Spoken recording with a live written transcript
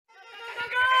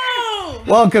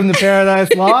Welcome to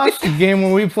Paradise Lost, a game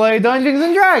where we play Dungeons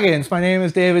and Dragons. My name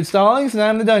is David Stallings, and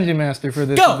I'm the Dungeon Master for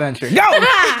this adventure. Go!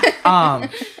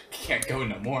 Can't go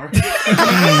no more.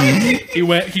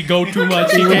 He go too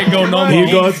much. He can't go no more.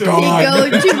 He go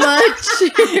too much.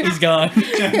 He's gone.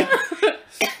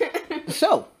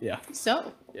 So,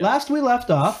 So, last we left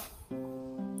off,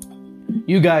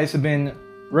 you guys have been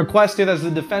requested as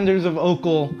the defenders of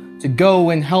Oakle to go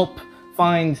and help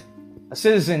find a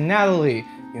citizen, Natalie.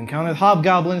 You encountered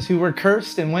hobgoblins who were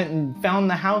cursed and went and found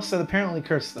the house that apparently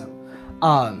cursed them.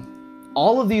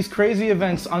 All of these crazy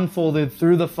events unfolded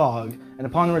through the fog, and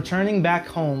upon returning back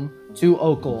home to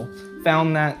Oakle,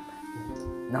 found that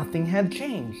nothing had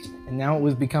changed, and now it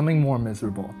was becoming more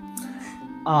miserable.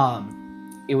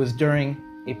 It was during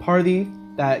a party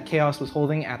that Chaos was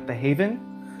holding at the Haven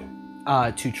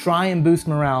to try and boost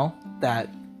morale that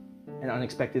an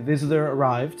unexpected visitor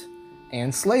arrived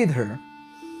and slayed her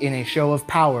in a show of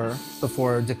power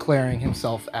before declaring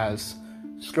himself as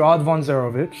Strahd von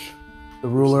Zarovich, the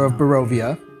ruler of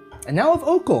Barovia, and now of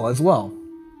Oakle as well.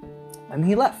 And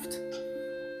he left,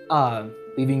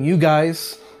 leaving you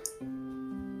guys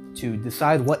to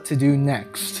decide what to do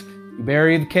next. You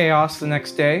buried Chaos the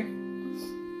next day,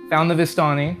 found the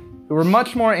Vistani, who were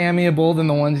much more amiable than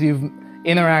the ones you've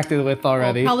interacted with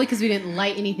already. well, probably because we didn't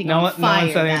light anything No on one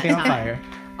fire. set anything on that time. fire.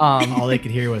 All they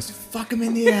could hear was "fuck him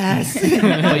in the ass."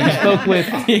 But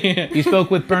you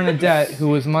spoke with Bernadette, who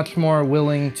was much more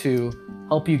willing to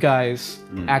help you guys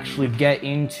actually get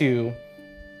into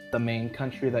the main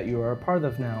country that you are a part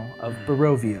of now, of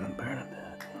Barovia.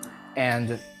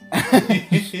 And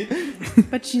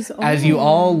But she's old. as you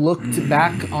all looked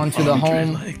back onto the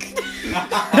home,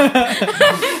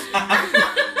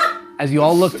 as you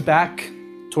all looked back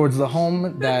towards the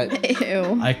home that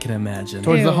Ew. I can imagine.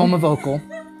 towards the Ew. home of Oakle,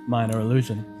 Minor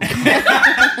illusion.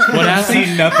 What I see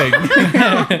nothing.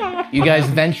 you guys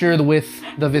ventured with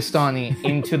the Vistani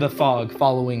into the fog,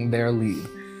 following their lead.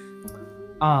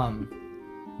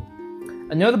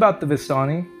 A note about the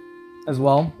Vistani as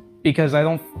well, because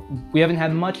we haven't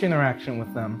had much interaction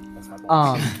with them.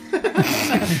 I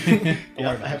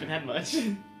haven't had much.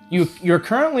 You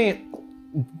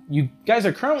guys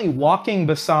are currently walking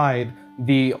beside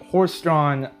the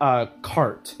horse-drawn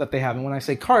cart that they have. And when I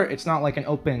say cart, it's not like an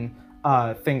open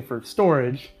thing for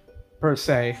storage, per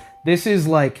se. This is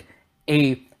like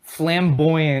a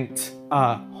flamboyant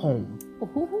home,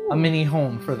 a mini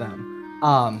home for them,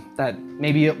 that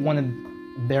maybe one of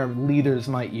their leaders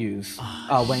might use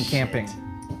when camping.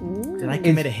 Did I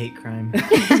commit a hate crime?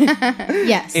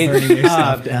 Yes. It's Burning your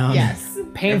stuff down. Yes.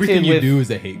 painted Everything you with do is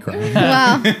a hate crime.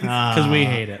 Well, Because we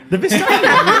hate it. The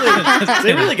Vistani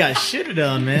they really got shitted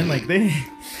on, man. Like they.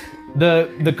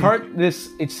 the cart. This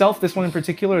one in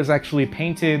particular, is actually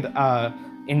painted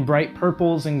in bright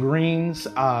purples and greens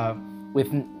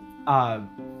with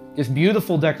just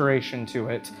beautiful decoration to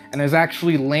it. And there's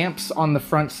actually lamps on the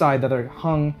front side that are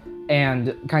hung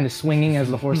and kind of swinging as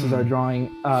the horses are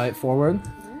drawing it forward.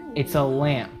 It's a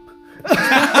lamp,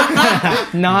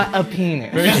 not a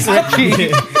penis.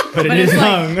 But it is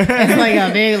hung. it's like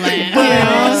a big lamp. You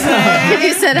know?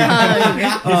 You said hung.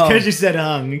 It's because you said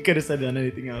hung. You could have said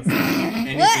anything else.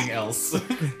 Anything else?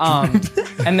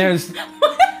 And there's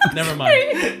Never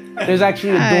mind.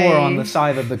 actually a door on the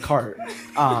side of the cart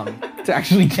to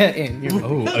actually get in.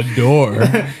 Oh, a door.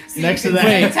 Next to that.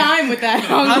 Wait. Time with that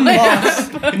hung I'm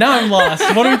lamp. lost. Now I'm lost.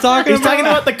 What are we talking He's about? talking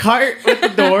about the cart with the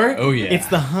door. Oh, yeah. It's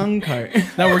the hung cart.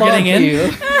 Now we're Fuck getting in. you.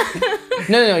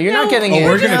 No, you're not getting in.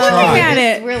 we're gonna We're try. looking at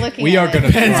it. We're looking We at are it.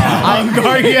 gonna try. Hung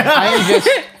cart, yeah.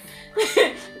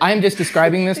 I am just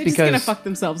describing this They're just gonna because fuck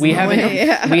themselves. we in the haven't way.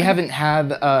 Yeah. we haven't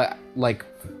had like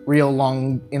real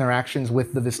long interactions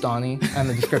with the Vistani, and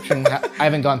the description I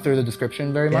haven't gone through the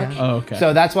description very much. Oh, okay.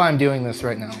 So that's why I'm doing this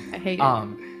right now. I hate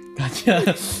it. Gotcha.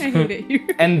 I hate it here.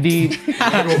 And the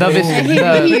I hate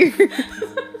it here.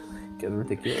 get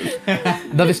ridiculous.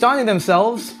 The Vistani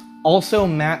themselves also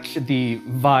match the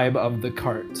vibe of the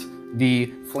cart.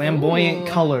 The flamboyant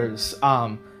Ooh. colors,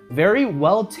 very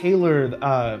well tailored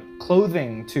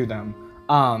clothing to them.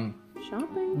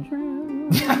 Shopping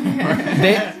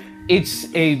trip.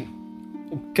 It's a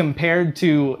compared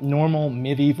to normal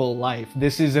medieval life.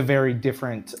 This is a very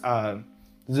different.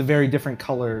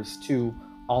 Colors to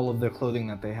all of their clothing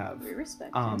that they have. We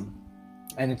respect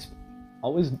And it's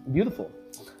always beautiful.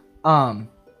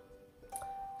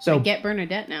 So Get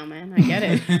Bernadette now, man. I get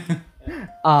it.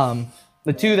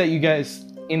 the two that you guys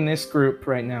in this group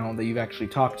right now that you've actually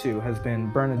talked to has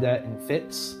been Bernadette and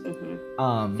Fitz.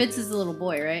 Fitz is the little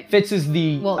boy, right? Fitz is the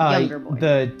younger boy.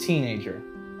 the teenager.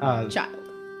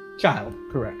 Child.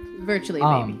 Correct. Virtually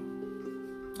a baby.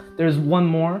 There's one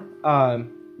more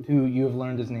who you have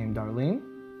learned is named Darlene.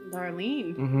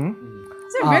 Darlene. Mm-hmm.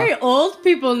 These are very old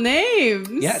people names.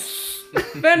 Yes.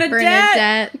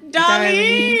 Bernadette.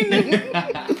 Darlene. Darlene.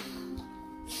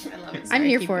 I love it. I'm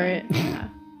here for it. Yeah.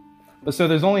 But so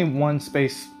there's only one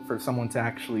space for someone to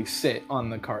actually sit on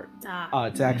the cart,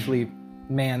 to actually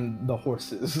man the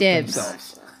horses Dibs.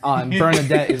 themselves. And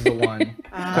Bernadette is the one.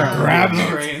 Grab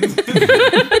the reins.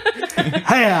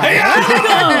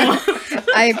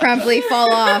 I promptly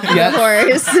fall off Yes. the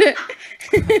horse.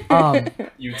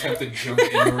 You attempt to jump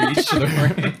in reach to the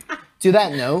reins. To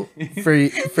that note, for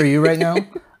you right now,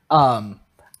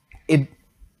 it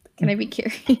Can I be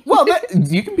curious? well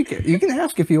you can you can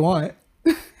ask if you want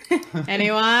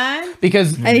Anyone?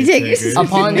 because I need to take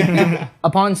your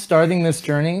upon starting this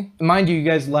journey, mind you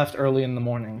guys left early in the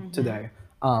morning today,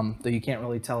 though you can't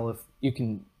really tell if you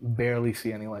can barely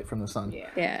see any light from the sun.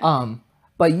 Yeah.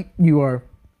 But you are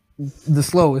the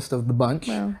slowest of the bunch,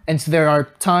 Wow. and so there are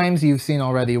times you've seen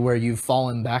already where you've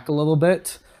fallen back a little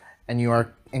bit, and you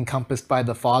are encompassed by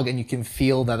the fog, and you can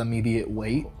feel that immediate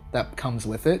weight that comes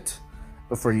with it.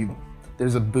 Before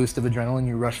there's a boost of adrenaline,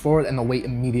 you rush forward, and the weight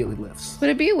immediately lifts. Would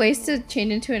it be a waste to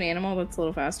change into an animal that's a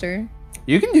little faster?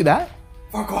 You can do that.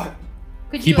 Oh God.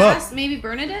 Could Keep you up. ask maybe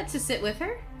Bernadette to sit with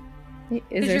her? Is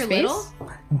 'Cause there you're space?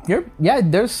 little?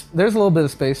 There's a little bit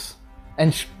of space,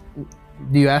 and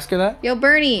do you ask her that? Yo,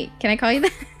 Bernie, can I call you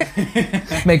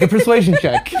that? Make a persuasion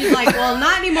check. She's like, well,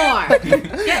 not anymore.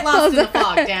 Get lost in the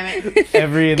fog, damn it.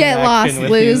 Every Get interaction lost,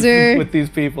 with loser. with these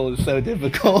people is so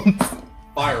difficult.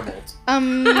 Firebolt. I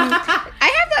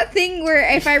have that thing where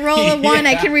if I roll a 1,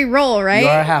 I can re-roll, You are a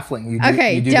right? halfling. You do,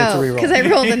 Okay, you do get to dope. reroll. Because I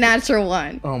rolled a natural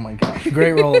 1. Oh my gosh!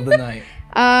 Great roll of the night.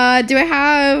 Do I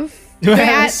have? Do I have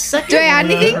a add? second Do I add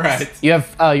one? anything? Right. You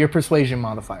have your persuasion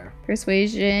modifier.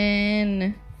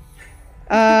 Persuasion.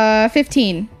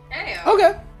 15.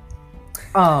 Okay.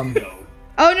 Oh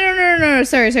no!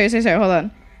 Sorry. Hold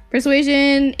on.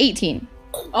 Persuasion 18.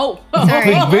 Oh. Sorry.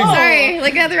 Big- Sorry.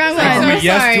 Like I got the wrong From a one.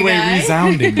 yes sorry, to a guys.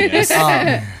 resounding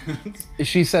yes.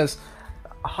 She says,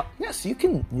 "Yes, you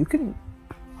can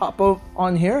hop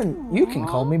on here, and you can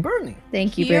call me Bernie."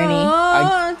 Thank you, Bernie.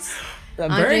 I'm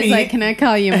just like, can I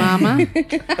call you Mama?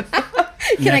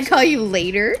 Can I call you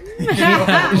later?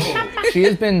 She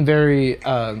has been very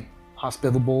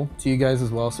hospitable to you guys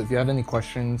as well. So if you have any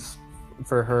questions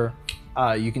for her,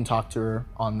 you can talk to her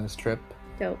on this trip.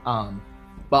 Dope.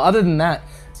 But other than that,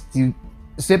 you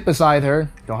sit beside her.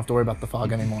 Don't have to worry about the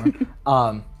fog anymore.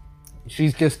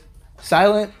 She's just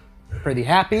silent, pretty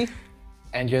happy,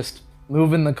 and just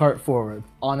moving the cart forward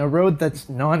on a road that's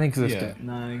non-existent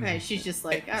Right, she's just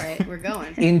like, all right, we're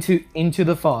going. into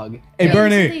the fog. Hey Into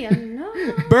Bernie. the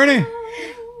unknown. Bernie.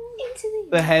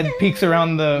 The head peeks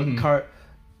around the cart.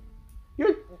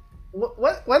 You're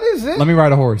what is it? Let me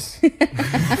ride a horse. Can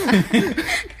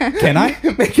I?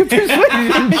 Make a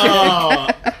persuasion. Oh,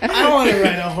 I want to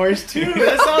ride a horse too.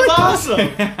 That sounds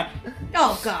awesome.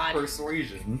 Oh, God.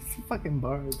 Persuasion. Fucking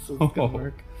bards. So it's gonna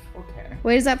work. Okay.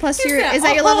 Wait, is that plus your? that? Is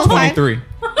that your level 5? 23.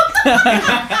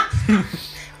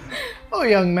 Oh,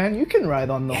 young man, you can ride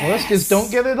on the horse. Just don't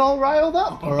get it all riled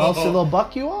up, or else it'll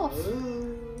buck you off.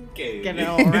 Okay. Get it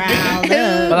all riled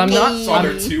up. But I'm not. So are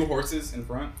there 2 horses in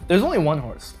front? There's only one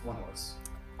horse. 1 horse.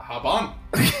 Hop on.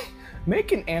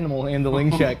 Make an animal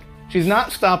handling check. She's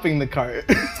not stopping the cart.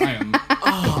 I am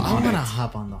Oh, I want to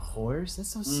hop on the horse. That's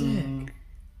so sick.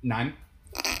 9.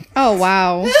 Oh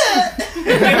wow.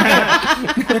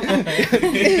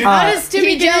 How does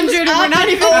Timmy He get jumps injured and up we're not and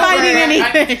even over. fighting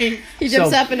anything? He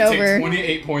jumps So, up and Take over.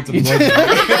 28 points of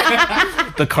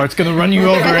bludgeoning. The cart's gonna run you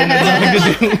over, and there's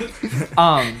nothing to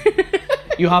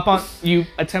do. You hop on. You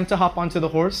attempt to hop onto the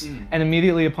horse, and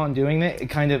immediately upon doing it, it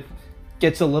kind of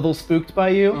gets a little spooked by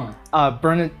you.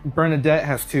 Bernadette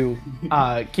has to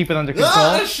keep it under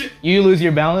control. Shit. You lose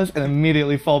your balance and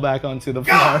immediately fall back onto the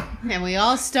floor. And we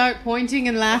all start pointing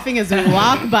and laughing as we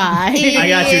walk by. I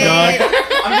got you, dog.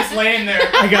 I'm just laying there.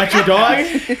 I got you, dog.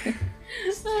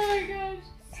 Oh my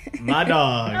gosh. My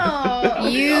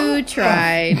dog. You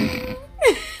tried.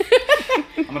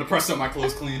 I'm gonna press up my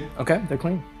clothes clean. Okay, they're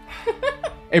clean.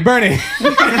 Hey Bernie.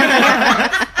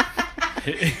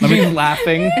 She's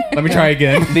laughing. Let me try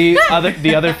again. The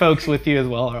other folks with you as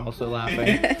well are also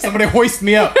laughing. Somebody hoist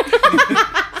me up.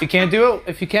 If you can't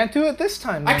do it this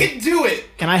time, I then- can do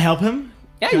it. Can I help him?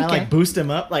 Yeah, Can you I can. like boost him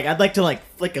up? Like I'd like to like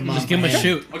flick him Just off give him my a hand.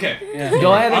 shoot. Okay.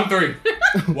 Go ahead. On And,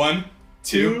 3. 1,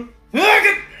 2. go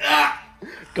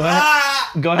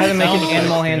ahead and make an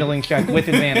animal handling check with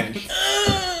advantage.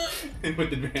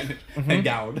 With advantage. And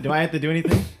gowed. Do I have to do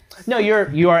anything? No,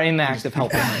 you are in the act of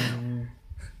helping.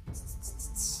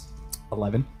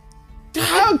 11.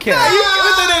 Okay.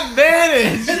 With an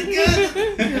advantage.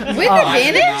 With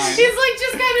advantage? She's like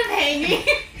just kind of hanging.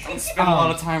 I don't spend a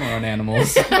lot of time around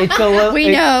animals. It's a little. We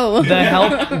know.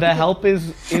 The help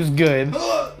is good.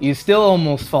 You still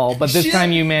almost fall, but this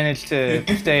time you manage to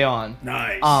stay on.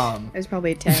 Nice. There's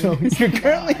probably a 10. So you're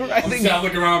currently I'll riding. just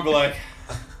look around and be like,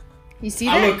 You see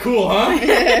I that? look cool, huh?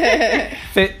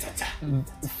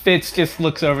 Fitz just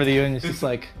looks over to you and is just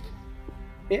like,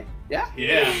 yeah,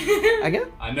 Yeah, I get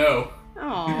it. I know.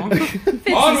 Aww.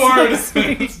 Onward!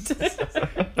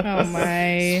 Oh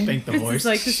my. Thank the It's voice.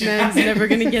 like this man's never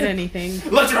gonna get anything.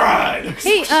 Let's ride!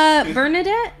 Hey,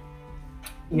 Bernadette,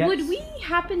 Yes. would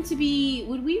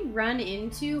we run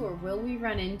into, or will we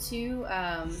run into,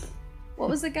 what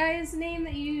was the guy's name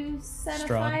that you set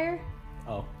Strahd. afire?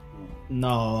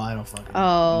 No, I don't fucking.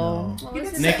 Oh. What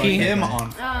was his Nikki. name? Him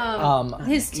on.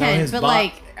 His No, tent, his but bo-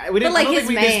 like, we didn't, like I don't his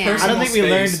think we, man. I don't think we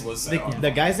learned Personal space was,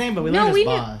 the guy's name, but we no, learned we his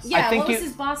didn't. boss. Yeah, think what was you-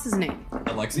 his boss's name?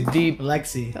 Alexi. The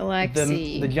Lexi.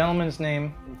 Alexi. the gentleman's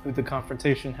name who the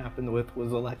confrontation happened with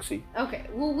was Alexi. Okay,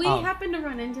 will we happen to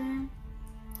run into him?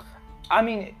 I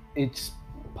mean, it's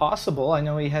possible. I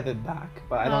know he headed back,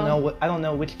 but I don't know I don't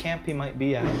know which camp he might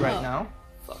be at right now.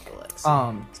 Fuck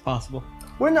Lexi. It's possible.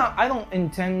 We're not. I don't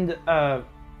intend. I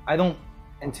don't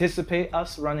anticipate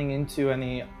us running into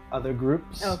any other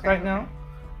groups right now.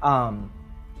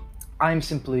 I'm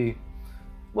simply.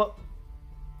 Well,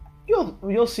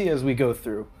 you'll see as we go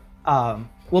through.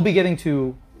 We'll be getting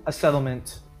to a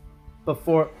settlement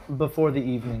before the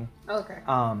evening. Okay.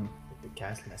 The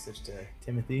cast message to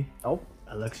Timothy. Oh.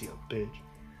 Alexi, a bitch.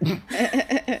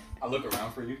 I look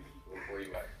around for you. Where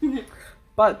you at?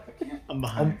 But I'm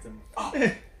behind him.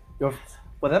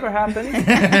 whatever happened,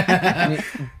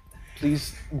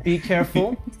 please be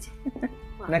careful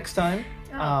next time.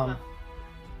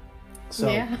 So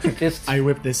Yeah. just I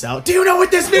whip this out. Do you know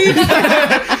what this means? Do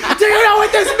you know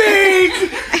what this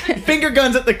means? Finger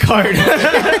guns at the cart.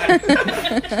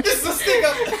 This is a stick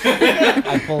up!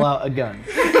 I pull out a gun.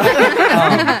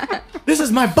 This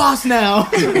is my boss now.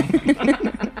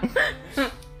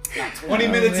 20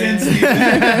 minutes in,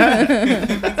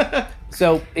 Steven.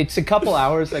 So it's a couple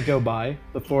hours that go by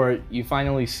before you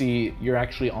finally see you're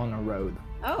actually on a road.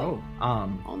 Oh.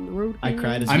 On the road. I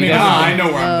cried as I we mean, I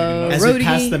know where I'm thinking as of. we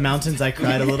passed the mountains. I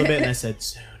cried a little bit, and I said,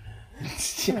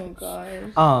 "Soon, Oh god.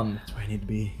 that's where I need to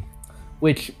be."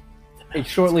 Which it's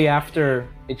shortly after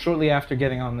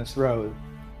getting on this road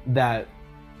that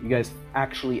you guys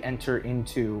actually enter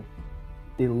into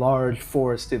the large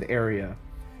forested area.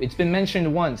 It's been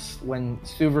mentioned once when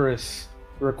Suverus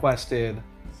requested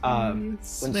when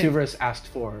Suverus asked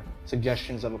for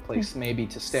suggestions of a place maybe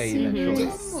to stay eventually.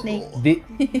 Snake.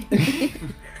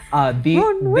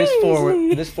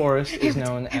 This forest is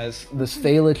known as the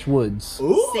Svalich Woods.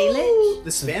 Ooh, Salish?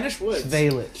 the Spanish woods.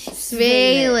 Svalich.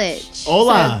 Svalich.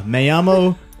 Hola, me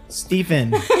llamo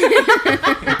Stephen.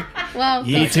 Well,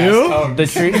 Ye too? The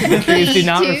trees do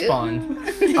not Too. respond.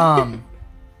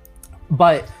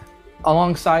 But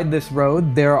alongside this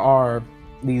road, there are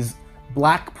these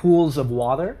black pools of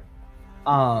water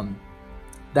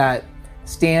that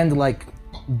stand like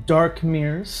dark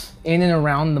mirrors in and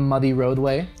around the muddy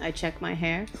roadway. I check my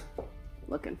hair.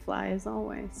 Looking fly as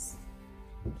always.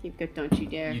 Keep good, don't you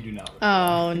dare. You do not.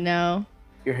 oh no.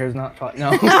 Your hair's not fine. No.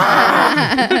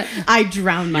 I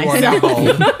drown You are myself. now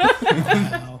bald.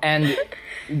 And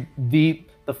the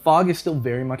fog is still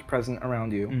very much present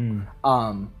around you.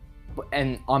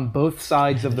 And on both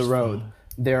sides of the road,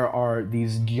 there are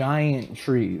these giant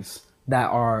trees that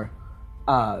are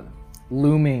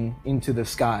looming into the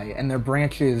sky, and their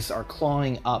branches are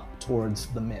clawing up towards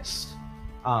the mist.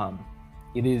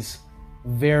 It is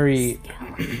very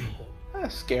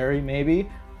scary, maybe.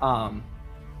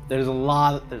 There's a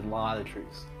lot of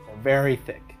trees. They're very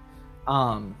thick.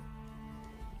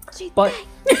 But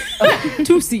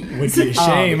Two seats. Would be a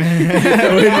shame.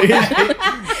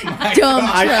 Dumb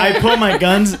I pull my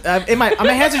guns.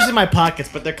 My hands are just in my pockets,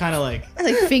 but they're kind of like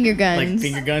finger guns.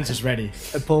 finger guns, just ready.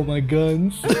 I pull my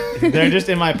guns. They're just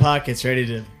in my pockets, ready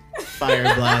to fire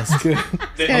a blast.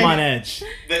 I'm on edge.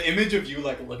 The image of you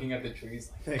like looking at the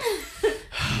trees, like,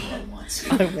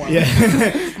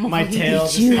 Yeah, my tail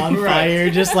just on fire,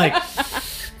 just like,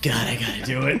 God, I gotta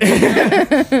do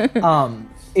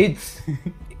it.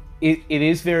 It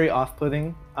is very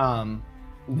off-putting.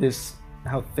 This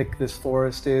how thick this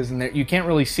forest is, and you can't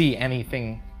really see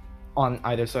anything on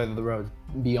either side of the road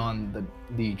beyond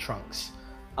the trunks.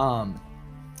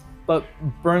 But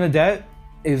Bernadette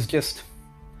is just,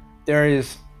 there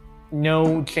is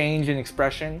no change in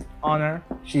expression on her.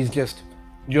 She's just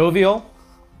jovial.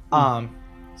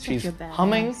 She's a badass.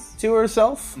 humming to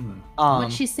herself.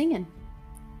 What's she singing?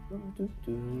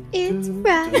 It's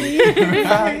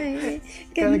Friday.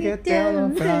 Gotta get down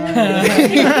on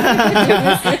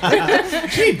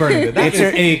Hey, Bernadette, that is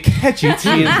a catchy She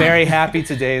tune. is very happy.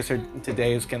 Today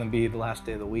is gonna be the last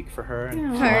day of the week for her, and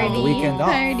she'll have the weekend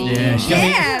off. Party. Yeah,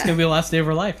 Yeah. it's gonna be the last day of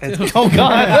her life. Too. Oh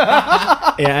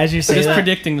God! Yeah, as you say Just that,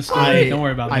 predicting the story. Don't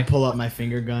worry about I me. pull up my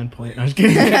finger gun, point I was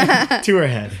kidding. to her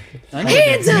head.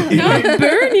 Hands up!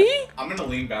 Bernie. I'm gonna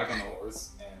lean back on the horse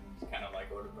and kind of like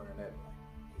go to Bernadette.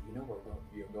 Like, you know where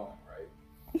you're going,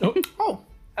 right? Oh,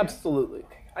 absolutely.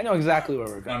 I know exactly where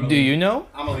we're going. I'm Do gonna- you know?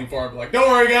 I'm gonna lean forward, like, don't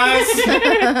worry, guys.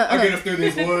 I'll get us through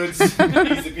these woods, easy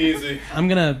peasy. I'm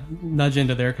gonna nudge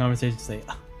into their conversation and say,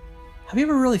 have you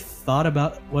ever really thought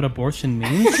about what abortion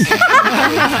means?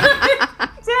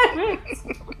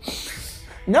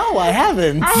 No, I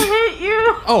haven't.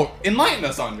 Oh, enlighten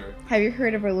us, Andre. Have you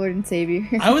heard of our Lord and Savior?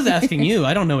 I was asking you.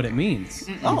 I don't know what it means.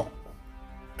 Oh.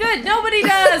 Good. Nobody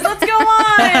does. Let's go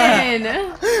on.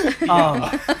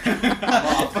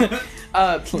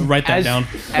 Write that as, down.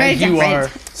 As you are,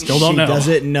 Still don't she know.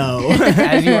 doesn't know.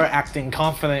 as you are acting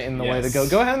confident in the way to Yes.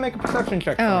 go and make a perception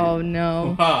check. for me. Oh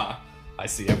no. Ha! I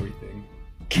see everything.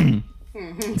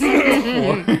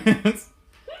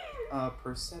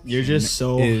 Perception. You're just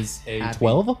so is a happy.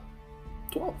 12.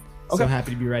 12. So Okay.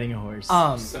 happy to be riding a horse.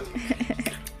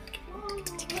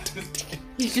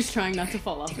 He's just trying not to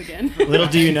fall off again. Little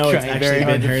do you know, it's Trying very actually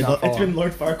hard been to her. not It's fall been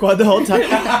Lord Farquaad the whole time. Does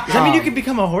that mean you can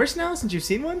become a horse now since you've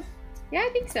seen one? Yeah, I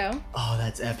think so. Oh,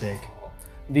 that's epic,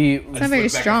 The It's not very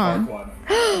strong.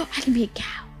 I can be a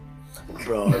cow.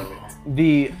 bro.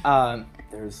 the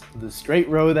there's the straight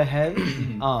road ahead.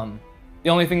 The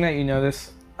only thing that you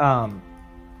notice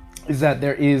is that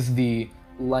there is the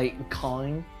light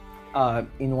cawing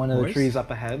in one of the Horse? trees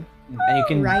up ahead, and you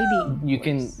can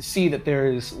Riding. see that there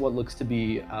is what looks to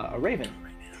be a raven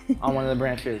on one of the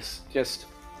branches, just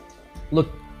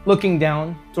looking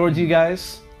down towards you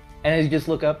guys. And as you just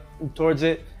look up towards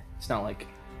it, it's not like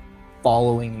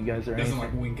following you guys or Doesn't anything.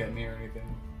 like wink at me or anything.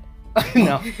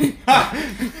 No,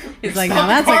 He's like, now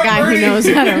that's a guy who knows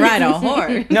how to ride a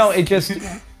horse. no, it's just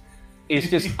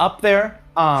up there.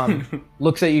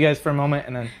 Looks at you guys for a moment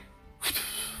and then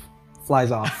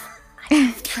flies off.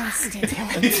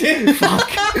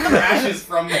 Crashes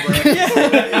from the branch.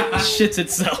 Shits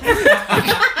itself.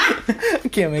 I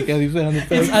can't make any sound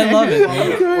effects. I love it.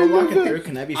 We're walking through.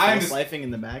 Can I be I'm false just- lifing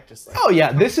in the back? Just like Oh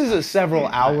yeah, this is a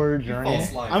several-hour journey.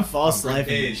 False life. I'm false On lifing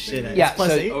days, shit. baby. Yeah, It's plus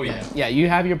so- 8. Oh yeah. Yeah, you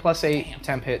have your +8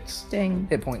 temp hits, Dang.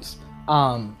 hit points.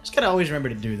 Just gotta always remember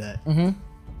to do that.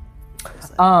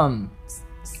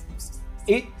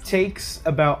 It takes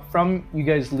about, from you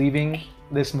guys leaving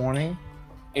this morning,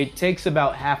 it takes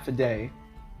about half a day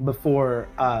before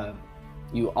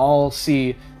you all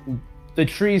see the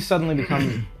trees suddenly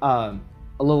become a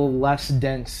little less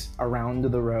dense around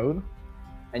the road,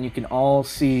 and you can all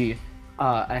see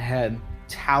ahead,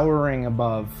 towering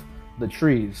above the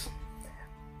trees,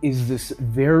 is this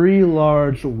very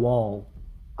large wall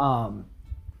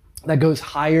that goes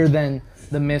higher than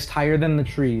the mist, higher than the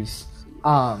trees.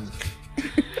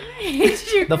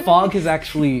 The fog has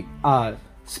actually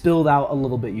spilled out a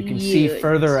little bit. You can see Huge.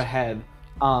 further ahead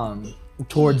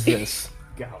towards this.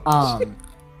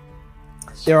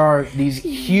 There are these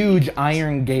huge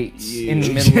iron gates in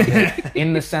the middle of it,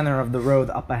 in the center of the road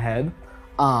up ahead.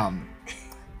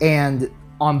 And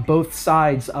on both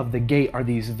sides of the gate are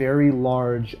these very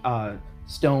large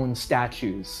stone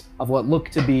statues of what look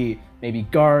to be maybe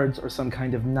guards or some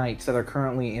kind of knights that are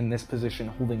currently in this position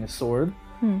holding a sword.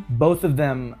 Both of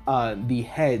them, the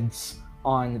heads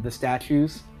on the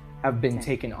statues have been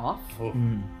taken off,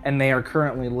 and they are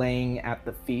currently laying at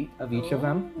the feet of each of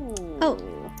them. Oh.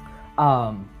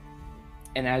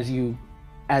 And as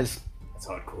That's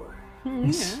hardcore.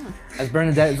 as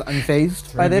Bernadette is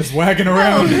unfazed by this, Just wagging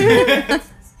around.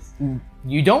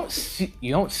 you don't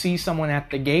see someone at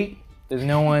the gate. There's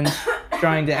no one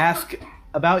trying to ask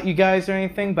about you guys or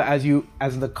anything. But as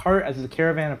the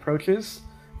caravan approaches,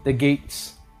 the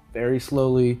gates very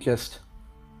slowly just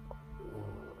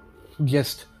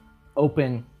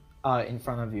open in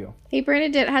front of you. Hey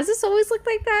Bernadette, has this always looked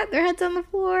like that? Their heads on the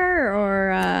floor, or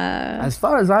As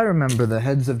far as I remember, the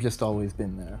heads have just always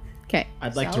been there. okay?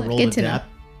 I'd like to Solid. roll Good the to know. dap.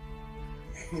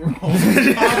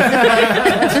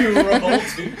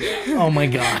 Oh my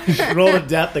gosh. Roll to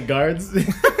dap the guards.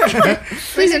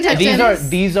 Please don't touch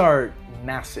These are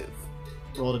massive.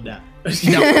 Roll to dap.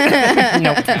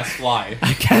 No. Cast fly.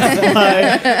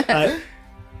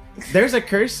 There's a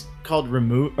curse called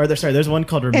remove, or there's one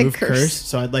called remove curse. curse.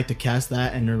 So I'd like to cast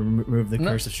that and remove the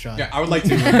curse of Strahd. Yeah, I would like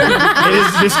to. It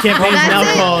is, this campaign is now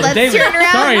That's it. called. Let's David, turn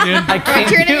around. sorry, dude. I can't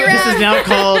Turning do it. around. This is now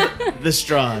called The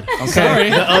Strahd. Sorry.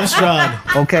 The of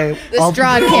Strahd. Okay. The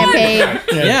Strahd campaign.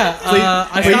 Yeah,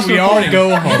 I Please, stopped we all recording.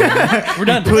 go home. We're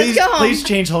done. Please, go home. please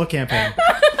change whole campaign.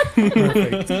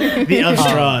 Perfect. The of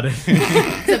Strahd.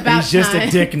 It's about He's just time.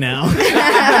 a dick now.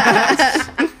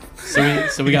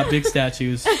 So we got big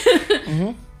statues.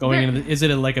 Going into. Is it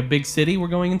like a big city we're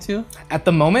going into? At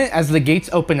the moment, as the gates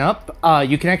open up,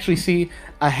 you can actually see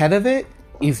ahead of it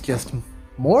is just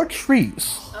more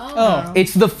trees. Oh.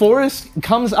 It's the forest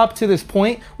comes up to this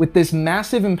point with this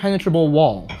massive impenetrable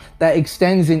wall that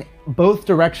extends in both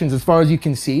directions as far as you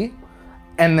can see.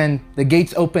 And then the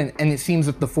gates open and it seems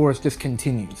that the forest just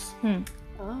continues.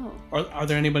 Oh. Are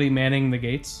there anybody manning the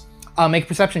gates? Make a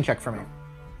perception check for me.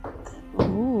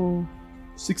 Ooh.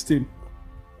 16.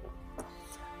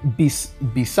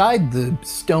 Beside the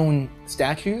stone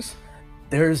statues,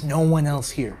 there's no one else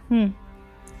here.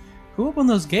 Who opened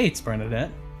those gates, Bernadette?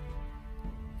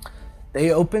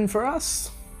 They open for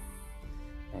us.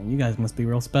 Man, you guys must be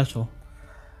real special.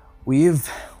 We've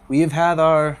had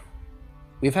a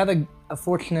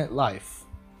fortunate life.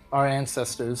 Our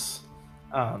ancestors.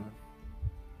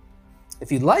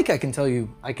 If you'd like, I can tell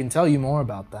you more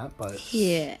about that. But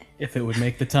Yeah. If it would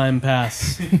make the time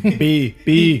pass. B.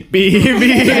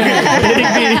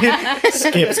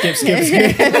 Skip.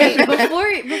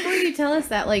 Wait, before you tell us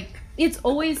that, like, it's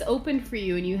always open for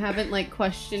you, and you haven't like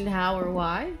questioned how or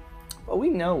why. well, we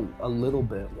know a little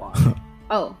bit why.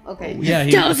 Oh, okay. Yeah,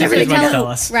 he Tell us he's everything, going to tell tell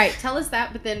us. Right. Tell us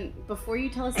that, but then before you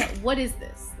tell us that, what is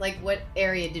this? Like, what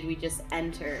area did we just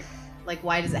enter? Like,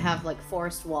 why does it have like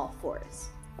forest?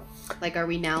 Like, are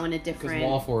we now in a Because different?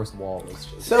 wall forest wall is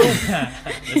just. So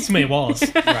It's many walls.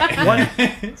 one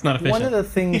It's not efficient. one of the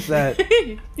things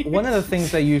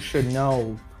that you should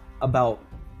know about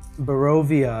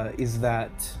Barovia is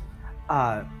that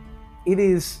it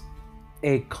is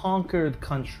a conquered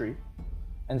country,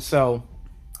 and so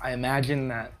I imagine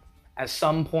that at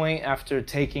some point after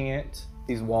taking it,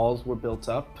 these walls were built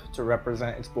up to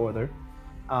represent its border.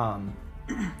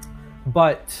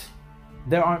 But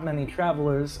there aren't many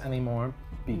travelers anymore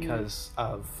because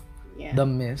of Yeah. the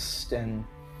mist and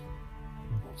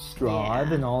Strahd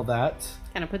Yeah. and all that.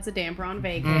 Kind of puts a damper on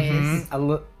Vegas. A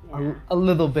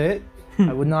little bit.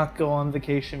 I would not go on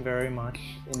vacation very much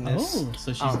in this Oh,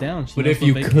 so she's down. She But knows if what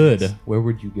you Vegas could, is. where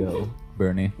would you go,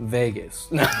 Bernie? Vegas.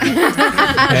 Yeah.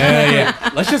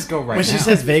 Let's just go right When now. she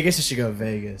says Vegas, she should go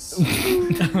Vegas.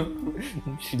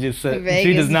 She just said she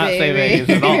Vegas, does not say baby.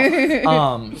 Vegas at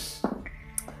all.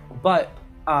 But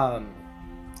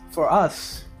for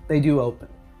us, they do open,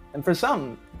 and for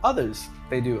some others,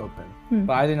 they do open.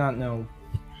 But I do not know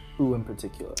who in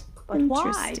particular. But why,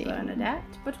 Interesting. Bernadette?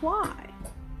 But why?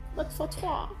 But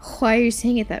why? Why are you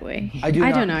saying it that way? I do.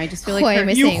 I not, don't know. I just feel like Why her, am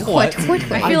I saying what?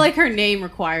 I feel like her name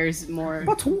requires more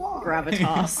But why?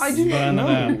 gravitas. I do not know.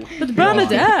 Bernadette. But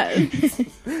Bernadette.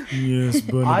 Yes,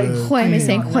 but Why am I do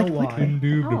saying not what? know What?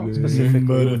 why,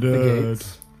 specifically with the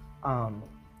gates.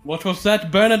 What was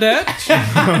that, Bernadette?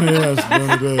 yes,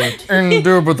 Bernadette.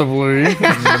 Indubitably.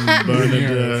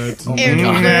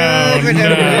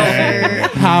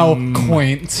 Bernadette. How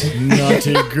quaint.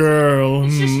 Naughty girl.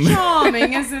 It's just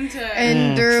charming, isn't it?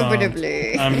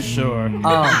 Indubitably. I'm sure.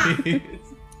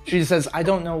 She says, I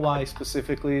don't know why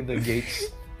specifically the gates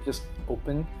just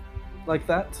open like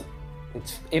that.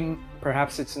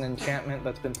 Perhaps it's an enchantment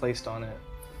that's been placed on it.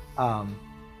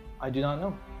 I do not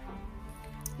know.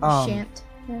 Shan't.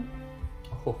 Yeah.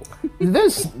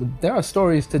 There are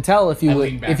stories to tell if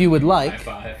you would like.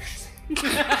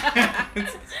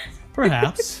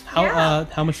 Perhaps.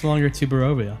 How much longer to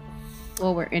Barovia?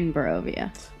 Well, we're in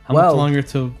Barovia. How Well, much longer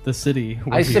to the city?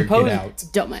 I suppose.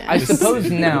 Dumbass. I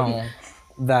suppose now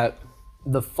that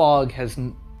the fog has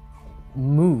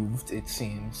moved, it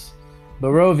seems,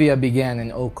 Barovia began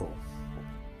in Okul.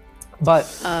 But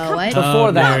What?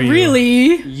 before that, there you-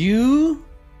 really? You?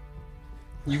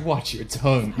 You watch your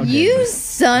tongue. You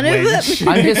son of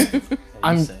a.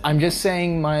 I'm just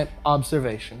saying my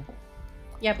observation.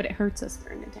 Yeah, but it hurts us,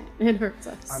 Bernadette. It hurts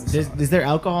us. Is there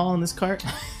alcohol in this cart?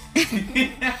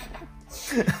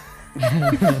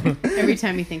 Every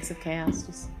time he thinks of chaos,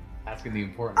 just Asking the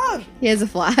important question. He has a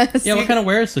flask. Yeah, what kind of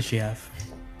wares does she have?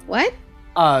 What?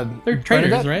 They're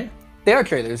traders, Bernadette? right? They are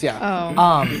traders, yeah.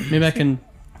 Oh. Maybe I can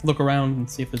look around and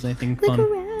see if there's anything fun.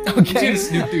 He's gonna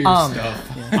snoop through your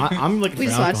stuff. I'm looking We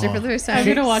for just watched it alcohol. for the first time. I'm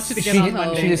gonna watch it again on She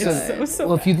Monday. just It's said, so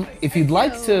well, if you'd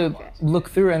like to look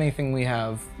through anything we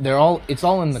have, it's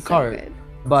all in the cart. good.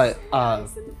 But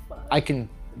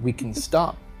we can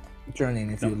stop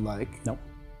journeying if you'd like. Nope.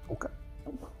 Okay.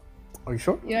 Are you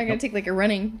sure? You're not gonna take like a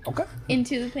running Okay.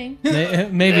 into the thing.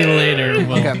 Maybe later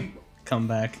we'll Okay. come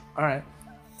back. All right.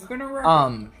 I'm gonna wreck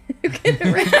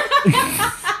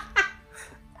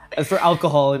As for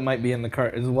alcohol, it might be in the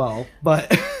cart as well. But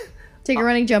Take a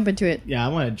running jump into it. Yeah, I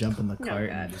want to jump in the cart.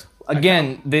 God. And just,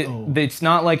 again, Oh. it's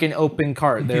not like an open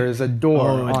cart. There is a door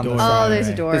Oh, a on door. the Oh, side. there's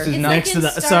a Right. door. This is It's not. like next to in the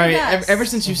sorry. Stardust. Ever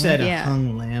since you said Yeah. a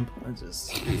hung lamp, I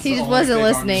just He just only wasn't thing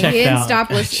on listening. Checked He didn't out. stop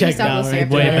listening. He Checked stopped out listening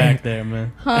right Way after back there,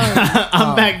 man.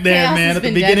 I'm back there, Chaos man. has At the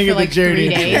been dead beginning for of the like journey.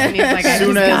 3 days, and he's like, As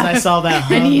soon as I saw that I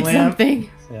hung need lamp, something.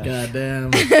 Yeah.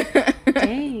 goddamn.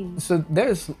 Dang. So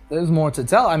there's more to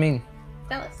tell. I mean,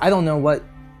 Tell us. I don't know what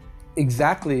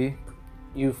exactly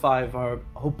you five are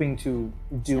hoping to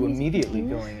do immediately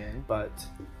going in, but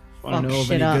Want to Fuck know of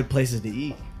shit any up. good places to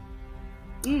eat?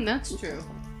 That's true.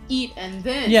 Eat and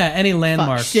then. Yeah, any Fuck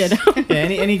landmarks. shit. Yeah,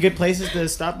 any good places to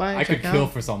stop by? I could check kill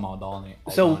out? for some Aldani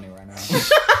So- right now.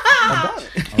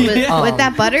 With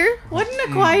that butter? What an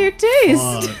acquired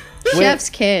taste. Fuck. Chef's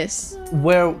kiss.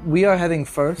 where we are heading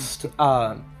first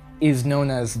is known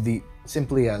as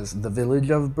simply as the village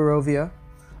of Barovia.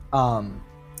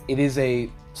 It is a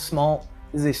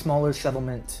smaller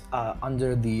settlement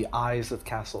under the eyes of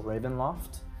Castle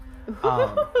Ravenloft.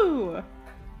 Ooh.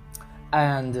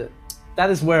 And that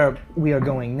is where we are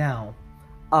going now.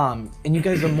 And you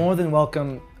guys are more than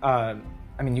welcome. I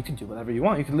mean, you can do whatever you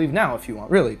want. You can leave now if you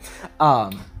want, really.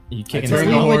 Are you kicking us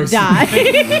turn the out? We would die.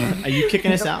 Are you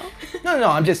kicking us out? No,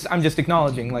 I'm just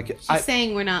acknowledging. Like, She's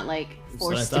saying we're not like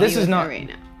forced to thought. be This is with not- her right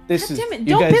now. this is Damn it! you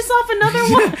Don't guys, piss off another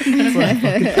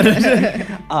one.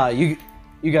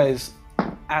 you guys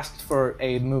asked for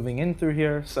aid moving in through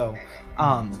here, so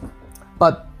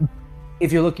but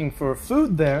if you're looking for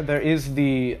food there is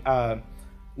the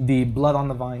Blood on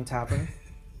the Vine Tavern.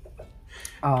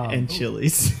 And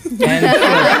chilies. and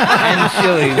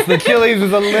Chili's. The Chili's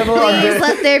is a little Please under.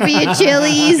 let there be a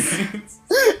Chili's.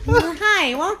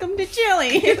 Hi, welcome to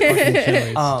Chile.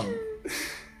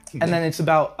 And then it's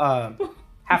about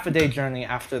half a day journey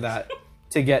after that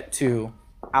to get to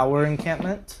our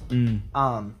encampment.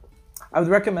 I would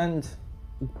recommend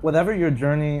whatever your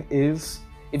journey is,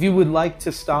 if you would like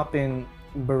to stop in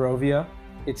Barovia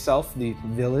itself, the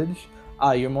village,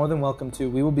 you're more than welcome to.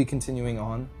 We will be continuing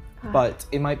on, but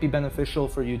it might be beneficial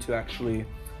for you to actually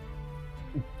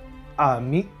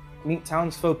meet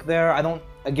townsfolk there. I don't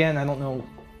know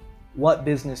what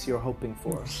business you're hoping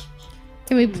for.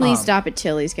 Can we please stop at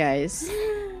Chili's, guys?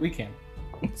 We can.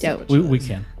 Dope. We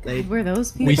can. We're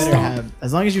those people. We better have,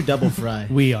 as long as you double fry.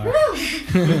 We are.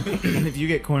 And if you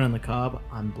get corn on the cob,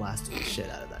 I'm blasting the shit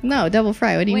out of that. No, double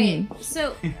fry. What do you Wait, mean?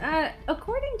 so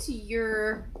according to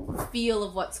your feel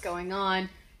of what's going on,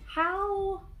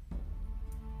 how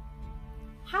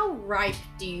ripe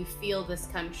do you feel this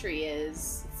country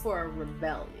is for a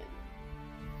rebellion?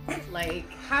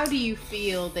 Like, how do you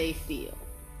feel they feel?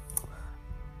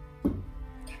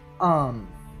 I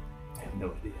have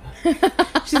no idea.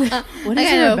 What I is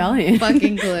got a no rebellion?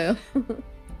 fucking clue.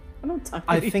 I don't talk.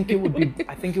 I think it would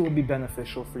be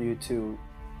beneficial for you to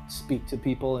speak to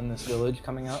people in this village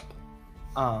coming up.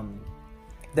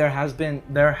 There has been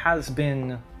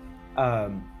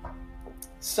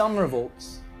some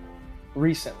revolts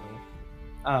recently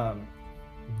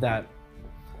that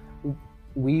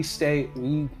we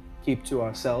keep to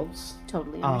ourselves,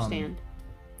 Totally understand.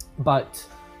 but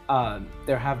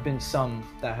there have been some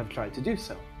that have tried to do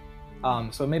so.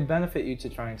 So it may benefit you to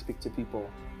try and speak to people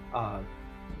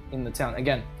in the town.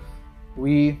 Again,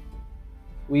 we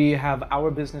have our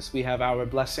business, we have our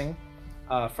blessing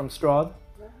from Strahd,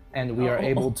 and we are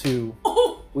able to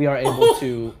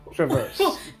traverse.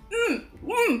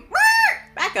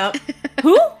 Back up.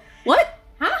 Who? What?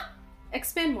 Huh?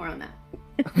 Expand more on that.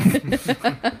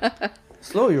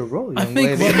 Slow your roll, I young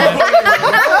think lady. what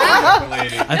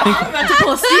I'm about to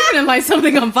pull a Steven and light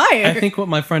something on fire. I think what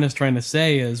my friend is trying to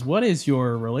say is, what is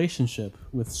your relationship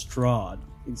with Strahd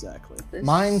exactly?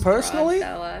 Mine personally?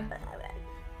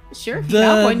 Sure, if you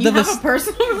have one. You have a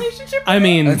personal relationship? I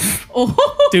mean,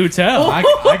 Oh. do tell.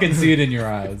 I can see it in your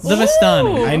eyes. The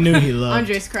Vistani. I knew he loved.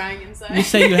 Andre's crying inside. You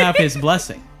say you have his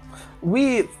blessing.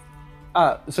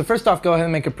 So first off, go ahead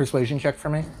and make a persuasion check for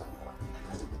me.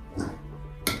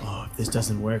 Oh, if this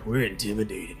doesn't work, we're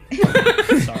intimidated.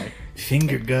 Sorry.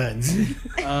 Finger guns.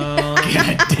 Uh,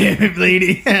 God damn it,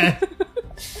 lady.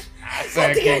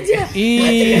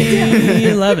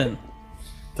 11.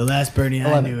 The last Bernie I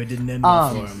 11. knew, it didn't end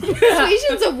well for him.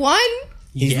 Persuasion's a 1?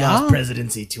 He's Yeah. lost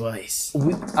presidency twice.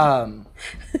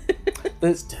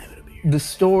 The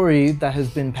story that has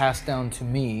been passed down to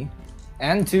me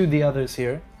and to the others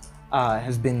here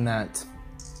has been that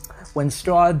when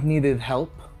Strahd needed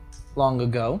help long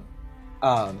ago,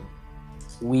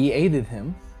 we aided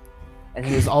him, and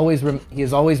he has always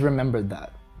remembered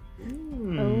that.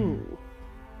 Oh.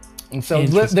 And so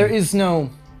Interesting. there is no,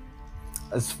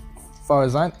 as far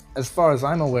as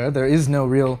I'm aware, there is no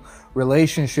real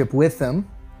relationship with them.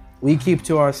 We keep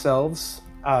to ourselves,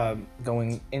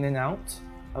 going in and out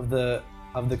of the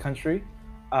country,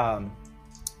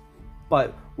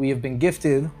 but we have been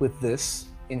gifted with this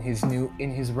in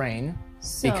his reign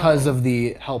because of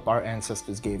the help our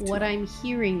ancestors gave to What him. I'm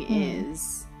hearing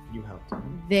is You helped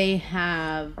him. they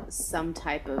have some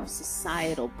type of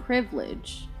societal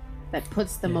privilege that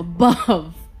puts them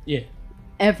above Yeah.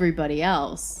 everybody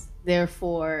else.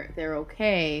 Therefore, they're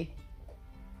okay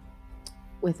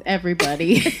with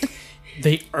everybody.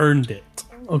 They earned it.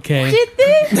 Okay.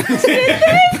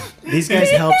 These guys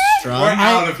helped We're Strahd.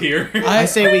 out of here. I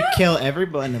say we kill every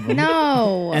one of them.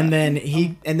 No. And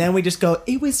then we just go,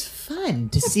 it was fun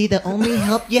to see the only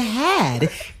help you had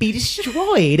be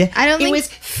destroyed. I don't it think- was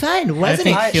fun, wasn't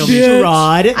think it? kill me.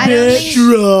 Strahd. I don't think-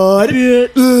 Strahd.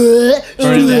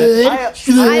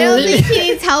 I don't think he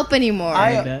needs help anymore.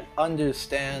 I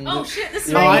understand. Oh shit, this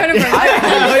is No, my I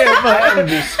universe.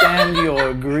 understand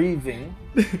your grieving.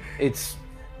 It's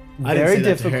I didn't very say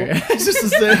that to difficult. her. It's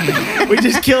just we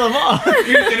just kill them all.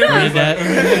 Heard that?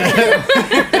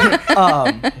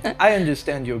 I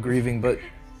understand your grieving, but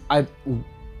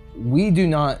we do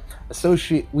not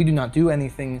do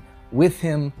anything with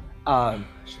him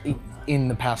in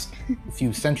the past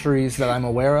few centuries that I'm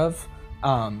aware of.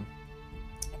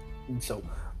 So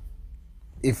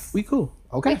if we cool,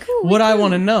 okay. What I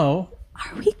want to know,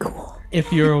 Are we cool?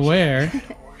 if you're aware,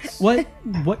 what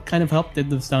kind of help did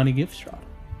the Vistani give Strahd?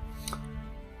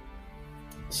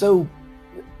 So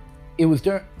it was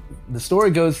during. The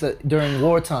story goes that during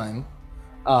wartime,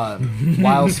 while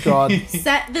Strahd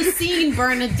Set the scene,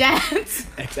 Bernadette.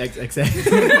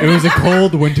 XXXX. It was a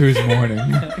cold winter's morning.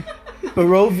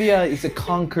 Barovia is a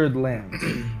conquered land.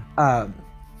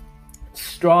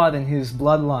 Strahd and his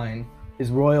bloodline, his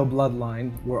royal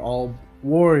bloodline, were all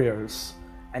warriors,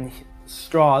 and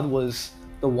Strahd was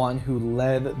the one who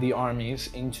led the armies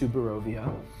into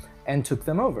Barovia and took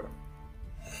them over.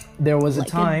 There was a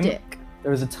time.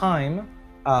 There was a time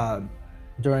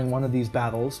during one of these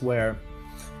battles where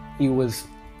he was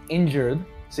injured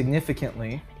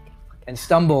significantly and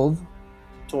stumbled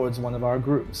towards one of our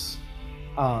groups.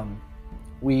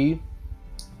 We,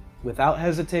 without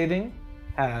hesitating,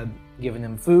 had given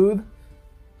him food,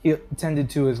 he tended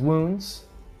to his wounds,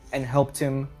 and helped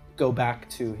him go back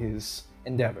to his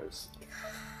endeavors.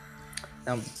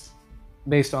 Now,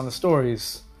 based on the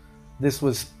stories, this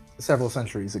was several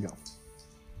centuries ago.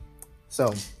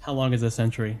 So, How long is a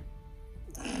century?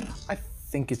 I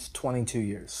think it's 22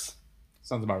 years.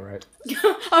 Sounds about right.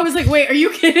 I was like, wait, are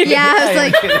you kidding? Yeah, I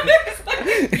was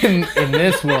like, in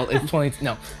this world, it's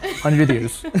 100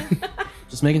 years.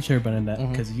 Just making sure, Bernadette,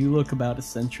 because you look about a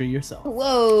century yourself.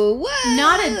 whoa, what?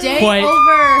 Not a day Quite-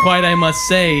 over. Quite, I must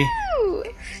say.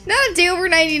 Not a day over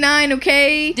 99,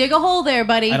 okay? Dig a hole there,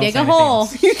 buddy. I don't Dig say a anything hole.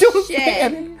 else. You don't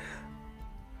Shit.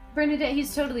 Bernadette,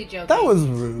 he's totally joking. That was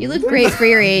rude. You look great for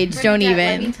your age. Don't Bernadette,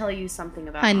 Let me even. tell you something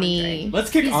about Honey. Andre. Let's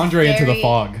kick He's Andre into the very-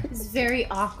 fog. He's very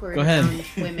awkward Go ahead. around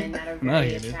women that are No,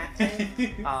 very you do.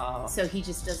 attractive. So he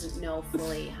just doesn't know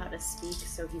fully how to speak.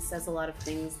 So he says a lot of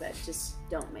things that just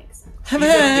don't make sense.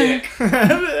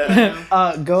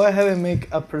 Go ahead and make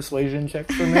a persuasion check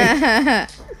for me. No,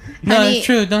 Honey- it's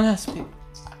true. Don't ask me.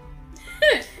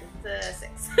 The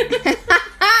 6.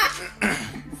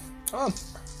 Oh,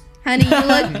 Honey,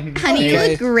 you Okay.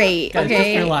 look great, Guys,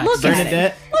 okay? just relax. Look at it.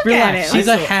 Bernadette, Relax. him. She's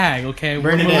a hag, okay? We're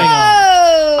Bernadette. moving on.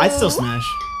 Whoa! I'd still smash.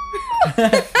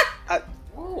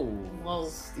 Whoa.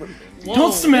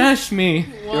 Don't smash me,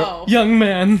 Whoa. young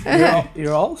man.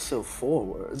 you're all so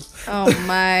forward. Oh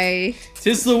my.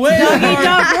 Tis the way. Doggy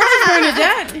dog works,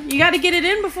 Bernadette. You got to get it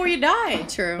in before you die.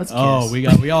 True. Oh, we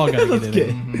all gotta get it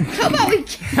in. How about we?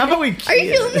 How about we? Are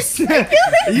you feeling this? Are you feeling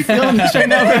Are you feeling this right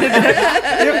now,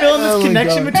 Bernadette? You're feeling this Oh my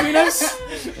connection God. between us?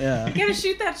 Yeah. You got to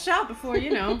shoot that shot before, you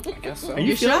know. I guess so. Are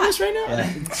you feeling this right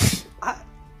now?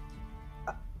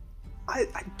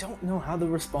 I don't know how to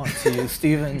respond to you,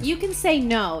 Steven. You can say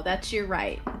no. That's your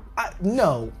right.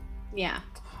 No. Yeah.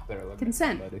 Better look at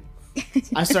Consent. somebody.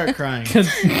 I start crying.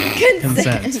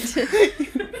 Consent.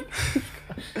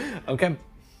 Okay.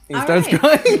 He All starts right.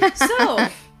 crying. So,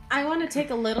 I want to take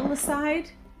a little aside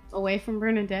away from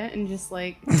Bernadette and just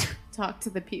like talk to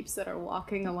the peeps that are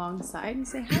walking alongside and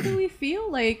say, how do we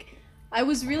feel? Like, I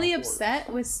was really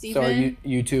upset with Steven. Sorry,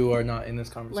 you two are not in this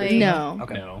conversation. No.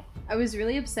 Okay. No. I was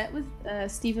really upset with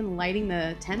Steven lighting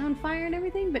the tent on fire and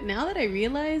everything, but now that I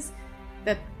realize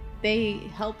that they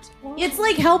helped, it's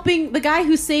like helping the guy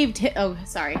who saved. Oh,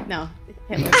 sorry, no,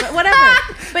 Hitler, but whatever.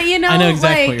 But you know, I know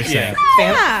exactly like, what you're saying.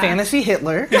 Fantasy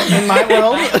Hitler in my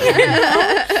world.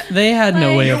 They had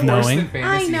no way of knowing.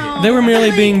 I know. They were merely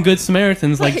Like, being good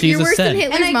Samaritans, like You're Jesus worse said. than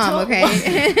Hitler's And I mom, told- okay?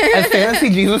 As Fantasy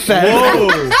Jesus said.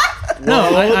 Whoa.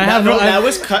 No, I have no. that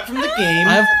was cut from the game.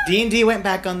 I have- D&D went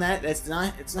back on that. It's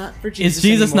not for Jesus. Is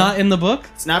Jesus anymore. not in the book?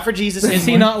 It's not for Jesus. Is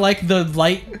he anymore. not like the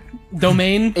light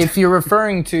domain? If you're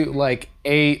referring to like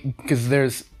because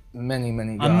there's many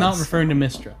gods. I'm not referring to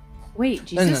Mistra. Wait,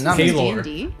 Jesus not is Taylor.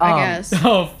 D&D? I guess.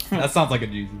 Oh, That sounds like a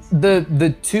Jesus.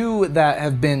 The two that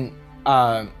have been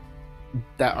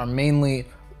that are mainly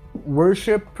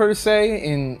worship per se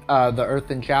in the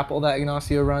Earthen Chapel that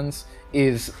Ignacio runs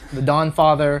is the Dawn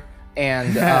Father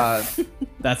and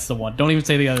that's the one. Don't even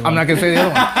say the other one. I'm not gonna say the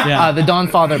other one. Yeah. The Dawn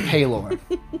Father Palor.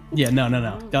 Yeah, no.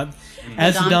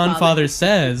 As the Dawn Dawn Father. Father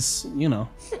says, you know.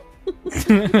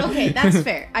 Okay, that's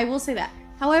fair. I will say that.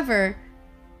 However,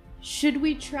 should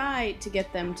we try to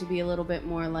get them to be a little bit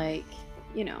more like,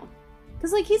 you know,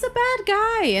 because like he's a bad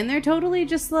guy and they're totally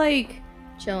just like,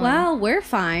 Chilling. well, we're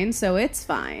fine, so it's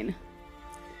fine.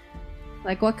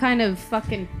 Like, what kind of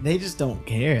fucking. They just don't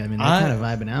care. I mean, they're kind of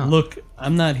vibing out. Look,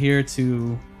 I'm not here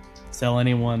to tell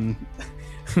anyone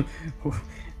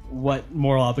what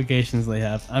moral obligations they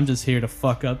have. I'm just here to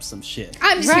fuck up some shit.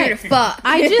 I'm just here to fuck.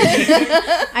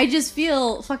 I just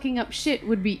feel fucking up shit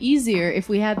would be easier if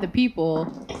we had the people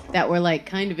that were like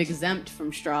kind of exempt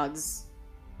from Strahd's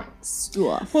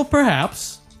stuff. Well,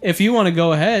 perhaps. If you want to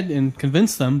go ahead and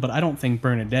convince them, but I don't think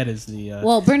Bernadette is the.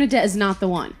 Well, Bernadette is not the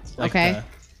one. like Okay,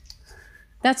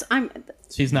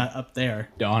 she's not up there.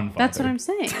 Dawn Father. that's what I'm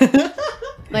saying.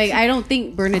 Like, I don't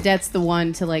think Bernadette's the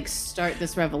one to like start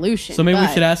this revolution. So maybe we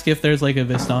but should ask if there's like a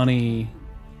Vistani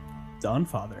Dawn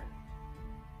Father.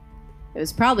 It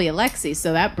was probably Alexi,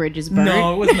 so that bridge is burned.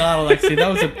 No, it was not Alexei. That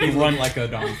was a He run like a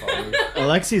Dawn Father.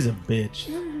 Alexi's a bitch.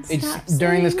 It's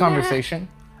during this conversation,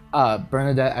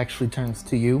 Bernadette actually turns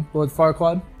to you, Lord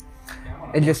Farquaad,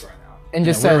 and just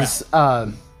we're says,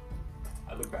 I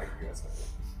look back at you guys.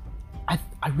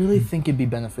 I really think it'd be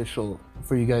beneficial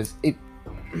for you guys.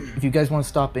 If you guys want to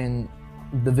stop in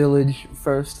the village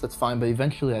first, that's fine. But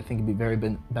eventually, I think it'd be very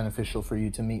beneficial for you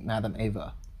to meet Madame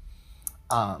Ava.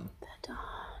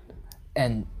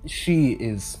 And she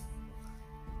is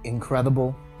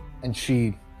incredible, and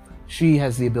she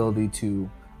has the ability to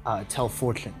tell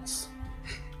fortunes,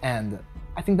 and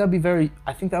I think that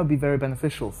would be very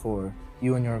beneficial for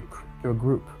you and your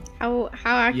group. How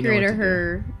accurate what are to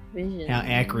her vision? How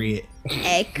accurate.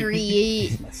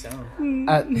 Accurate.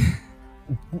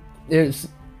 There's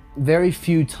very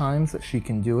few times that she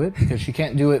can do it because she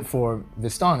can't do it for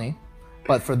Vistani,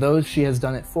 but for those she has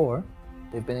done it for,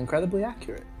 they've been incredibly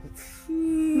accurate.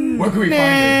 Where can we find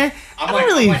her? I'm like,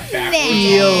 really backwards,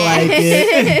 feel like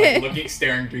it. looking,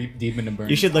 staring deep into Bern's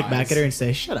You should look eyes. back at her and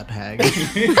say, "Shut up, Hag."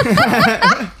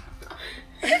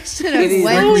 Should have It is-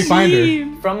 Where can we find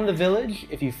her? From the village,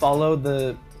 if you follow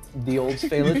the old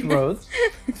Phallic road,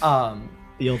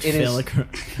 The old It is-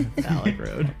 phallic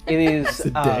road. it is a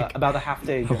dick. about a half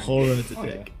day The journey. whole road's a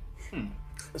dick.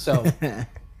 So,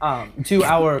 to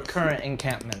our current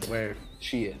encampment where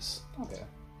she is. Okay.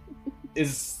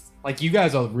 Is like you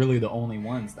guys are really the only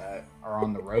ones that are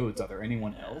on the roads. Are there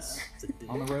anyone else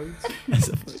on the roads?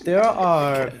 There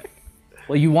are.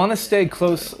 Well, you want to stay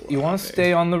close. You want to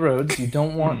stay on the roads. You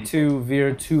don't want to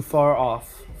veer too far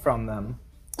off from them.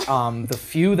 The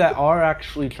few that are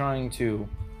actually trying to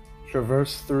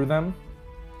traverse through them,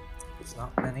 it's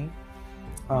not many,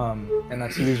 and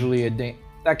that's usually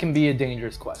that can be a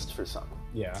dangerous quest for some.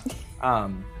 Yeah.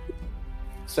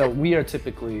 So we are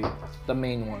typically the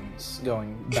main ones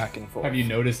going back and forth. Have you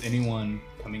noticed anyone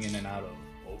coming in and out of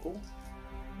local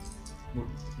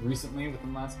recently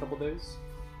within the last couple days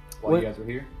while What- you guys were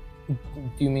here? Do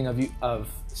you mean of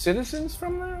citizens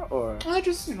from there, or? I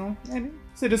just any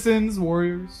citizens,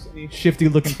 warriors, any shifty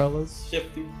looking fellas,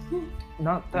 Shifty.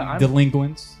 Not that I'm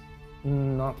delinquents,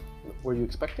 not. Were you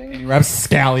expecting? any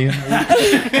rapscallions.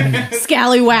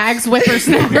 Scallywags,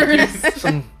 whippersnappers.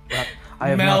 Some. I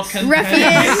have not.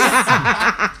 Ruffians.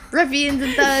 Ruffians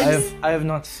and thugs. I have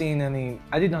not seen any.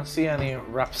 I did not see any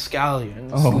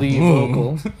rapscallions Oh. leave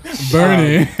local.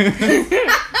 Bernie.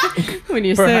 When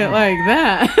you say it like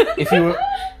that.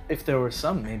 If there were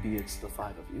some, maybe it's the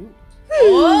five of you.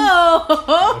 Whoa!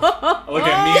 Look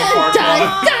at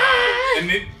me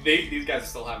and And these guys are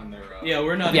still having their. Yeah,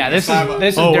 we're not. Yeah, this Oh,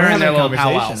 is we're during having their a little powwow.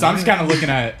 conversation. So I'm just kind of looking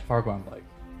at Farquaad like,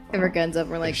 Have our guns up.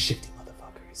 We're like, shifty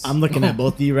motherfuckers. I'm looking at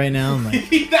both of you right now. I'm like,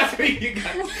 That's what you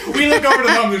guys. We look over to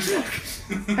them and just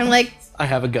like, I'm like, I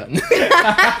have a gun.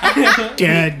 God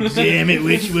damn it,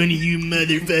 which one of you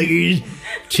motherfuckers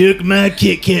took my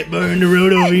Kit Kat bar on the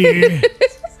road over here?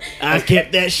 I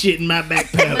kept that shit in my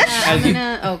back pouch.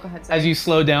 Oh, go ahead. Sorry. As you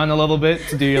slow down a little bit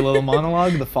to do your little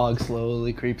monologue, the fog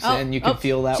slowly creeps in. You can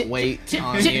feel that weight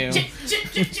on you.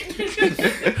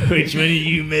 Which one of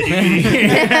you medicated?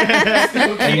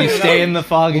 And you stay in the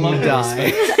fog and you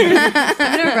die.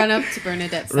 I'm gonna run up to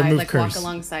Bernadette's side, Remove like curse. walk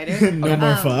alongside her. No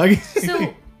more fog.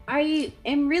 So I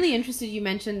am really interested. You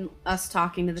mentioned us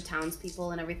talking to the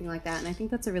townspeople and everything like that, and I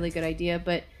think that's a really good idea.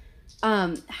 But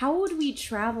how would we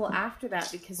travel after that?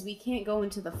 Because we can't go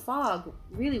into the fog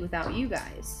really without you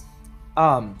guys.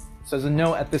 So as a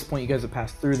note, at this point, you guys have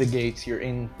passed through the gates. You're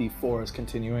in the forest,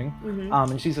 continuing.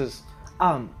 And she says,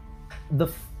 the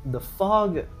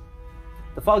fog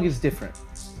is different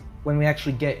when we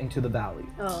actually get into the valley.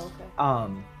 Oh,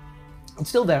 okay. It's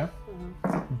still there,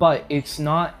 but it's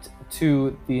not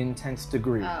to the intense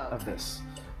degree of this.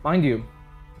 Mind you,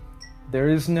 there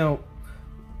is no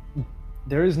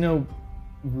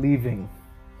leaving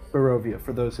Barovia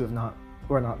for those who are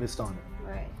not Vistani.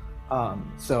 Right.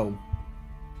 So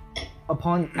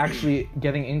upon actually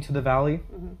getting into the valley,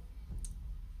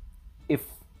 if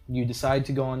you decide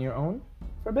to go on your own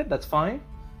for a bit, that's fine.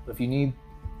 But if you need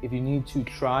to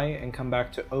try and come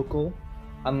back to Oakle,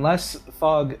 unless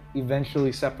fog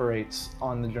eventually separates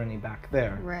on the journey back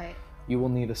there, Right. you will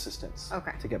need assistance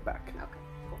to get back.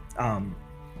 Okay.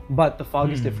 But the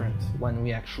fog is different when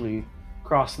we actually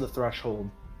cross the threshold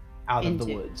out of the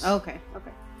woods. Okay.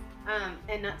 Okay.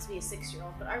 And not to be a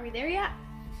 6-year-old, but are we there yet?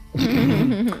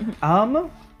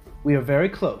 We are very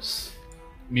close.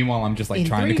 Meanwhile, I'm just like In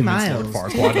trying to 3 convince Lord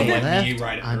miles, Farquaad to take a let me left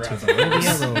ride it onto around.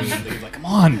 Barovia Road. He's like, come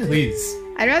on, please.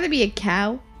 I'd rather be a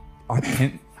cow.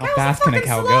 How fast can a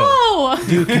cow go? Oh.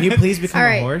 Dude, can you please become All a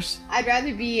right. horse? I'd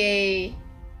rather be a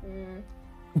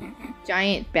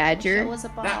giant badger. Was a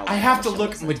ball. I have to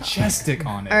look majestic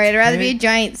on it. All right, I'd rather be okay? a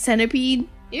giant centipede.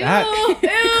 Ew, That ew,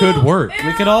 could work.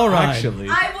 We could all ride. Actually.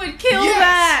 I would kill Yes.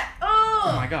 that. Oh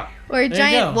Oh. my god. Or a you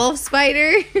giant go. wolf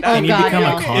spider. Can you God, become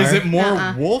no. a car? Is it more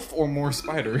Uh-uh. wolf or more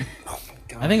spider?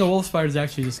 I think a wolf spider's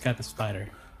actually just got the spider.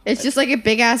 It's just like a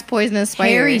big ass poisonous spider.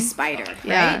 Hairy spider.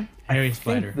 Yeah. Right? Hairy I think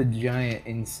spider. the giant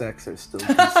insects are still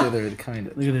considered kind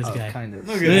of. Look at this guy. Kind of.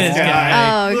 Look at this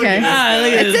guy. Oh, okay. Ah,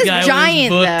 look at It this says guy with his giant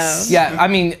books. though. Yeah, I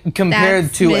mean, compared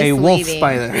That's to a wolf misleading.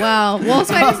 spider. Wow, wolf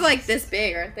spiders are like this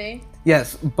big, aren't they?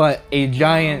 Yes, but a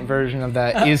giant version of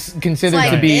that is It's considered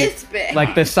like to be this big.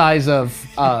 like the size of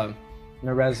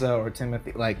Nereza or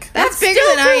Timothy. Like, That's bigger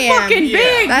than I am. fucking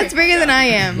big. That's bigger than I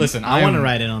am. Listen, I want to am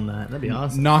ride in on that. That'd be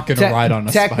awesome. Not gonna ride on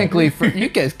a technically, spider. for you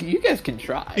guys can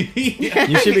try.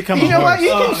 You should become You a know what? horse. You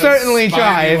can the certainly spiny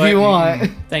try if leg. you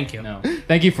want. Thank you. No.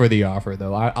 Thank you for the offer,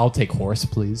 though. I'll take horse,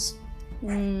 please.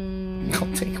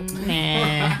 I'll take them.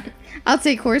 Nah. I'll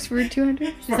take horse for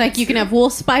 200. She's like, you can have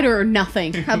wolf spider or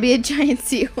nothing. I'll be a giant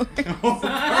sea horse.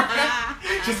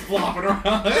 Just flopping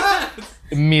around.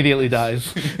 Immediately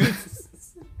dies.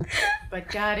 But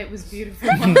God, it was beautiful.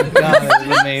 God, that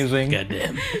was amazing.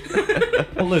 Goddamn.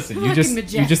 Well, listen, you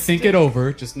Fucking just think it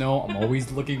over. Just know I'm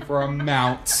always looking for a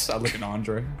mount. I look at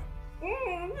Andre.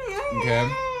 Okay.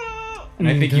 And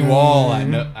I think you all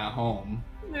at home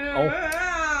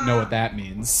know what that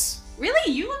means.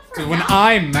 Really? You look for So a when mount?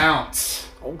 I mount,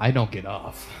 I don't get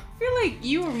off. I feel like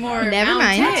you were more Never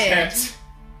mind. mounted.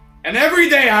 And every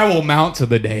day I will mount to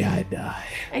the day I die.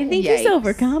 I think Yikes. he's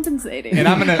overcompensating. And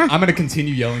I'm gonna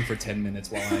continue yelling for 10 minutes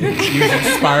while I use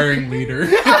inspiring leader.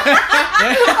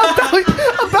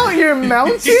 About your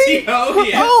mounting? Oh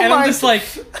yeah. Oh And I'm my- just like,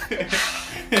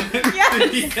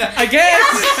 I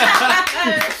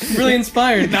guess. Really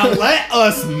inspired. Now let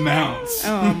us mount.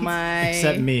 Oh my.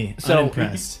 Except me. So,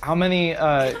 Unimpressed. how many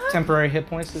temporary hit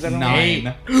points does everyone have?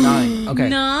 9. 9. Okay.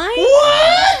 9?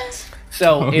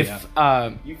 So Oh, if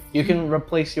yeah. you can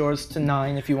replace yours to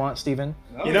 9 if you want, Steven.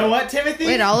 You know what, Timothy?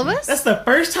 Wait, all of us? That's the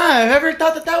first time I've ever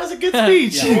thought that was a good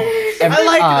speech. Every- I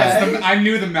like that. I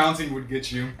knew the mounting would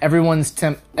get you. Everyone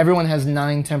has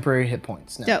 9 temporary hit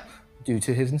points now, Dope. due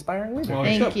to his inspiring leader.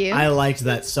 Thank you. I liked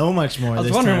that so much more. I was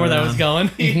this wondering time where that around. was going.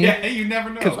 Yeah, you never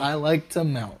Because know. I like to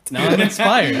mount. Now I'm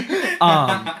inspired.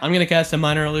 I'm gonna cast a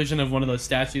minor illusion of one of those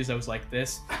statues that was like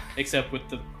this, except with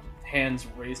the hands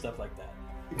raised up like that.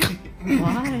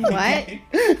 What?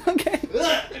 Okay.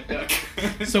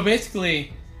 So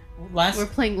basically, We're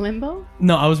playing Limbo?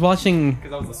 no, I was watching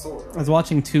Because that was the sword. I was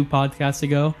watching 2 podcasts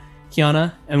ago,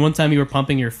 Kiana, and one time you were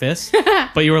pumping your fist,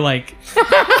 but you were like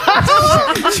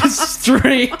just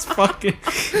straight fucking.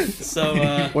 So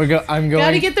I'm going.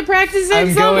 Gotta get the practice in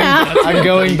I'm going. somehow. I'm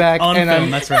going back on and film,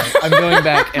 I'm. that's right. I'm going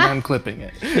back and I'm clipping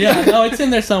it. Yeah, no, it's in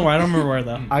there somewhere. I don't remember where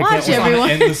though. I Watch can't it. On Everyone.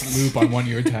 an endless loop on one of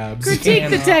your tabs. Critique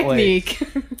the cannot wait.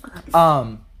 technique.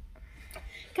 Um.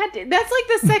 That's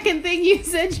like the second thing you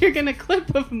said you're gonna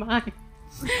clip of mine.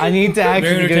 I need to actually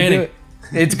go do entertaining. it.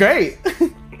 It's great.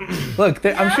 Look,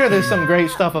 I'm sure there's some great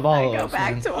stuff of all of Go us.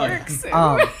 back man. to work soon.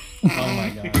 Oh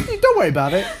my god. Don't worry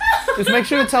about it. Just make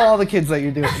sure to tell all the kids that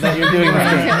you're doing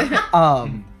that. Oh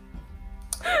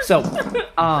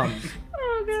god.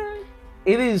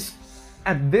 It is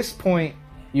at this point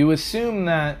you assume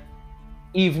that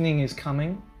evening is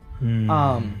coming. So am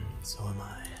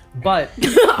I. But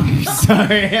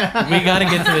Sorry. We gotta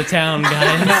get to the town,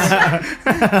 guys.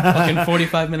 Fucking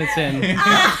 45 minutes in.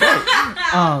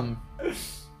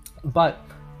 but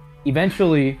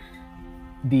eventually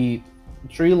the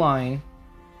tree line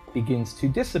begins to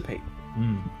dissipate.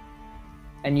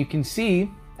 And you can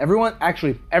see everyone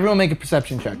make a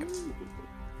perception check.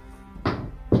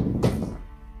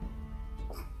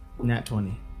 Nat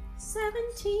 20.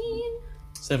 17.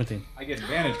 17. I get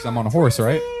advantage because I'm on a horse,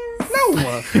 right?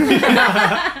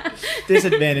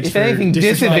 Disadvantage. If anything,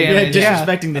 disadvantage, yeah.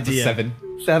 Disrespecting the DM. 7.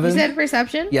 7. You said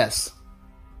perception? Yes.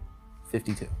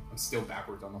 52. I'm still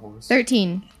backwards on the horse.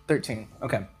 13. 13.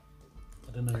 Okay.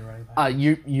 I didn't know you were right.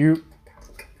 You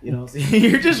You know,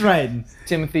 you're just riding.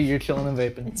 Timothy, you're chilling and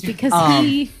vaping. It's because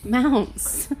he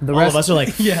mounts. The All rest of us are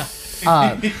like, Yeah.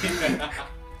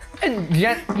 and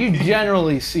you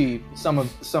generally see some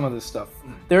of this stuff.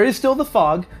 There is still the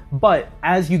fog, but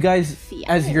as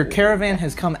your caravan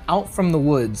has come out from the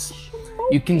woods,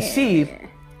 you can see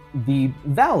the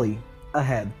valley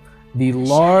ahead, the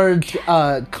large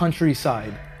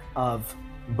countryside of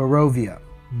Barovia.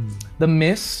 The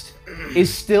mist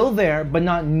is still there, but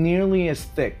not nearly as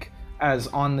thick as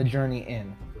on the journey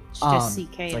in. Just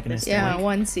CK. it's like an Yeah,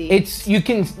 1C. It's you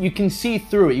can see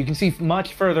through it. You can see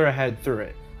much further ahead through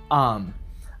it.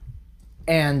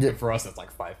 And For us, that's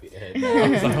like 5 feet ahead. I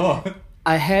was like, oh.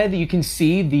 ahead you can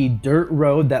see the dirt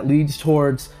road that leads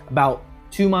towards about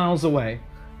 2 miles away,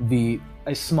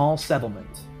 a small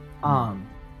settlement.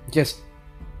 Just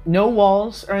no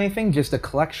walls or anything, just a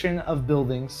collection of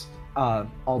buildings all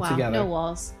Wow, together. no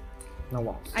walls. No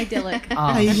walls. Idyllic.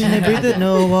 I never did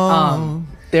no wall.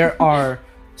 There are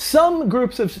some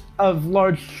groups of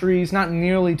large trees, not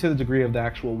nearly to the degree of the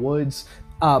actual woods,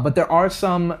 but there are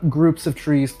some groups of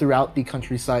trees throughout the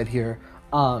countryside here.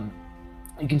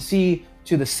 You can see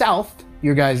to the south,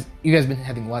 you guys been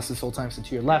heading west this whole time, so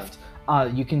to your left,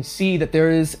 you can see that there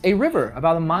is a river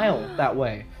about a mile that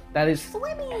way that is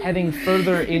heading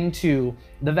further into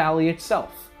the valley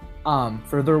itself,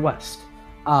 further west.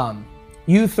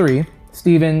 You three,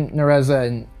 Steven, Nereza,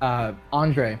 and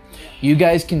Andre, you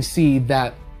guys can see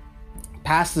that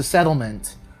past the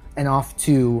settlement and off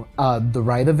to the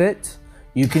right of it,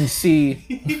 you can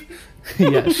see,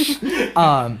 yes,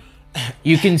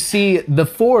 you can see the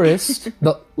forest.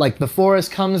 The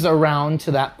forest comes around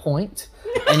to that point,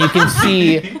 and you can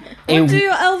see What do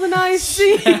your elven eyes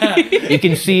see? you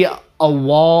can see a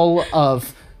wall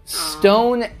of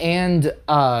stone and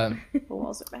The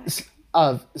walls are back.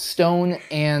 of stone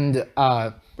and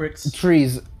Bricks.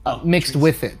 trees mixed trees.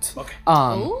 with it. Okay.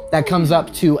 That comes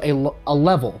up to a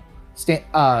level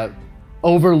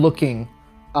overlooking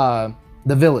the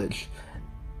village.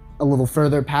 A little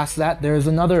further past that, there is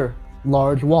another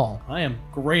large wall. I am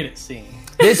great at seeing.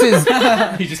 This is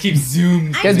He just keeps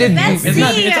zoomed. It's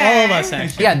It's all of us,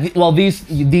 actually. yeah.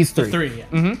 These three. Three,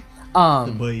 yeah.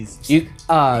 Boys. You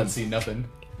I don't see nothing.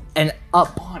 and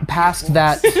up past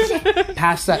that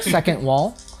second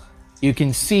wall, you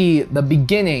can see the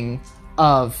beginning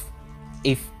of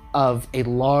a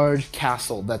large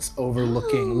castle that's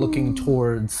looking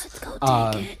towards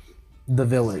the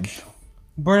village.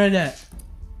 Bernadette.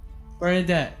 Is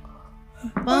that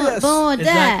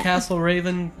Castle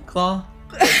Ravenclaw?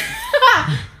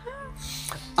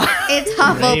 It's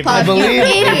Hufflepuff, I believe you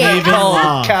idiot. it's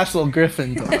called Castle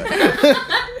Gryffindor.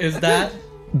 Is that?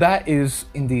 That is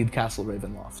indeed Castle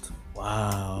Ravenloft.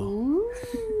 Wow.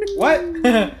 What?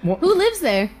 Who lives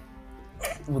there?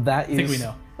 Well, that is. I think we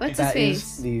know. What's his That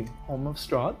face? is the home of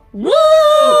Strahd.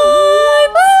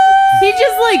 He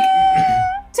just like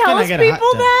Can I tells get a hot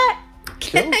people tub? that.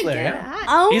 Chill's there, yeah.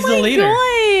 Oh He's my the leader.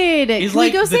 god! He's Can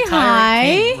like we go the say tyrant hi?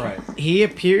 king. Right. He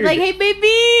appeared. Like, hey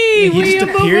baby, he just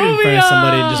we appeared in front of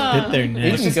somebody and just Bavaria. bit their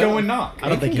neck. Let's just go and knock. I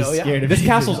don't think he's go, yeah. scared of This it.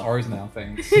 castle's ours now,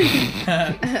 thanks.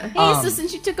 Hey, so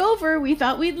since you took over, we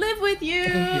thought we'd live with you.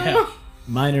 Yeah.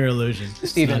 Minor illusion. It's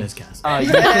Steven, not his castle.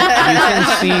 You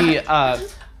can see.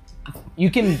 You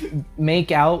can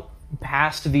make out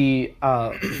past the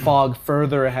fog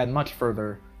further ahead, much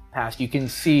further past. You can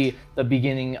see the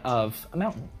beginning of a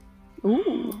mountain.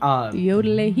 Ooh.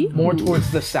 Yodelehi. More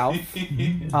towards the south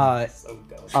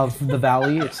of the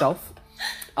valley itself.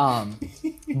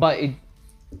 But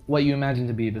what you imagine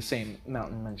to be the same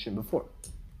mountain mentioned before.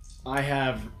 I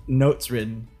have notes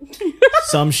written.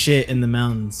 Some shit in the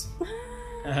mountains.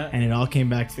 And it all came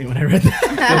back to me when I read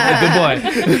that.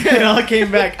 Good boy. It all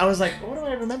came back. I was like, what do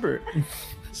I remember?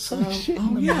 Some shit.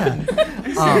 Oh, yeah.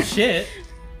 Some shit.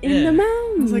 In the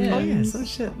mountains. I was like, oh, yeah, some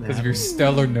shit. Because of your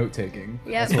stellar note taking.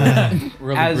 Yep.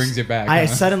 Really As- brings it back. I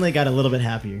huh? suddenly got a little bit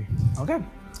happier. Okay.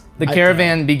 The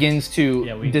caravan begins to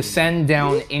Yeah, we- descend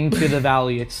down into the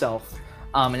valley itself.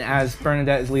 And as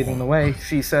Bernadette is leading the way,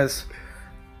 she says,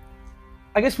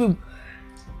 I guess we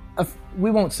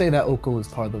won't say that Okul is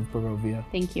part of Barovia,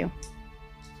 Thank you.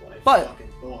 but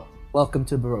welcome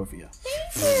to Barovia.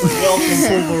 Welcome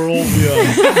to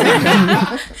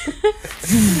Barovia.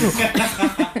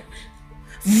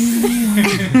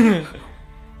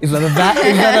 Is that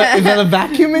a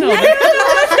vacuum in there?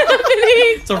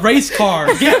 It's a race car.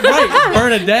 Get right,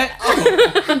 Bernadette.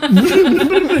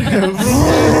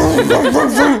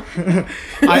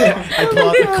 I pull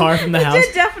out the car from the house.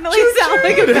 Definitely sound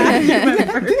like a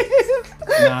vacuum.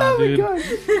 Nah, dude.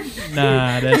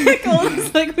 Nah, that.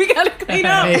 Golden's like, we gotta clean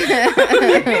up.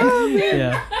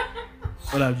 Yeah.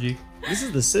 What up, G? This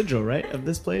is the sigil, right, of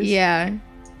this place? Yeah.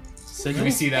 Can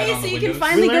we see that Hey, on so the you windows? can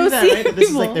finally We go learned that, see right? That this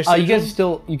is like people. their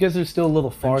You guys are still a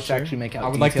little far to sure. actually make out I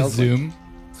would like to details. zoom.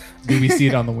 Do we see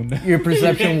it on the window? Your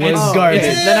perception was Oh, guarded.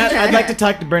 then I'd like to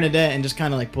talk to Bernadette and just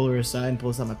kind of like pull her aside and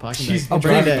pull us out my pocket. She's Like,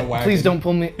 driving Bernadette. the wagon. Please don't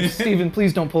pull me, Stephen.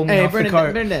 Please don't pull me Hey, off the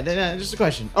cart. Bernadette, just a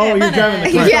question. Oh, you're driving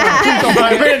the car. Yeah. Oh,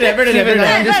 Bernadette, Stephen,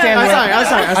 I understand. I'm we're sorry, at- I'm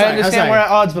sorry, I'm I sorry, I'm understand sorry. we're at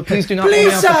odds, but please do not pull me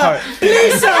off the cart.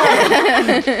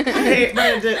 Hey,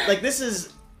 Bernadette, like this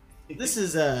is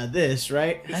this,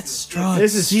 right? That's Strahd.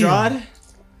 This is Strahd.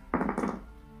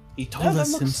 He told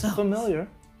us himself. Familiar.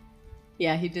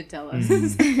 Yeah, he did tell us.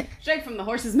 Straight from the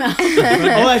horse's mouth. Oh,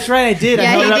 that's right, I did. I Yeah,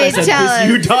 held he it up. I did said, tell "This us."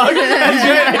 you, dog." That's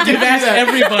right, I did You've asked that.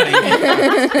 everybody.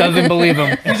 Doesn't believe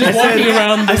him. He's just walking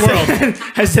around the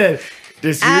world. I said,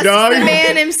 "This you, Ask dog." the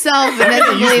man himself and I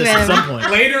doesn't use believe this at him. some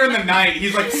point. Later in the night,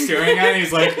 he's like staring at it.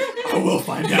 He's like, I will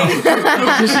find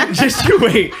out. just you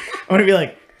wait. I want to be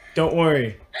like, don't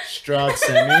worry, Strahd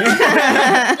sent me.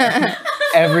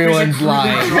 Everyone's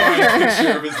lying. Drawing a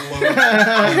picture of his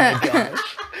load.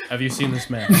 Have you seen this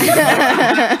man?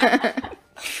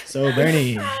 So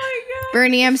Bernie,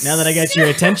 Bernie, I'm now that I got your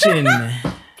attention,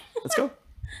 let's go.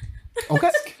 Okay.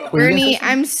 Bernie,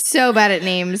 I'm so bad at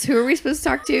names. Who are we supposed to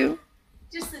talk to?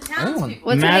 Just the Anyone. townspeople.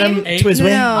 What's Madam her name?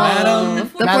 Twisway. No, the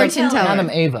fortune teller. Madam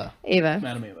Ava. Ava.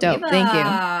 Madam Ava. Dope. Thank you.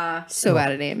 Ah. So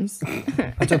bad at names.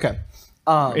 That's okay.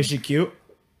 Is she cute?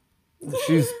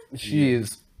 She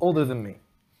is older than me.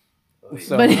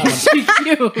 So But is she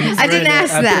cute? I didn't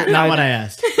ask that. Not what I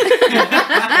asked.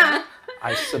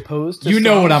 I suppose to You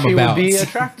know some what I'm she about. would be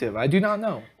attractive. I do not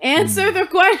know. Answer the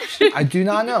question. I do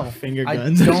not know. Finger I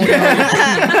guns. don't know.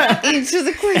 Answer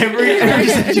the question. Every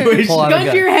situation. Pull out a Gun to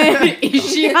gun. your head. Is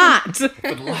she hot?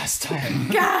 For the last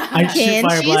time. I shoot Can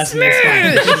fire she blast next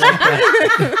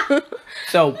time.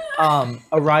 So,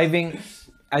 arriving,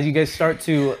 as you guys start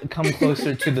to come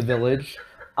closer to the village,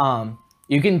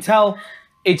 you can tell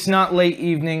it's not late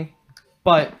evening,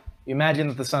 but you imagine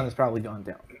that the sun has probably gone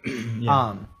down.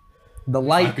 The I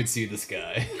light, could see the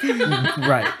sky.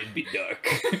 right? It'd be dark.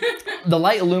 The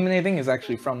light illuminating is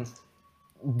actually from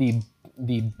the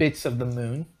bits of the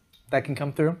moon that can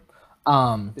come through.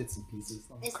 Bits and pieces.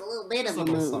 It's a little bit of a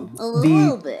moon. A The-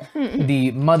 little bit.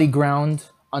 The muddy ground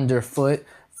underfoot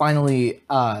finally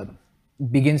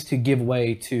begins to give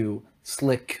way to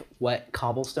slick, wet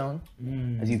cobblestone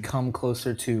as you come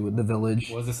closer to the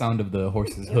village. What was the sound of the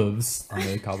horse's hooves on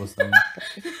the cobblestone?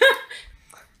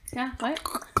 Yeah, what?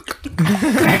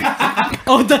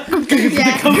 Oh, the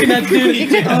coconut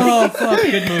dude. Oh, fuck.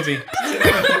 Good movie.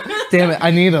 Damn it,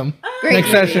 I need them. Great.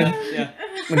 Next session. Yeah.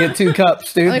 We get 2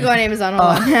 cups, Let me dude. go on Amazon.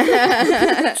 Hold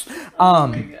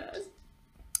on.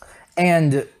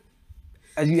 And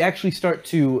as you actually start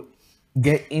to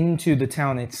get into the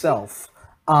town itself,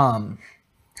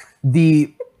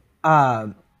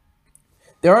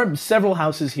 there are several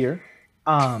houses here.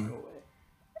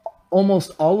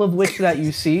 Almost all of which that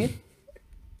you see,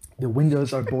 the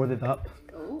windows are boarded up,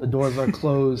 the doors are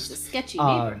closed. Sketchy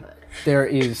neighborhood. There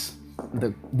is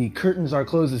the curtains are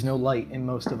closed. There's no light in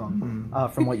most of them,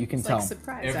 from what you can tell. Like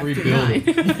surprise Every after building.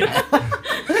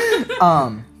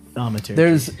 nine. Thaumaturgy.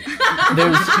 There's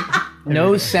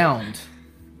no sound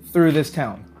through this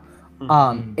town,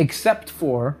 except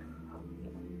for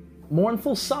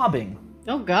mournful sobbing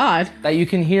Oh God. that you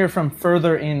can hear from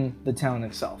further in the town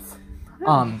itself.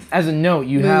 As a note,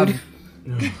 you have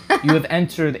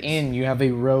entered in. You have a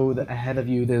road ahead of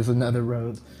you. There's another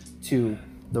road to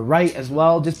the right as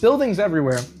well. Just buildings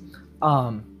everywhere.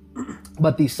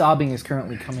 but the sobbing is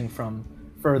currently coming from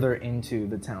further into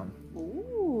the town.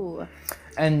 Ooh.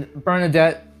 And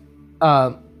Bernadette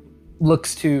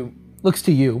looks to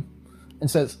you and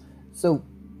says, "So,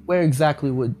 where exactly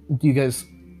do you guys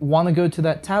want to go to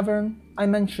that tavern I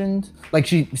mentioned?" Like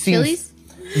she seems. Chili's?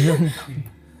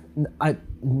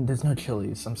 There's no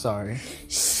Chili's. I'm sorry.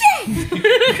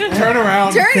 Turn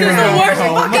around. Turn is the worst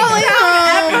fuck going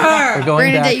on. We're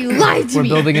going Bernadette, back. you lied to We're me.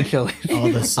 building a Chili's. All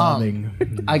the sobbing.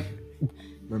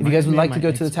 If you guys would like to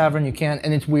go to the tavern, you can.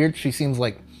 And it's weird. She seems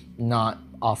like not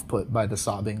off put by the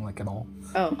sobbing like at all.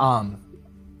 Oh.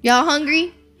 Y'all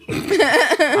hungry?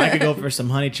 I could go for some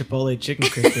honey chipotle chicken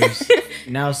crispers,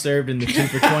 now served in the 2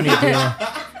 for $20 deal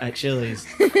at Chili's.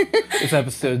 This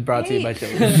episode is brought to you by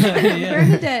Chili's.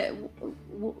 Bernadette,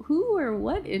 who or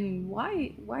what and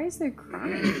why is there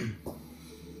crying?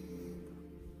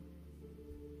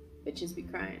 Bitches be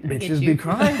crying. I get Bitches you. be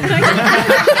crying.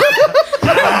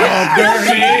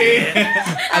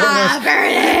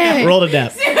 Bernie! Roll to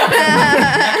death.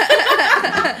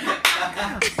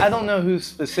 I don't know who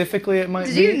specifically it might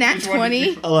Did be. you nat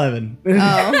 20? 11. Oh.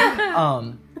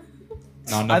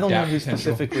 Not enough I don't know gap who potential.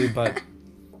 specifically, but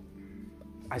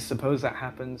I suppose that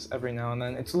happens every now and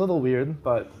then. It's a little weird,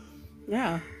 but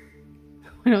Yeah.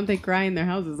 Why don't they cry in their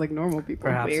houses like normal people?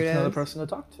 perhaps it's Weirdos. another person to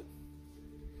talk to.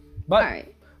 But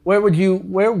Alright. where would you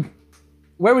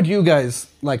guys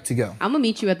like to go? I'm gonna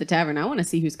meet you at the tavern. I want to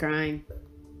see who's crying.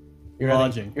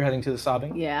 Lodging. You're heading to the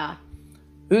sobbing? Yeah.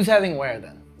 Who's heading where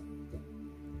then?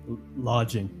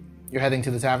 Lodging. You're heading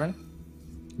to the tavern?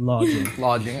 Lodging.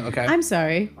 Lodging, okay. I'm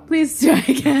sorry. Please try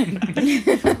again.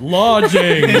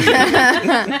 Lodging.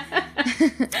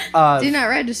 Do not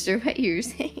register what you're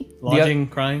saying. Lodging.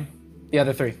 Crying. The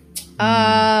other three.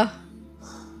 I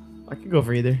could go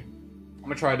for either. I'm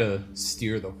gonna try to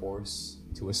steer the horse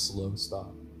to a slow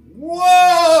stop.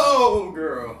 Whoa,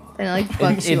 girl! And it like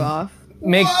bugs you it- off.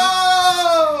 Make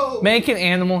Whoa! make an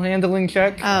animal handling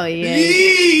check Oh yeah.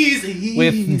 Easy.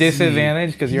 with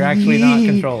disadvantage because you're actually not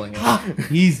controlling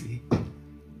it. Easy.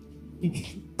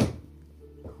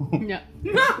 Yeah.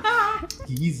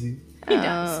 Easy.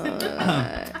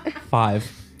 Uh,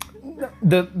 5.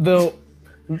 The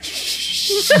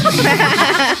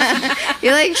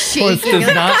you're like horse shaking.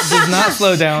 does not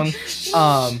slow down.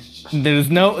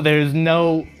 There's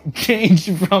no change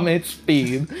from its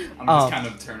speed. I'm just kind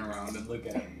of turn around and look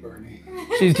at Bernie.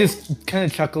 She's just kind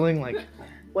of chuckling like,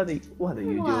 what are you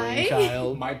Why? doing,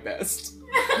 child? My best.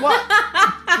 What?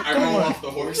 I roll off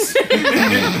the horse.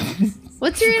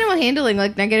 What's your animal handling?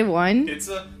 Like -1?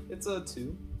 It's a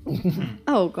 2.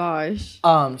 Oh gosh.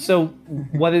 So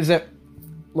what is it?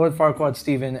 Lord Farquaad,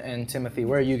 Stephen, and Timothy,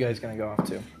 where are you guys gonna go off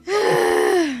to?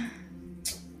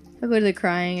 I'll go to the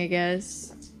crying, I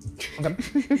guess. I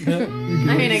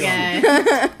mean, again.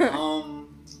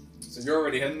 So you're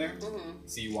already heading there?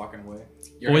 See you walking away.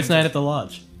 You're Boys' heading night at the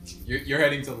lodge. You're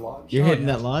heading to the lodge. You're hitting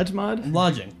that lodge mod?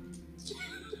 Lodging.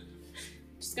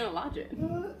 Just gonna lodge it.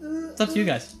 It's up to you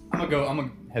guys. I'm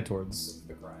gonna head towards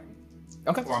the crying.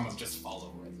 Okay. Or I'm gonna just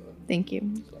follow Reza. Thank you.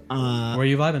 Where are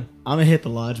you vibing? I'm gonna hit the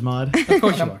lodge mod. Of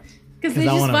course you are. Because they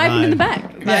I just wanna vibing in the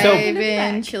vibe. back. So-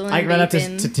 Vibing, chilling, I can run up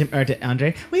vaping. to Tim or to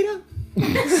Andre. Wait up.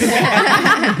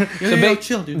 Yo,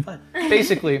 chill, dude. Fine.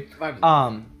 Basically,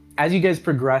 as you guys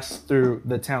progress through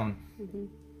the town,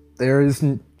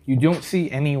 you don't see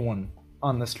anyone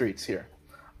on the streets here.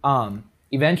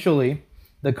 Eventually,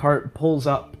 the cart pulls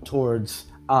up towards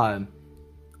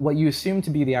what you assume to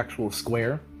be the actual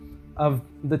square of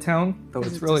the town, though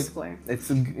it's It's a really square.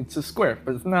 it's a square,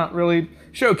 but it's not really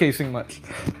showcasing much.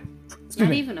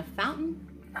 Not even a fountain.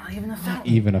 Not even a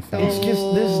fountain. Even a It's fountain. just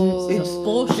it's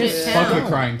Bullshit Fuck town. the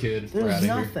crying kid. We're There's outta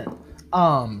here.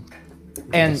 nothing.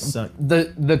 And Suck.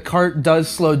 the cart does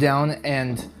slow down,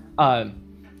 and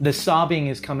the sobbing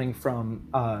is coming from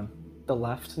the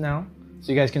left now,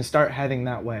 so you guys can start heading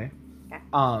that way.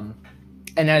 And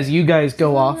as you guys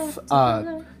go off,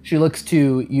 she looks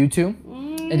to you two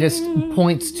and just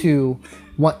points to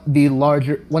one of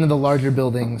the larger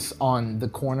buildings on the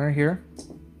corner here,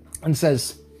 and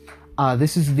says,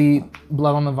 "This is the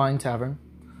Blood on the Vine Tavern."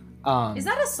 Is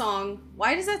that a song?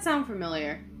 Why does that sound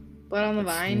familiar? Blood on the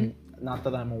Vine. Not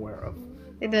that I'm aware of.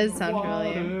 It does sound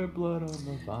familiar. Blood on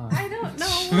the vine. I don't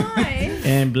know why.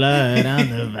 And blood on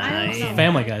the I vine. don't know.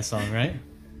 Family Guy song, right?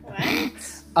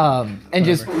 And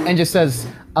just says,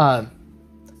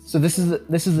 so this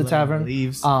is the tavern.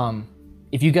 Leaves.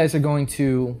 If you guys are going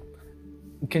to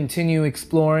continue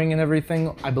exploring and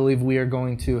everything, I believe we are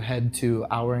going to head to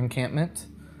our encampment.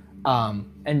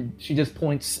 And she just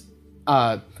points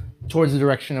towards the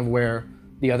direction of where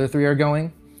the other three are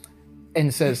going,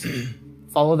 and says,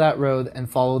 follow that road and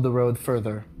follow the road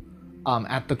further.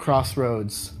 at the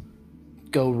crossroads,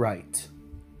 go right,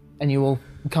 and you will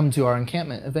come to our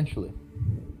encampment eventually.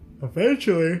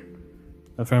 Eventually.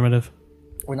 Affirmative.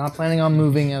 We're not planning on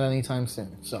moving at any time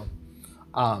soon, so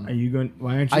Are you going?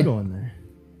 Why aren't you I- going there?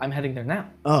 I'm heading there now.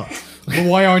 Oh. But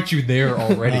why aren't you there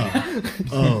already?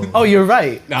 Oh. Oh, you're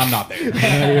right. No, I'm not there.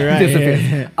 No, you're right.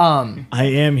 Disappeared. I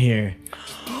am here.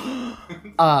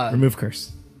 Remove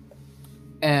curse.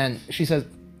 And she says,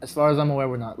 as far as I'm aware,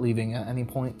 we're not leaving at any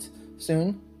point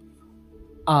soon.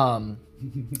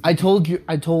 I told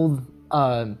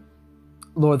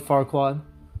Lord Farquaad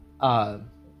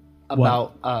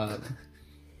about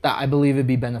that I believe it'd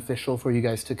be beneficial for you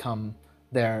guys to come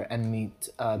there and meet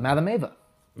Madame Ava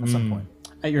at some point.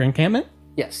 At your encampment?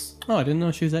 Yes. Oh, I didn't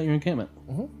know she was at your encampment.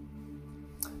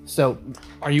 So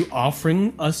Are you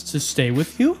offering us to stay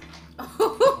with you?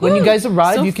 when you guys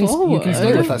arrive, So you can forward.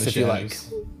 stay with us if you like.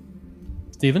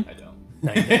 Steven? I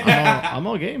don't. I'm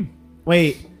all game.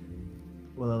 Wait.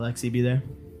 Will Alexi be there?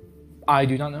 I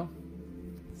do not know.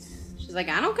 She's like,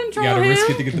 I don't You control gotta him. risk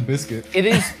it to get the biscuit. It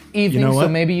is evening, know so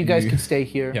what? maybe you guys You- could stay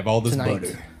here. You have all this tonight.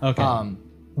 butter. Okay.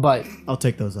 But I'll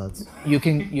take those odds. you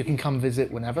can come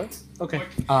visit whenever, okay.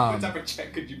 What type of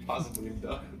check could you possibly have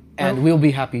done? and we'll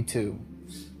be happy to.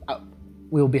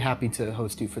 We'll be happy to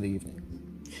host you for the evening.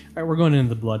 All right, we're going into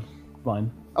the blood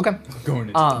vine. Okay. Going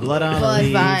into Blood on Blood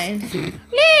leaves. vine.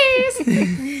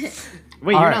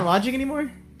 Wait, All you're right. not lodging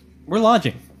anymore? We're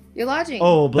lodging. You're lodging.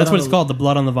 Oh, blood That's on what it's the- called, the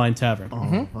Blood on the Vine Tavern.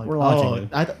 Oh, fuck. We're lodging Oh, there.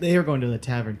 I thought they were going to the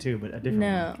tavern too, but a different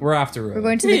no. one. We're after We're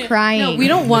going to the crying. No, we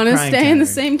don't want to crying stay in the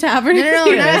tavern. same tavern. No, as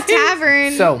you. not a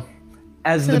tavern. So,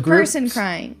 as to the the group, person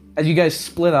crying. as you guys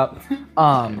split up,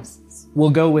 we'll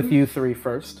go with you three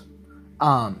first.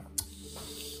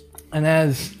 And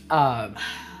as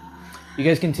you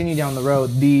guys continue down the road,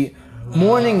 the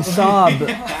morning sob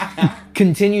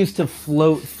continues to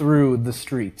float through the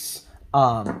streets.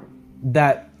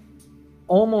 That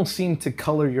almost seem to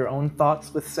color your own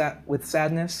thoughts with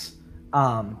sadness.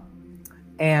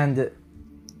 And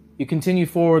you continue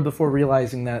forward before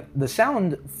realizing that the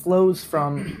sound flows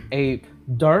from a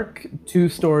dark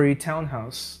 2-story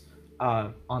townhouse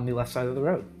on the left side of the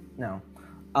road now.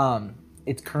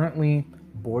 It's currently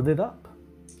boarded up.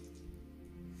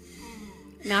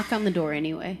 Knock on the door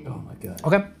anyway. Oh my god.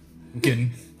 Okay. I'm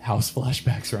getting house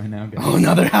flashbacks right now, guys. Oh,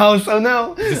 another house. Oh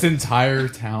no. This entire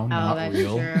town Oh, not that's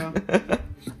real.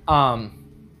 true.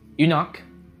 You knock.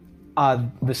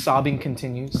 The sobbing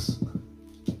continues.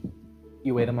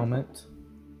 You wait a moment.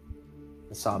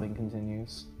 The sobbing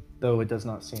continues, though it does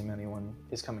not seem anyone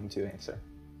is coming to answer.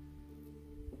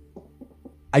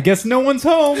 I guess no one's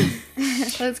home.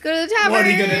 Let's go to the tavern. What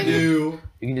are you gonna do?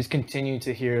 You can just continue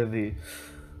to hear the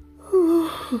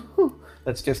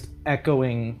that's just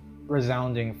echoing,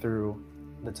 resounding through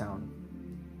the town.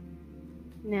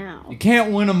 Now, You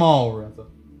can't win them all, Reza.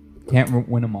 Can't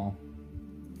win them all.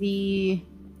 the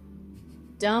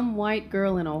dumb white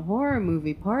girl in a horror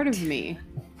movie part of me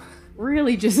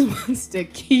really just wants to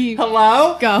keep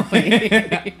Hello? going.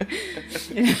 I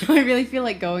really feel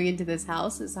like going into this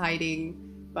house is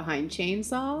hiding behind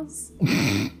chainsaws.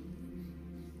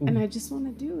 And I just want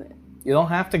to do it. You don't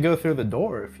have to go through the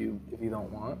door if you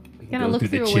don't want. Can I look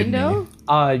through a window?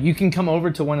 You can come over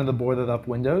to one of the boarded up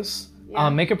windows. Yeah.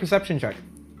 Make a perception check.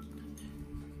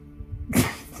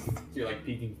 You're like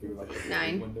peeking through like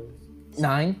 9. windows.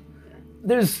 9.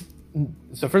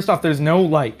 So first off, there's no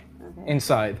light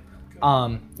inside.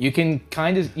 You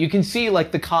can see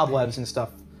like the cobwebs and stuff.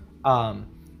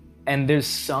 And there's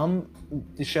some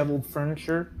disheveled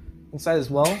furniture inside as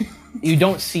well. You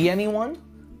don't see anyone.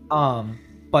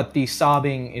 But the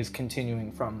sobbing is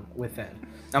continuing from within.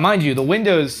 Now, mind you, the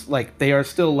windows, like, they are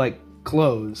still, like,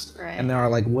 closed. Right. And there are,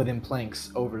 like, wooden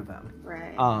planks over them.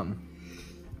 Right.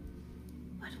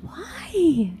 But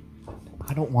why?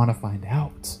 I don't want to find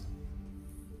out.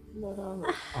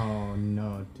 Oh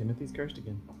no, Timothy's cursed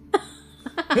again.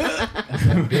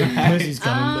 Timothy's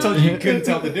coming. I told you couldn't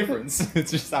tell the difference.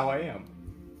 It's just how I am.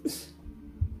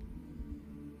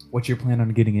 What's your plan on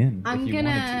getting in? I'm if you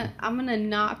gonna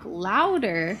knock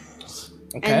louder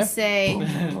Okay. and say,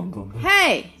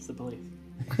 "Hey!" It's the belief.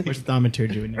 Where's the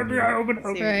thaumaturgy when you need it?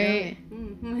 Right.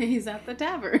 He's at the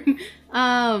tavern.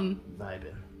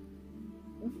 Vibing.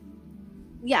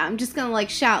 Yeah, I'm just gonna like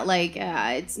shout like,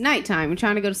 "It's nighttime. We're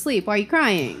trying to go to sleep. Why are you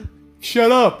crying?"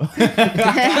 Shut up!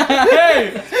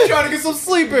 Hey, trying to get some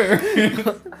sleep here.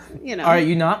 You know. All right,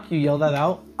 you knock. You yell that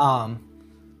out.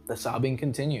 The sobbing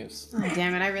continues. Oh,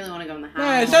 damn it! I really want to go in the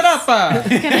house. Hey, shut up!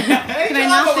 Can I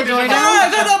knock the door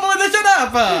down? Shut up, boy! Shut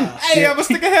up! Hey, I'm gonna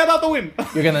stick a head out the window.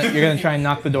 You're gonna try and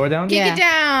knock the door down. Kick Yeah. it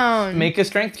down. Make a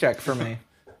strength check for me.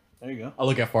 There you go. I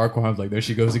look at Farquaad. I'm like, there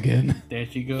she goes again. There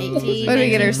she goes. 18. What do we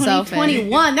get herself in?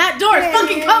 2021. That door is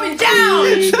fucking coming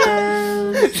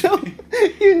down. So,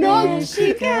 you knocked.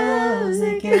 She goes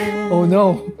again. Oh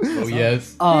no. Oh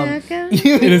yes.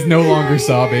 You, It is no longer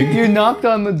sobbing. you knocked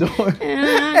on the door.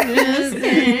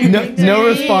 No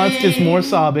response, just more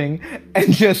sobbing,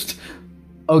 and just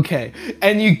okay.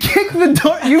 And you kick the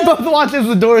door. You both watch as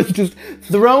the door is just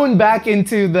thrown back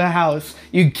into the house.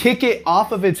 You kick it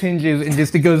off of its hinges, and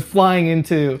just it goes flying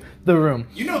into the room.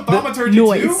 You know thaumaturgy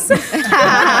too?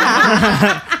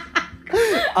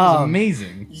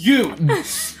 Amazing. You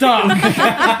stop.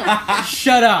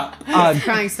 Shut up.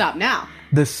 Crying stop now.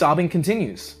 The sobbing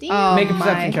continues. Oh, Make a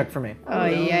perception my. check for me. Oh,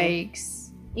 yikes.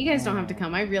 You guys don't have to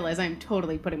come. I realize I'm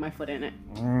totally putting my foot in it.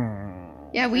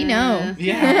 Yeah, we know.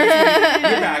 Yeah.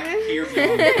 You're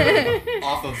back here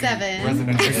off of 7.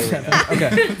 residential.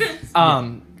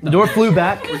 Okay. The door flew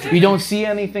back. You don't see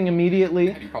anything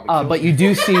immediately, but you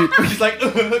do see He's like,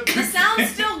 The sound's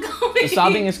still going. the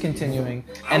sobbing is continuing.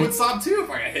 I And would sob too if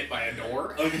I got hit by a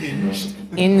door unhinged.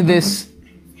 in this,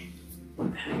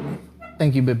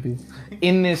 thank you, Bippy.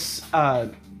 In this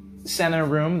center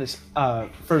room, this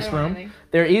first room,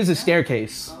 there is a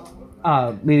staircase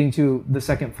leading to the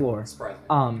second floor.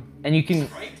 And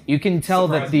you can tell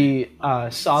that the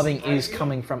sobbing is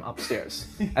coming from upstairs.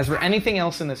 As for anything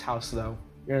else in this house, though,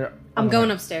 you're. I'm going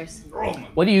upstairs.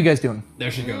 What are you guys doing? There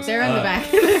she goes. They're in the back.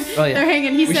 Oh yeah. They're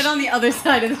hanging. He said on the other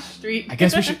side of the street. I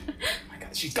guess we should. Oh my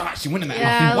God, she's gone. She went in that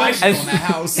Yeah, house. Why is she let's- in that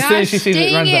house? As soon as she Gosh, sees it,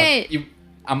 dang runs up. it. You,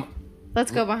 I'm.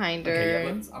 Let's go behind her. Okay,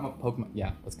 yeah, I'm a Pokemon.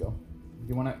 Yeah, let's go.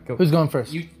 You wanna go? Who's going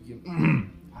first? You.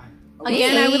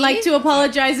 Again, I would like to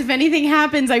apologize if anything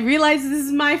happens. I realize this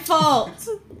is my fault.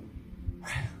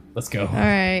 Let's go. All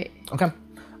right. Okay.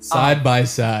 Side by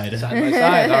side. Side by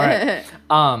side.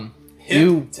 All right.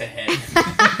 You to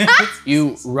head.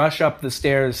 you rush up the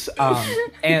stairs,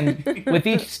 and with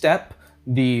each step,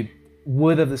 the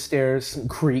wood of the stairs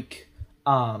creak.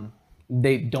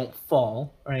 They don't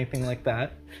fall or anything like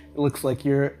that. It looks like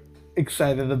you're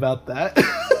excited about that.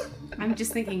 I'm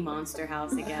just thinking Monster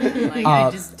House again. Like I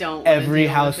just don't. wanna Every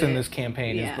deal house with in it. this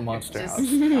campaign is Yeah, the monster just-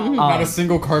 house. Not a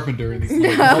single carpenter in these floors.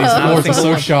 These Not a floors are single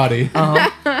so one. shoddy.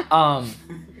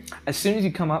 As soon as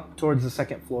you come up towards the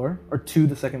second floor, or to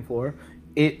the second floor,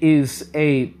 it is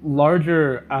a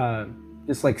larger,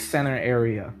 just like center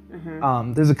area.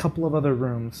 There's a couple of other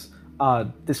rooms.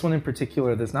 This one in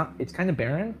particular, there's not. It's kind of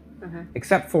barren,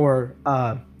 except for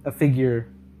a figure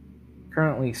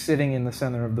currently sitting in the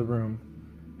center of the room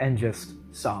and just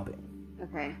sobbing.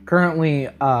 Okay. Currently,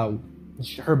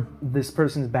 this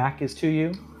person's back is to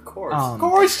you. Of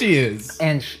course she is.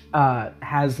 And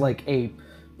has like a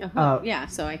Yeah,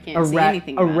 so I can't see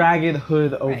anything. a about it. ragged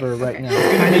hood over right okay.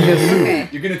 now. Kind of just Okay.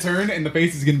 You're gonna turn and the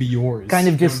face is gonna be yours. Kind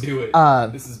of just, Don't do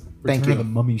it. This is thank Return you. of the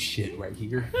Mummy shit right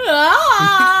here.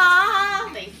 Ah,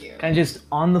 thank you. kind of just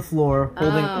on the floor,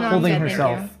 holding Oh. holding No, I'm good, thank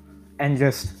herself, and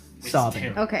just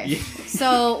sobbing. Okay.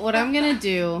 So what I'm gonna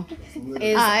do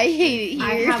is I hate it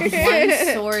I here. have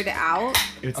one sword out,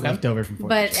 It's left over from 4.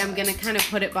 but I'm gonna kind of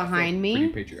put it behind me,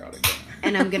 Pretty patriotic.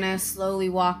 and I'm gonna slowly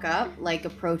walk up, like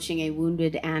approaching a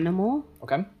wounded animal,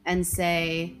 Okay. and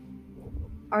say,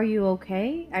 "Are you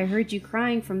okay? I heard you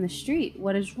crying from the street.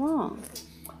 What is wrong?"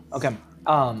 Okay.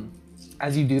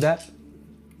 As you do that,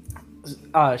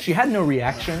 she had no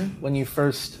reaction when you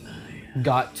first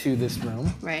got to this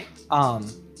room. Right.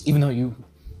 Even though you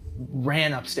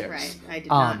ran upstairs. Right. I did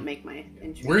not make my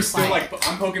entry. We're still quiet. like,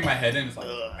 I'm poking my head in. It's like,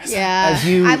 Yeah. As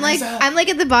you- I'm like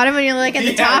at the bottom and you're like at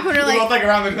the top and we're we're both like like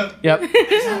around the. Yep.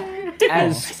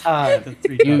 As The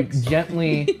three you ducks,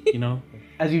 gently you know.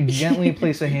 as you gently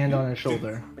place a hand on her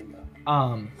shoulder,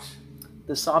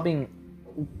 the sobbing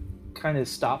kind of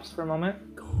stops for a moment,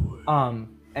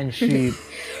 and she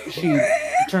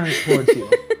turns towards you.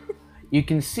 You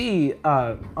can see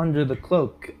under the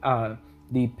cloak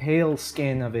the pale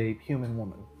skin of a human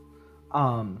woman,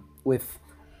 with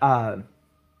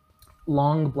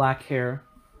long black hair,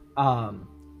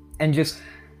 and just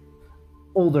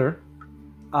older,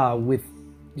 with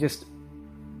just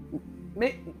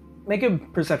make a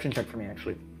perception check for me,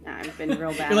 actually. I've been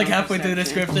real bad. You're like on halfway through the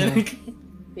perception. description.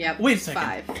 Yep. Wait a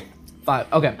second. 5.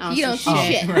 5. Okay. Oh, you so don't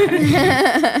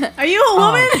shit. Are you a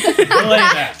woman? Delay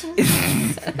that.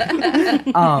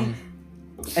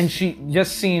 And she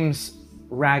just seems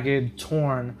ragged,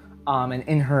 torn, and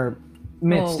in her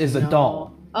midst Oh, is a no.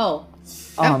 doll. Oh.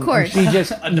 And course. She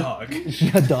just A dog.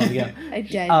 a dog, yeah. I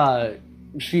dead.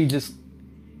 She just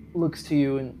looks to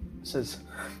you and says,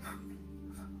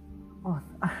 "Oh,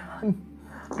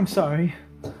 I'm sorry.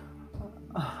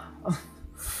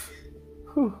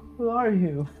 Who are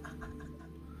you?"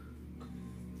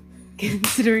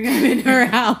 Considering I'm in her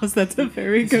house, that's a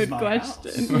very good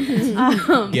question.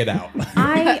 Get out.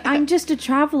 I'm just a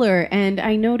traveler, and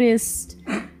I noticed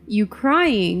you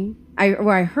crying. I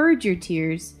heard your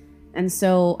tears, and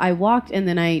so I walked, and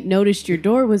then I noticed your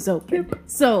door was open.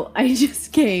 So I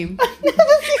just came.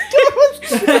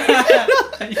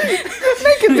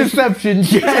 Make a deception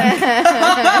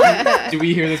check. Do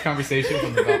we hear this conversation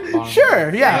from the bottom?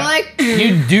 Sure, yeah. We're like,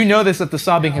 You do notice that the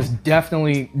sobbing has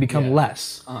definitely become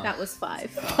less. That was 5.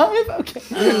 5? Okay.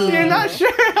 You're not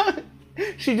sure how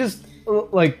she just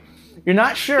like you're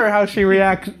not sure how she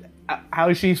reacts,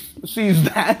 how she sees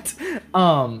that.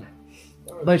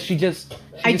 But she just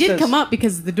I did come up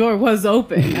because the door was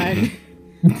open.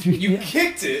 You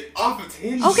kicked it off its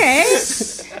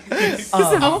hinges. Okay.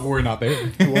 We're not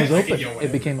there. It was open.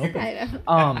 It became open.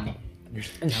 I know.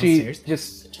 And she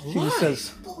just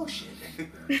says,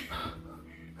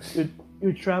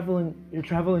 "You're traveling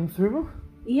through?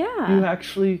 You Yeah.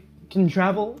 actually can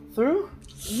travel through?"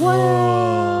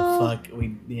 Oh, fuck.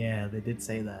 They did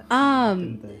say that.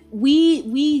 Didn't they?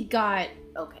 We got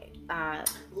okay.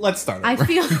 Let's start. I over.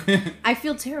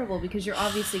 feel terrible because you're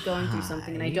obviously going through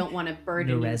something, and I don't want to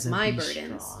burden you with my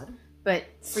burdens. But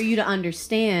for you to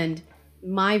understand,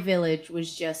 my village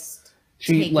was just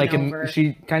taken over.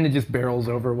 She kind of just barrels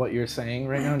over what you're saying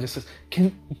right now and just says,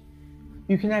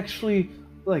 you can actually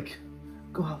like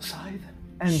go outside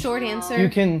and Short answer. you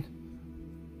can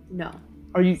No.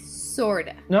 are you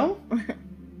Sorta. no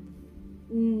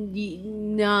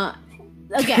Not.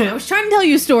 Again, I was trying to tell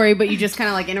you a story, but you just kind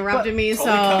of like interrupted me. So.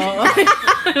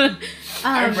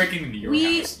 I'm breaking into your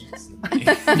house.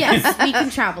 Yes, we can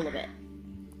travel a bit.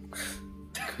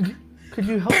 could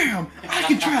you help? I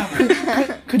can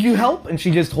travel. Could you help? And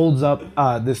she just holds up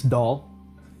this doll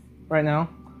right now.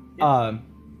 And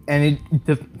it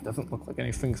doesn't look like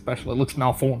anything special. It looks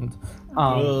malformed.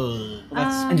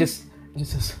 And just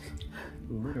says,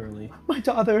 Literally. my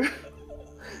daughter,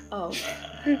 Oh.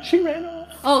 she ran off.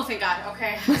 Oh, thank God.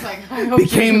 Okay. I was like, I hope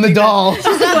Became the doll. she's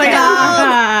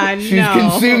like, She's no.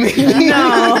 consuming me.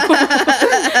 No.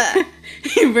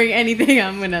 You bring anything,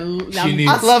 I'm gonna. She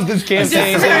needs. I love this campaign.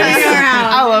 Just turning around.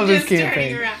 I love this Just turning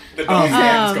campaign. around. The dog's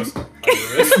hands goes. on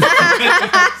your wrist.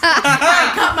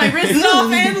 I cut my wrist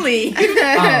off and leave.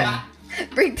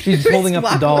 Bring the She's holding up the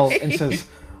walk doll away. and says,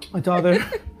 my daughter,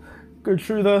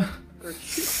 Gertruda.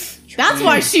 That's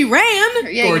why she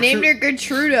ran. Yeah, you named her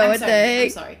Gertrudo. What the I'm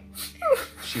heck? sorry.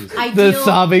 She was. The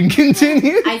sobbing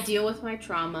continues. I deal with my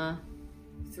trauma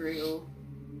through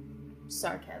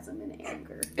sarcasm and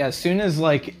anger. Yeah, as soon as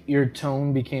like your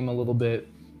tone became a little bit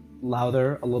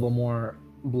louder, a little more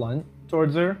blunt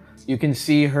towards her, you can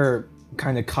see her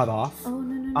kind of cut off. Oh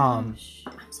no. Um, Shh.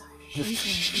 I'm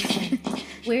sorry.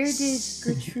 Where did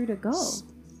Gertruda go?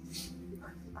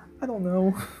 I don't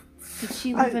know. Did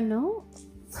she leave a note?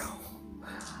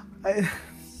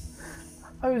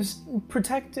 I was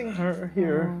protecting her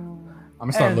here. I'm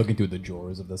gonna start looking through the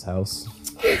drawers of this house.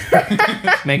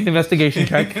 Make an investigation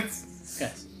check.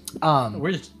 Guys,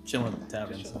 we're just chilling at the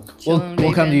tavern. So.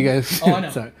 We'll come to you guys. Oh, I know.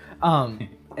 Sorry.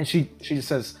 And she just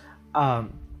says, I've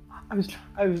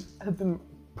been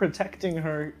protecting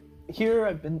her here.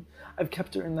 I've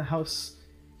kept her in the house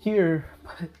here,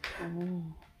 but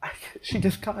she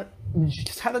just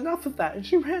had enough of that and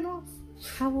she ran off.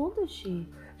 How old is she?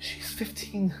 She's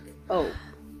 15. Oh.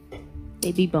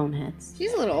 Baby boneheads.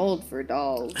 She's a little old for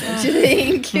dolls, don't you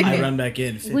think? I run back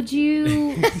in. Would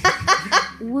you?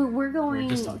 We're going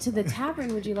to the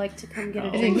tavern. Would you like to come get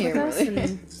a drink with us, and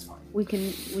then we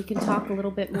can talk a little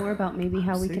bit more about maybe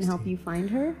how we can help you find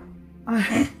her?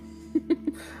 I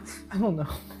don't know.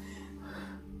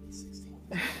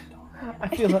 I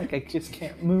feel like I just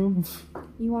can't move.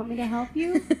 You want me to help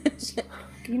you?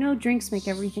 You know, drinks make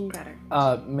everything better.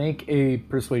 Make a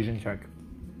persuasion check.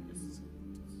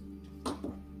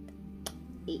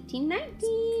 18,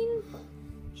 19.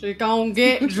 She gonna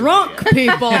get drunk,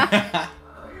 people.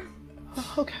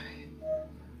 Okay.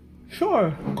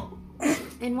 Sure.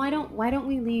 And why don't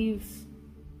we leave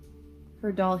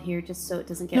her doll here just so it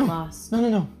doesn't get lost?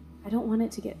 No. I don't want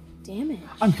it to get damaged.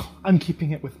 I'm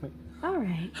keeping it with me. All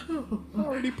right.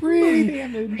 Already pretty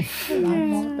damaged.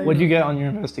 What'd you get on your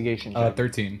investigation check?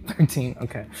 13. 13,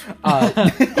 okay.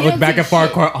 I look back at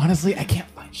Farquhar. Honestly, I can't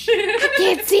find shit.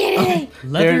 Can't see anything.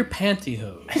 Leather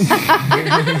pantyhose.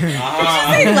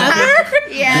 Leather?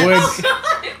 Yeah.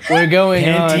 We're going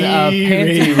on a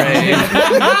panty raid.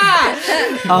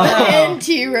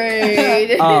 Panty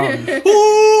raid.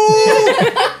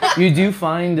 You do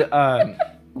find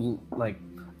like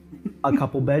a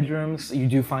couple bedrooms. You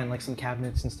do find like some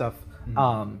cabinets and stuff,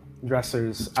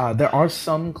 dressers. There are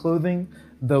some clothing,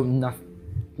 though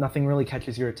nothing really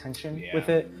catches your attention with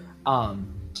it.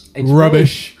 It's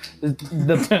Rubbish.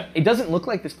 It doesn't look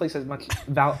like this place has much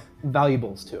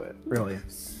valuables to it, really.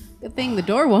 Good thing the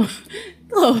door won't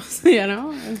close, you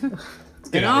know? It's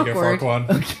Get been out of here, awkward. Farquaad.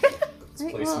 This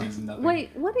Right, place well, means nothing. wait,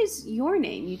 what is your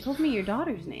name? You told me your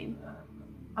daughter's name.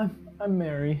 I'm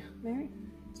Mary. Mary?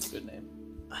 It's a good name.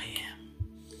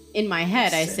 In my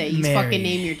head, I say, you Mary. fucking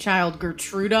name your child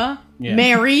Gertruda. Yeah.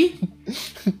 Mary.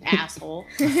 Asshole.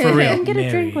 For real. Come get a Mary.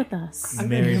 drink with us.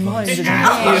 Mary von You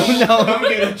Straub. know? Come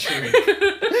get a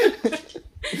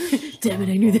drink. Damn it,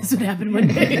 I knew this would happen one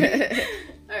day.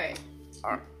 Alright.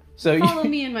 So Follow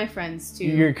me and my friends, too.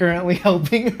 you're currently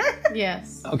helping her?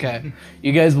 Yes. Okay.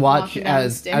 You guys watch Walking down the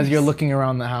as stairs. you're looking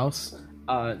around the house.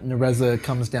 Nereza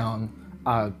comes down,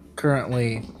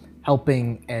 currently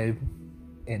helping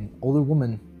an older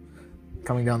woman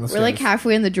coming down the stairs. We're like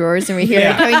halfway in the drawers and we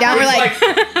hear her coming down. We're like,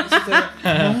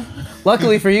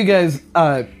 Luckily for you guys,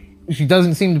 she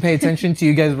doesn't seem to pay attention to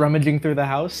you guys rummaging through the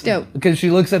house. Dope. Because she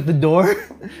looks at the door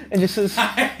and just says,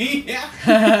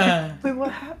 Yeah. "Wait, what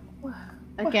happened?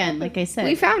 Again, like I said.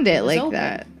 we found it was like open.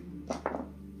 that.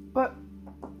 But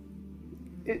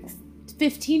it's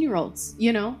 15-year-olds,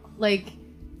 you know? Like,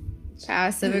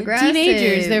 Passive aggressive.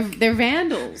 teenagers. They're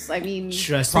vandals. I mean,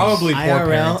 Trust Probably me. poor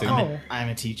IRL, parenting. I'm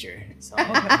a teacher, so I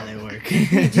know how they work.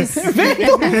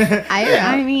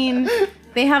 I mean,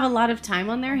 they have a lot of time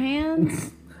on their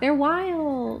hands. They're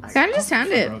wild. Kind of just found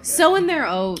it. Sowing their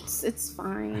oats. It's I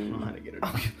don't know how fine. to get her.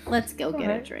 Let's go get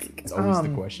a drink. It's always the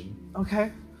question.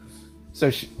 okay. So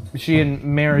she and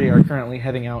Mary are currently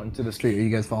heading out into the street. Are you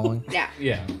guys following?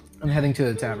 Yeah. I'm heading to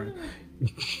the tavern.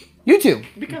 You two.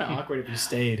 It'd be kind of awkward if you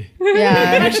stayed.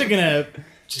 Yeah. I'm actually gonna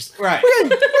just. Right. We're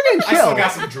gonna I still chill.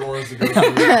 got some drawers to go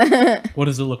through. What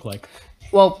does it look like?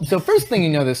 Well, so first thing you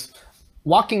notice,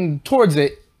 walking towards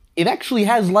it, it actually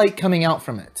has light coming out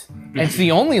from it. It's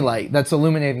the only light that's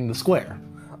illuminating the square.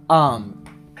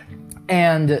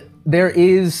 And there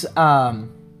is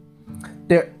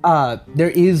there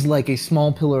is like a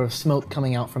small pillar of smoke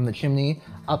coming out from the chimney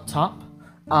up top.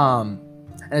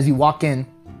 As you walk in,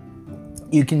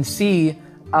 you can see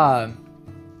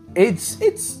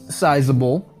it's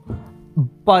sizable,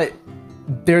 but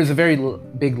there's a very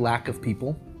big lack of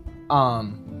people.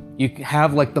 You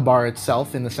have like the bar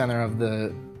itself in the center of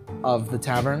the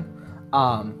tavern.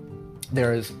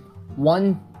 There is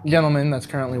one gentleman that's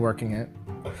currently working it.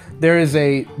 There is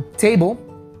a table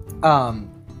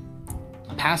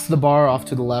past the bar off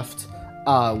to the left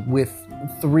with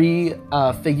 3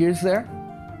 figures there.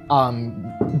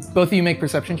 Both of you make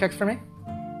perception checks for me.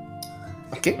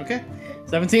 Okay.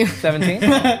 17. 17.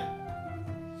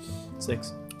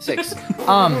 6. 6.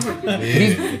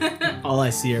 All I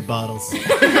see are bottles.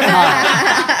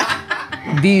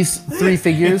 These 3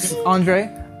 figures, Andre,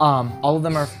 all of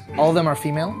them are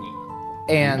female,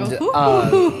 and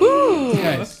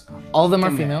Nice. all of them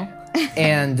are female,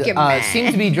 and Get mad.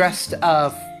 seem to be dressed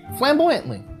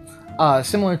flamboyantly,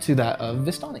 similar to that of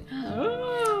Vistani.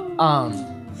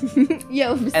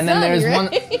 Yo, And then there's right? one.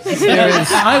 There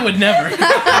is, I would never.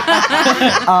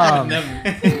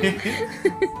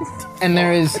 and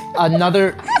there is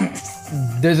another.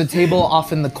 There's a table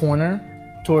off in the corner,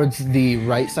 towards the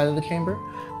right side of the chamber,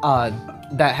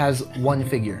 that has 1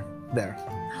 figure there.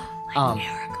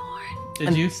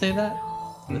 Did you say that?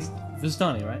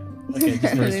 Vistani, right? Okay,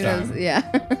 just first Who time. knows? Yeah.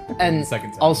 And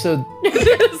Second time. also,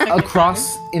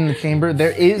 across in the chamber,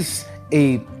 there is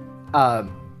a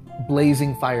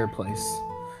blazing fireplace.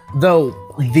 Though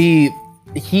the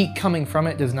heat coming from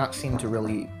it does not seem to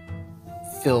really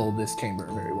fill this chamber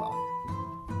very well.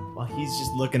 While he's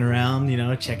just looking around,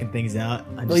 checking things out.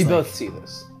 I'm Well, just you like, both see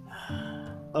this.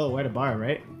 Oh, we're at a bar,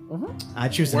 right? I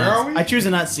choose. Where are we? I choose to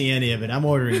not see any of it. I'm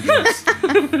ordering drinks.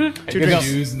 I drinks.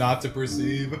 choose not to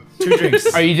perceive. 2 drinks.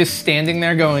 Are you just standing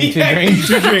there going to drink?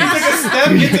 2 drinks. Step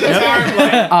into the tavern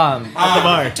like, At the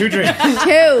bar. 2 drinks.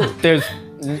 2.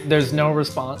 There's no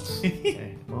response.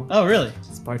 Okay, well, Oh, really?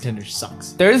 this bartender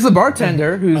sucks. There is the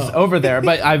bartender who's over there,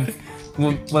 but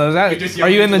what was that? just Are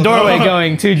you in the doorway yelled-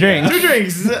 going 2 drinks? 2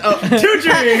 drinks. 2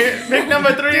 drinks. Pick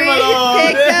number 3, my Pick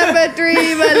lord. number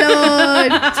 3, my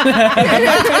lord.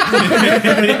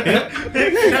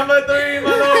 Pick number 3,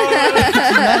 my lord.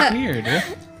 That's weird.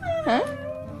 Huh?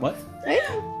 What?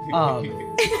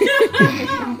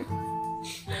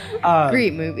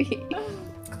 Great movie.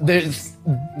 There's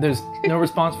no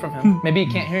response from him. Maybe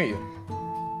he can't hear you.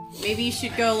 Maybe you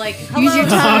should go like, Use your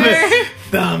tongue.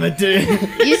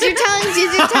 Thaumaturge. Use your tongues.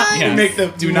 Use your tongues. Yeah. Make the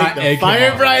Do not the egg him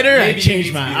fire on. brighter. I Maybe change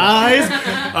he my needs eyes.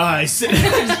 I sit.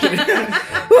 Just kidding.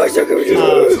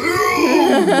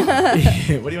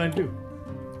 What do you want to do?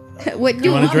 What Do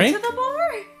you want a drink? to the bar.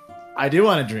 I do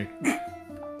want to drink.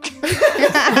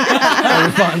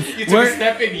 You took a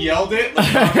step and yelled it.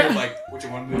 Like, what you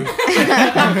want to do?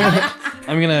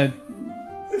 I'm gonna,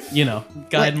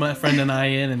 guide my friend and I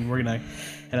in, and we're gonna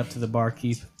head up to the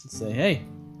barkeep and say, "Hey,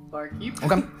 Barkeep.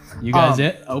 Okay. you guys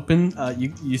open?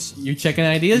 You checking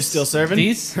ideas? You still serving?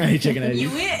 These? Are you checking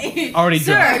it? Already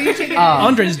Sir, drunk. are you checking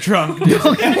Andre's drunk. Dude.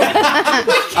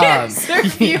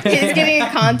 He's getting a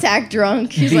contact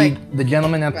drunk. She's like, the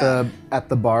gentleman at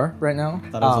the bar right now.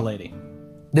 Thought it was a lady.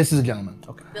 This is a gentleman.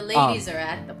 Okay. The ladies are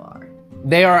at the bar.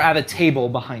 They are at a table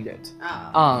behind it.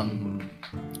 Oh.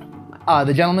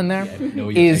 The gentleman there know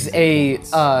your is things.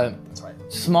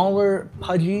 smaller,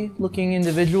 pudgy-looking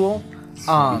individual.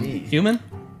 Human?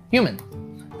 Human.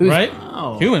 Who's, Right?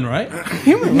 Oh. Human, right?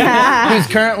 Who's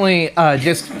currently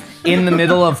just in the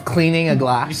middle of cleaning a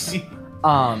glass.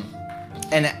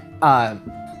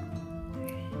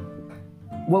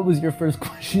 What was your first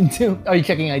question too? Are you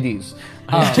checking IDs?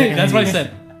 That's what I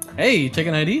said. Hey, you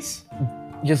checking IDs?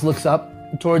 Just looks up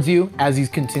towards you as he's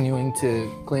continuing to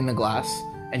clean the glass,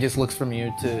 and just looks from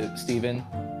you to Steven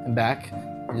and back,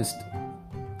 and just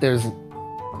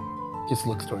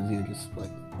looks towards you, just like.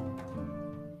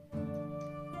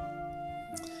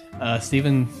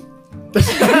 Steven.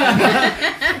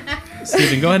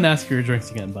 Steven, go ahead and ask for your drinks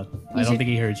again, bud. I don't think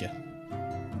he heard you.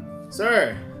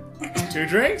 Sir, 2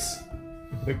 drinks?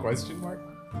 The question mark?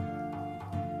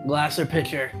 Glass or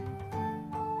pitcher?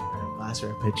 A glass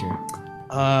or a pitcher?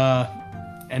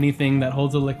 Anything that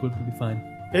holds a liquid would be fine.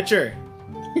 Pitcher.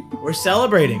 We're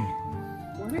celebrating.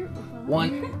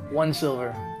 One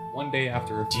silver. One day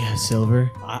after. Do you have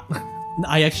silver?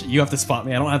 I actually, you have to spot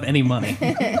me. I don't have any money.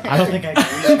 I don't think I can.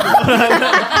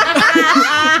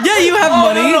 Yeah, you have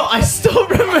Oh, money. no, I stole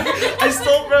from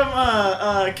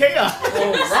Chaos.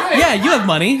 Oh, right. Yeah, you have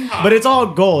money. But it's all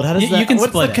gold. How does You that? can what's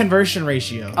split the it. conversion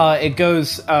ratio? It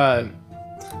goes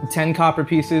 10 copper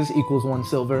pieces equals 1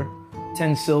 silver.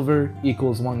 10 silver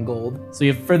equals 1 gold. So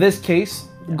you have For this case,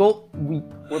 gold,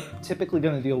 we're typically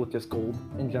going to deal with just gold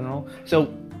in general.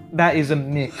 So that is a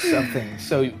mix of things.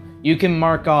 So you can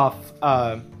mark off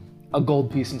a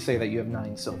gold piece and say that you have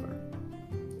 9 silver.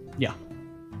 yeah.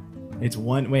 It's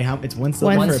one. Wait, how? It's 1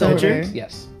 silver One for a silver. pitcher.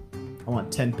 Yes. I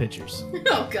want 10 pitchers.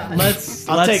 Oh god.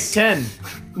 I'll take 10.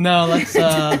 No, let's.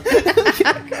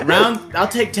 Round. I'll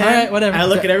take 10. All right, whatever. I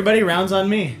look at everybody. Rounds on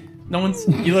me. No one's.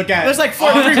 You look at. There's like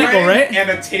 4 people, right? And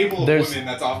a table of There's- women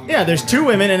that's off. in the Yeah, there's corner. 2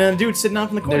 women and then a dude sitting off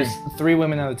in the corner. There's 3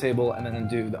 women at the table and then a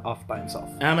dude off by himself.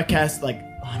 And I'm gonna cast like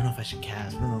I don't know if I should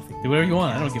cast. I don't know if Do whatever you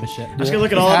want. I don't give a shit. I'm just gonna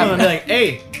look at all of them and be like,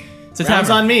 hey, It's a rounds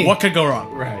tavern. on me. What could go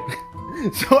wrong? Right.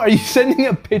 So are you sending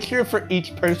a picture for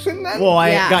each person then? well, I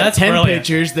Yeah. got That's 10 brilliant.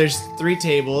 pictures. There's 3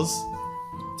 tables,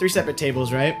 3 separate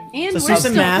tables, right? And Let's we're do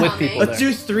some still math. with people Let's there.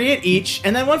 do 3 at each,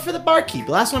 and then 1 for the barkeep.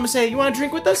 The last one I'm gonna say, you want to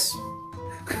drink with us?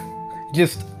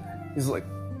 Just, he's like,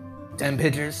 10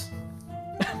 pitchers.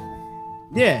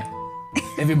 Yeah,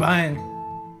 If you're buying.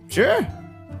 sure.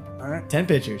 All right. 10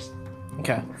 pictures.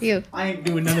 Okay. you. I ain't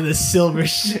doing none of this silver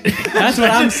shit. That's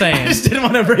what I'm I saying. just didn't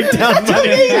want to break down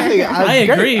money. I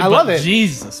agree. I but love it.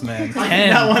 Jesus, man. I did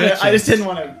not wanna- I just didn't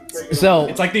want to. So,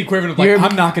 It's like the equivalent of like, You're-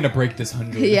 I'm not gonna break this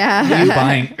 100. Yeah. You're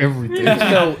buying everything.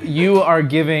 so you are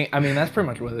giving. I mean, that's pretty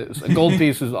much what it is. A gold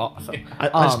piece is awesome. I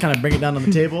just kind of bring it down on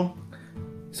the table.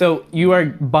 So you are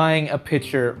buying a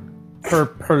pitcher per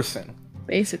person.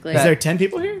 Basically. Is there 10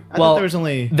 people here? I Well, thought there was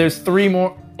only. There's 3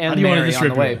 more and How do you wanna Mary on the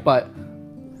distribute way, it? but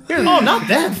Oh, not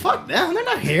them. Fuck them. They're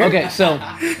not here. okay. So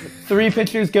 3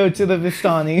 pitchers go to the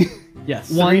Vistani.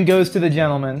 Yes. 1 goes to the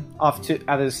gentleman off to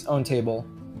at his own table,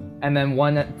 and then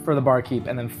 1 for the barkeep,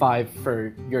 and then 5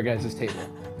 for your guys' table.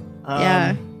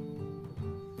 Yeah.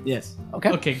 Yes. Okay.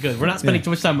 Okay, good. We're not spending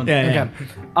too much time on Yeah, that. yeah.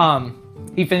 Okay.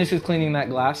 He finishes cleaning that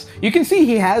glass. You can see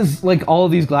he has like all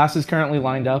of these glasses currently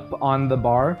lined up on the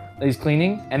bar that he's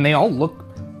cleaning, and they all look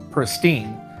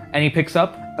pristine. And he picks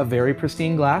up a very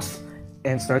pristine glass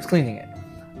and starts cleaning it.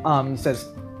 He says,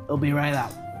 "It'll be right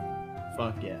out."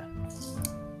 Fuck yeah.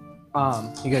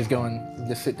 You guys go and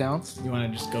just sit down. You want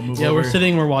to just go move Yeah, over? we're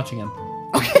sitting. We're watching him.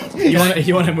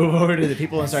 You want to move over to the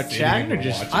people and start chatting, or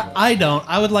just? I don't.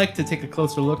 I would like to take a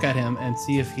closer look at him and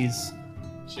see if he's.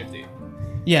 Shifty.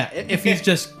 Yeah, if he's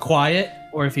just quiet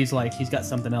or if he's like he's got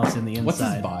something else in the What's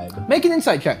his inside. vibe? Make an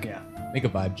insight check. Yeah. Make a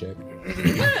vibe check.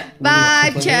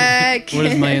 Vibe check. What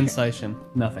is my incision?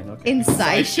 Nothing. Okay.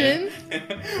 Incision?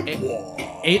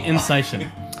 8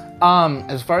 incision.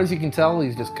 As far as you can tell,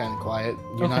 he's just kind of quiet.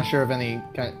 You're not Okay. sure of any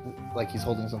kind like he's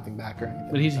holding something back or anything.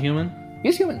 But he's human.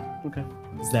 He's human. Okay.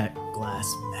 Is that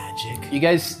glass magic? You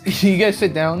guys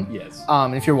sit down. Yes.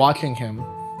 And if you're watching him,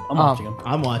 I'm watching him.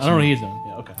 I'm watching. I don't know what he's doing.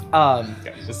 Yeah. Okay.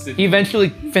 He eventually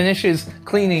finishes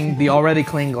cleaning the already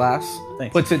clean glass,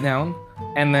 Thanks. puts it down,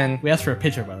 and then We asked for a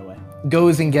picture, by the way.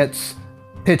 goes and gets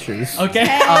pitchers. Okay.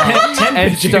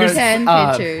 And starts, 10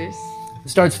 pictures.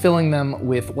 starts filling them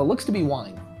with what looks to be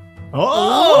wine.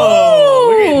 Oh,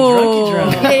 we're getting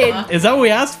drunky drunk. Is that what we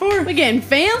asked for? We're getting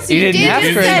fancy. He didn't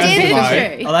ask for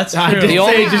it. Oh, that's I true. did. The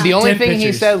only, Just the only 10 thing he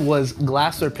pictures. said was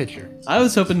glass or pitcher. I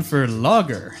was hoping for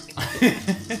lager.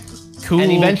 Cool,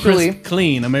 And eventually- crisp,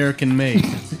 clean, American made.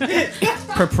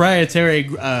 Proprietary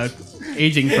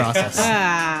aging process.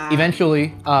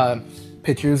 Eventually,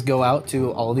 pitchers go out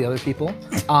to all the other people,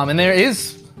 and there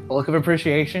is a look of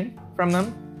appreciation from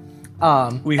them.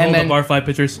 We and hold then up our 5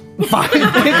 pictures. 5 pitchers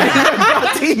are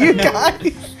brought to you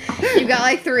guys. You got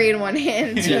like 3 in one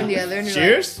hand and 2 in the other. And you're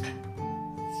Cheers.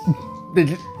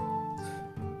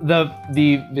 The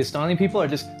Vistani people are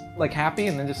just like happy,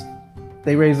 and then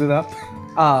they raise it up.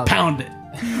 Pound it.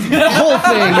 The whole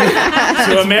thing.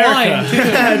 To America.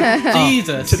 Wine, dude.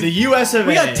 Jesus. To the U.S. of A.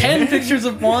 We got 10 pictures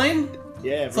of wine?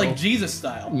 Yeah, It's like Jesus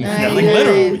style. like, like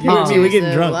literally. You and me, we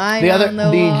getting drunk.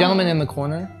 The gentleman in the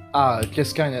corner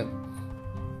just kind of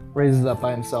raises it up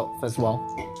by himself as well,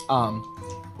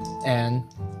 and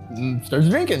starts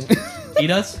drinking. He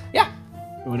does? Yeah.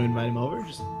 You want to invite him over?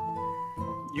 Just,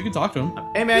 You can talk to him.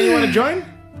 hey man, you want to join?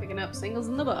 Picking up singles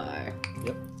in the bar.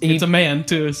 It's a man,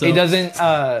 too, so. He doesn't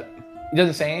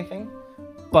say anything,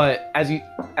 but as you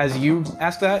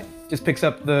ask that, just picks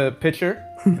up the pitcher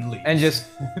and just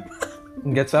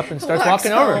gets up and starts Walks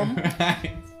walking over. home.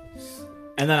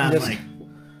 And then I'm Just- like,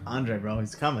 Andre, bro,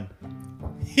 he's coming.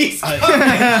 He's coming.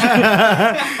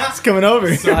 He's coming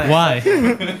over. Why?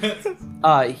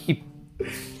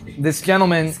 This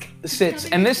gentleman sits,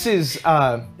 and this is It's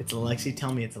Alexi.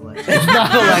 Tell me it's Alexi.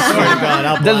 not Alexi. Swear to God,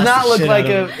 I'll Does blast not the look shit like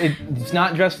out of it's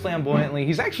not dressed flamboyantly.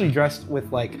 He's actually dressed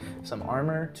with like some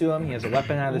armor to him. He has a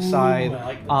weapon at his side. I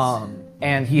like this.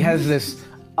 And he has this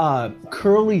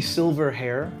curly silver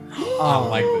hair. I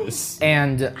like this.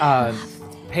 And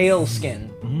pale skin.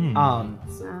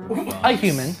 A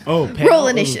human. Oh, Roll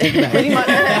initiative. Pretty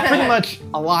much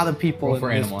a lot of people Roll in for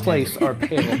this animal place are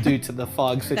pale due to the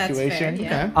fog situation. fair,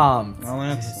 yeah. Um, Well,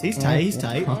 that's... He's tight. He's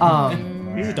tight.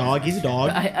 He's a dog. He's a dog.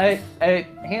 a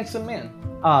handsome man.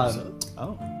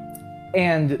 Oh.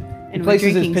 And he And we're places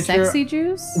his drinking picture sexy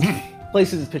juice.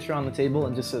 places his picture on the table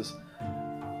and just says,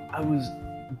 I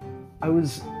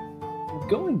was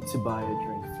going to buy a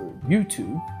drink for you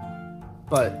two,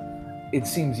 but it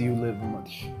seems you live a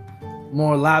much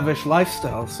more lavish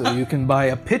lifestyle, so you can buy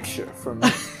a pitcher for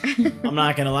me. I'm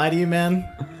not gonna lie to you, man.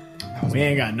 We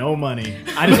ain't got no money.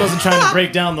 I just wasn't trying to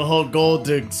break down the whole gold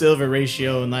to silver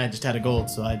ratio, and I just had a gold,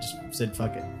 so I just said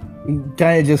fuck it. He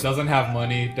kind of just Doesn't have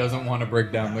money, doesn't want to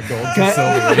break down the gold to Ki-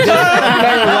 silver.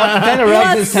 kind of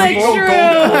rubs his temple.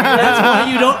 That's why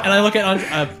you don't... And I look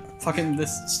at fucking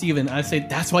this Steven. I say,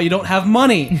 that's why you don't have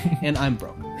money. And I'm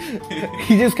broke.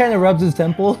 He just kind of rubs his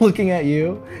temple, looking at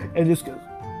you, and just goes,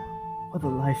 "What a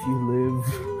life you live."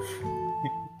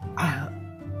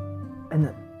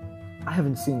 And I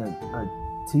haven't seen a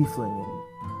tiefling in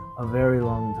a very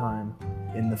long time.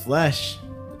 In the flesh,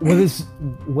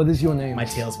 What is your name? my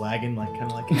tail's wagging, like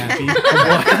kind of like happy.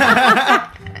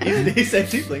 he said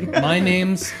tiefling. My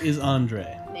name's is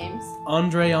Andre. Names.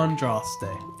 Andre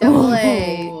Andraste. Double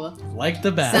A. Ooh. Like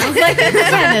the bat. Sounds like a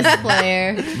tennis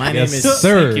player. My Yes, name is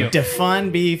sir. Thank you.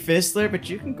 Defon B. Fistler, but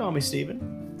you can call me Steven.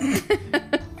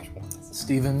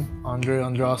 Stephen, Andre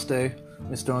Andraste,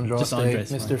 Mr. Andraste, Just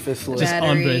Andre's Mr. fine. Fistler. Just Battery.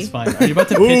 Andre's fine. Are you about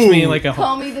to pitch me like a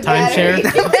Call me the timeshare?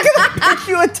 battery.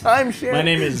 you a timeshare. My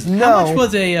name is No. How much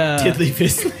was a Tiddly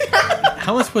Fistler.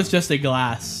 how much was just a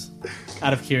glass?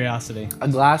 Out of curiosity. A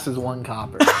glass is 1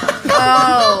 copper.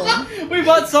 Oh. We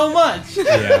bought so much.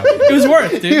 Yeah. It was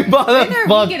worth, You dude. bought a When are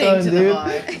fuck we getting ton, to the dude. bar?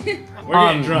 We're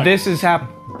getting drunk. This is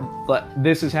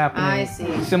happening. I see.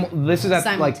 This is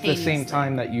at like the same Simultaneously.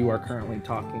 time that you are currently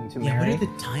talking to yeah, what Mary. are the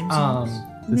time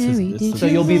zones? So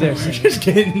you'll be there soon. Just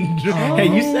getting drunk. Hey,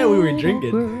 you said we were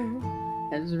drinking.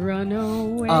 Has run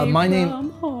away my name- from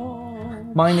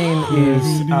home. My name is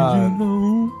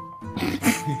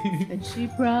And she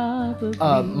probably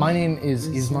my name is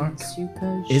Ismark.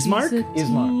 Ismark?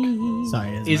 Ismark. Sorry,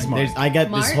 Ismark. I got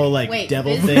Mark? this whole like Wait,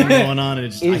 devil this- thing going on, and I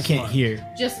Ismark. can't hear.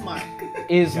 Just Mark.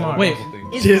 Ismark. Wait.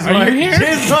 Jizmark. Are you here?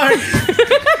 Jizmark.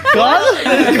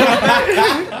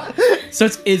 So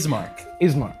it's Ismark.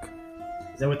 Ismark.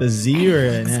 Is that with a Z or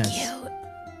an S?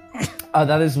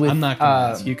 That is with. I'm not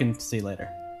gonna ask. You can see later.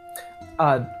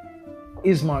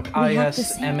 Ismark. We have the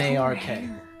same Ismark. Okay.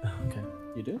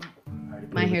 You do?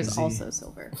 My with hair's a Z. also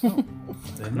silver.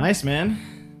 Nice, man.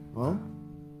 Well,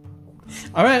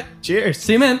 All right. Cheers.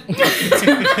 See you, man.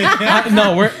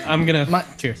 I'm gonna.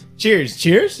 Cheers. Cheers.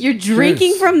 Cheers. You're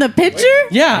drinking from the pitcher?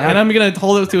 Yeah, and I'm gonna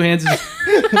hold it with 2 hands and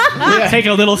just take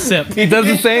a little sip. He does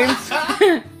the same.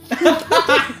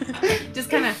 Just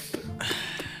kind of.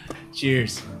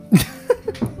 Cheers.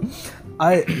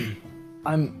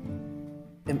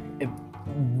 It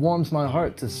warms my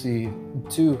heart to see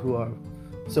two who are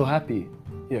so happy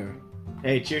here.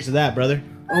 Hey, cheers to that, brother.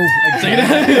 Oh,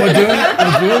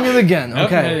 we're doing it again.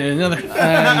 Okay. Another.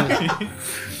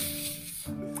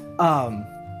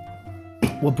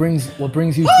 What brings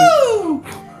you to?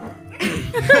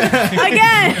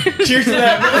 Again! Cheers to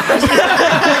that.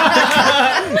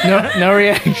 No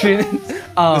reaction.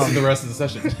 This is the rest of the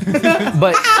session.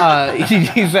 But he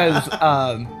says,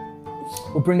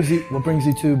 what brings you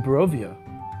to Barovia?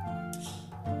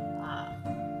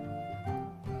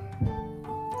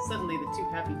 Suddenly the two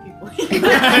happy people.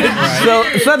 So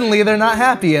suddenly they're not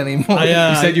happy anymore.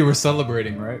 You said you were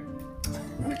celebrating, right?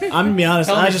 I'm gonna be honest.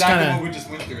 Tell I them was exactly just what we just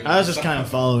went through. I was just kind of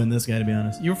following this guy, to be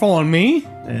honest. You were following me?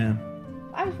 Yeah.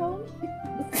 I was following.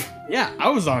 Yeah, I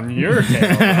was on your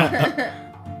tail.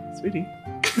 Sweetie.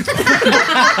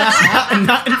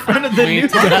 Not in front of the We new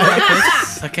talk guy. about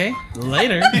this. Okay,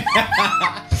 later.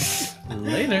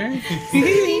 Later.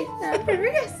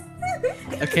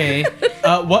 Okay.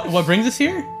 What brings us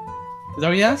here? Is that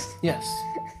what you asked? Yes.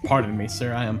 Pardon me,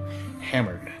 sir. I am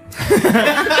hammered.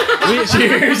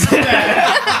 Cheers.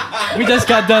 We just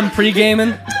got done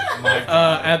pre-gaming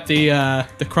at the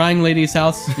crying lady's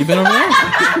house. You been over there?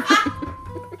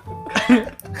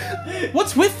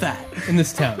 What's with that in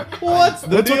this town? What's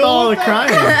with all the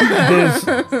crying?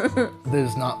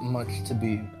 There's not much to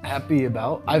be happy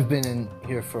about. I've been in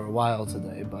here for a while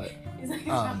today, but It's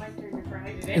not my turn to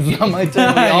cry today. it's not my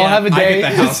turn. We all Yeah. have a I day.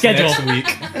 get the house Schedule. next week.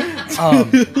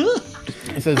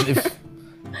 It says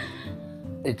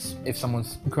if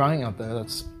someone's crying out there,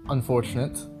 that's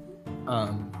unfortunate.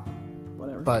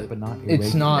 Whatever. But not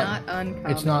it's not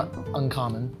uncommon. it's not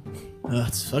uncommon.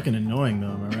 It's fucking annoying, though.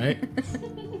 Am I right?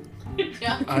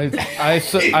 I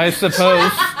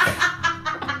suppose.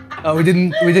 Oh, we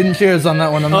didn't cheers on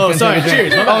that one. I'm not Oh, gonna sorry. take a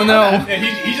drink. Cheers. My Oh no. Yeah,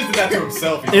 he just did that to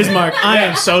himself. Ismark, I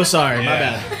am so sorry. My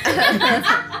Yeah.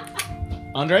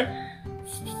 bad. Andre?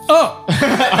 Oh!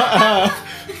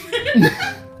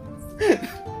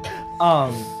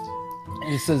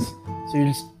 And he says,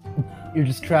 so you're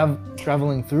just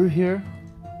traveling through here.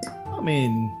 I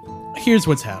mean, Here's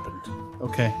what's happened.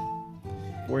 Okay.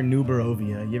 we're New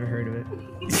Barovia. You ever heard of it?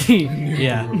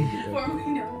 Yeah.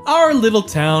 Our little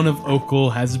town of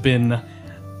Okel has been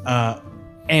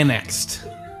annexed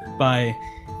by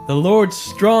the Lord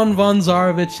Strawn von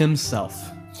Zarovich himself.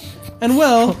 And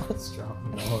well,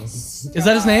 is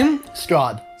that his name?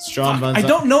 Strahd. Strong Von I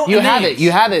don't know. You a have name. it. You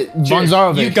have it. Von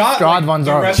Zarovich. You got Strahd von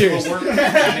the rest Zarovich. of the work.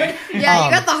 Yeah,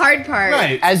 you got the hard part.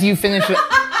 Right. As you finish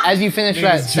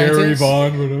that Jerry sentence,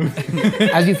 Vaughn, whatever.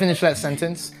 as you finish that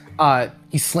sentence,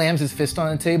 he slams his fist on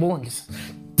the table and just,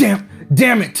 damn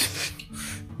it,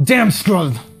 damn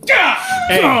Strahd.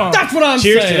 Hey, That's what I'm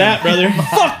cheers saying. to that, brother.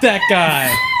 Fuck that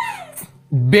guy.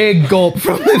 Big gulp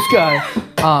from this guy.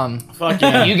 Fuck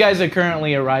yeah. You guys are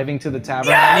currently arriving to the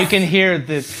tavern, and you can hear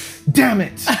this. Damn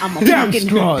it! Damn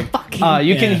Strahd.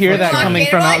 You can hear that fuck coming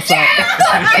from outside.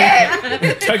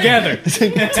 Together.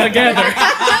 Together.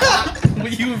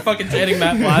 You were fucking dating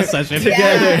that last session.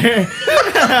 Together.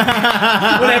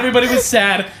 When everybody was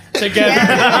sad. Together.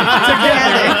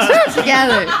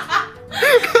 Together.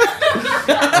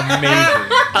 Amazing.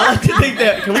 I like to think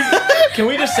that. Can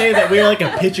we just say that we're like a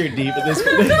pitcher deep at this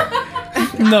point?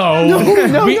 No.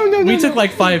 No, We took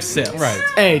like 5 sips. Right.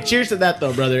 Hey, cheers to that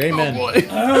though, brother. Amen.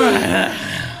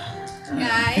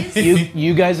 Guys.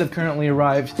 You guys have currently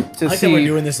arrived to I like see. that we're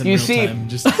doing this in you real see, time.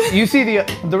 Just you see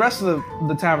the rest of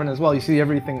the tavern as well. You see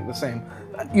everything the same.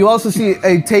 You also see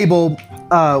a table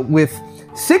with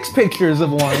 6 pictures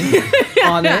of wine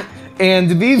on it, and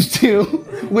these two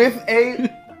with a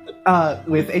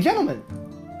gentleman.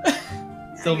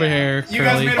 Silver hair, You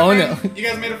guys curly. made a Oh, friend? no. You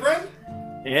guys made a friend?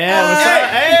 yeah. What's Hey! up?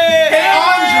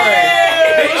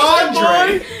 Hey, Hey,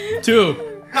 Andre! 2.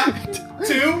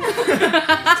 2?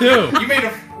 2. You made a.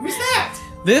 Who's that?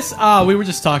 This, we were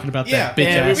just talking about that bitch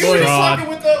yeah, ass We were just Strahd. talking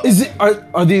with the. Is it?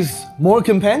 Are these more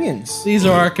companions? These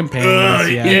are our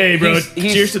companions. Yeah. Hey, bro.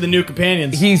 He's- cheers to the new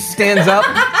companions. He stands up.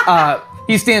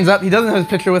 He stands up. He doesn't have his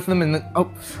picture with him, and then,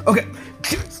 okay.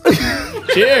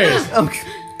 Cheers. Okay.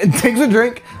 And takes a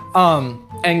drink,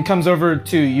 and comes over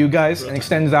to you guys and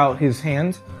extends out his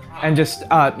hand, and just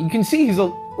you can see he's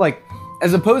like,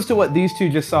 as opposed to what these two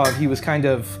just saw, he was kind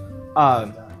of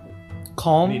Need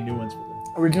calm new ones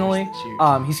for originally.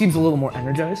 Cheers. He seems a little more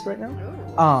energized right now.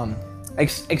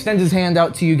 extends his hand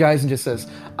out to you guys and just says,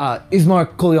 Ismar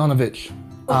Kolyanovich.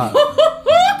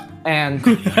 And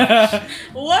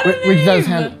What a reaches out his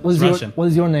name! hand. Russian. What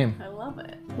is your name? I love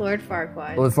it. Lord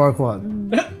Farquaad. Lord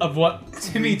Farquaad. Of what?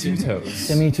 Timmy Two Toes.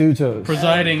 Timmy Two Toes.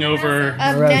 Presiding over.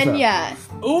 Of Reza. Nenya.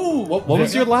 Ooh, What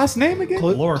was your last name again?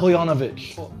 Lord.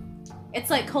 Kolyanovich. It's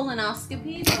like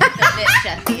colonoscopy, but with the bitch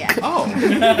at the end. Oh.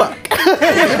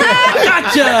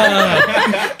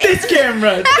 Gotcha! This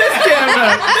camera.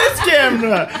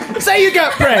 Say you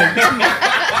got pranked.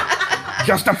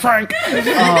 Just a prank.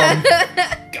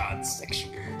 God,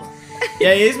 sexual.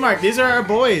 Yeah, he's Mark. These are our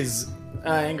boys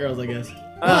and girls, I guess.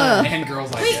 And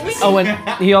girls, I guess. Oh, and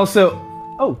he also.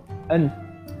 Oh, and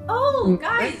Oh,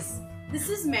 guys, this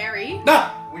is Mary.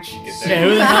 Ah, when she gets Yeah, there.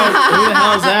 who the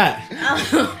hell is that?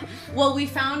 Well, we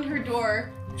found her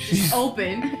door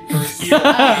open. Her heel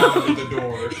found the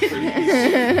door.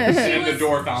 And the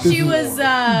door found She the was,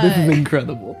 door. this is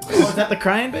incredible. Oh, is that the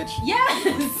crying bitch? yes.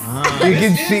 You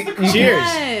can see. Cheers.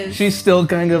 Yes. She's still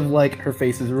kind of like her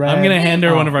face is red. I'm gonna hand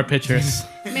her one of our pictures.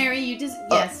 Mary, you just,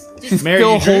 yes. She's Just, Mary,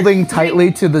 still you drink? holding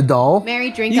tightly to the doll.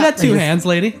 Mary, drink You up. got two hands,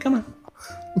 lady. Come on.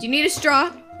 Do you need a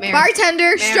straw? Mary. Bartender,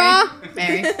 Mary. straw.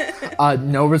 Mary.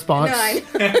 No response. No, I-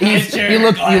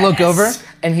 You look over,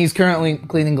 and he's currently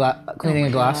cleaning a glass.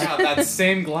 Wow, that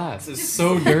same glass is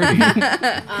so dirty.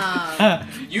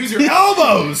 Use your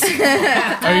elbows. Are you?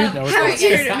 No, Sorry,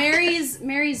 yes,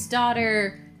 Mary's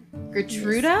daughter,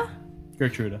 Gertruda.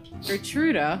 Gertruda.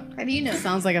 How do you know?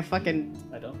 Sounds like a fucking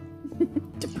I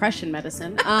don't. depression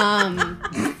medicine. She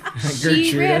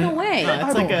Gertruda? ran away.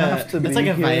 It's like have to a be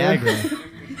here. Viagra.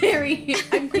 Mary,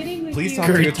 I'm kidding with Please you. talk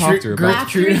to your doctor about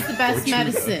Laughter is the best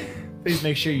medicine. Please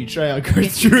make sure you try out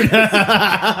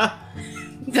Gertruda.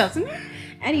 Doesn't it?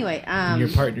 Anyway, Your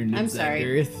partner needs I'm that sorry,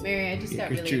 girth. Mary. I just got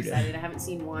really Gertruda. excited. I haven't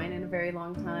seen wine in a very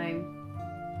long time.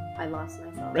 I lost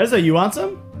myself. Reza, you want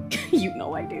some? You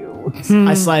know I do.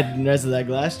 I slide Reza that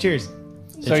glass. Cheers.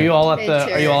 So are you all at the?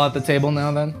 Picture. Are you all at the table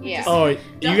now then? Yeah. Oh, you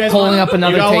guys Pulling up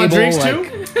another you all want table. drinks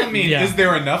like, too? I mean, Yeah. is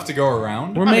there enough to go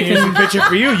around? We're I mean, making. here's a picture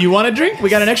for you. You want a drink? We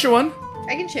got an extra one.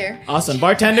 I can share. Awesome.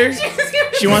 Bartender,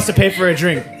 she wants to pay for a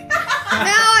drink. No,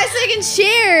 I said I can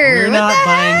share. We're What not the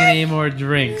buying heck? any more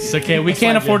drinks. Okay, we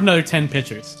can't fine, afford another 10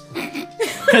 pictures.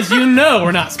 Because you know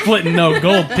we're not splitting no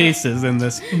gold pieces in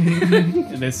this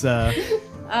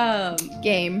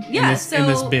Game. Yeah. in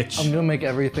this bitch. I'm gonna make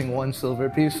everything one silver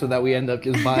piece so that we end up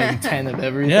just buying 10 of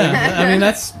everything. Yeah, I mean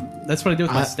that's what I do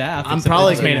with my I- staff. I'm except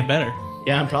probably I just made gonna- it better.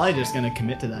 Yeah, I'm probably just gonna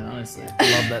commit to that, honestly.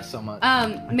 I love that so much.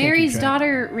 Mary's track.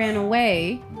 daughter ran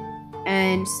away,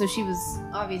 and so she was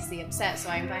obviously upset. So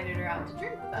I invited her out to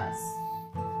drink with us.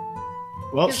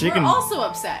 Well, Because she we're can also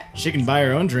upset. she can buy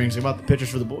her own drinks. What about the pictures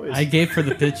for the boys? I gave her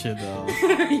the picture though.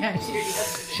 Yeah, she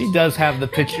does. She does have the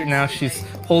picture now. She's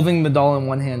holding the doll in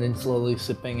one hand and slowly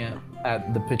sipping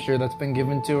at the picture that's been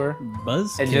given to her.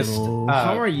 Buzz. And just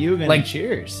How are you gonna like-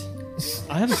 cheers?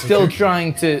 I have a still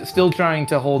picture. trying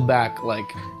to hold back, like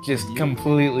just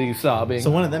completely sobbing. So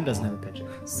one of them doesn't have a picture.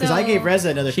 Because I gave Reza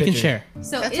another She picture. can share.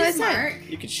 So That's what I said. Ismark,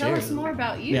 You could tell share. us more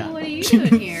about you. Yeah. What are you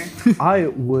doing here? I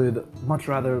would much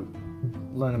rather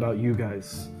learn about you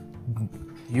guys.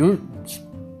 You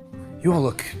all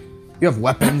look. You have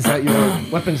weapons at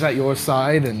your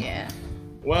side and Yeah.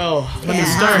 Well, from Yeah. the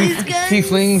start. These guns.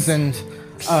 tieflings and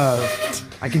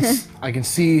I can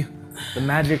see the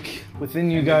magic within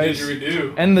you guys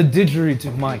Didgeridoo. and the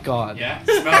didgeridoo. My God. Yeah,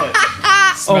 smell it.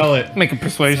 Smell it. Make a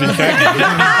persuasion check.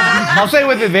 I'll say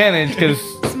with advantage because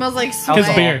Smells like Because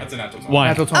sweat. beer. That's a natural 20. Wine.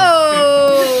 natural 20.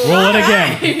 Oh. Roll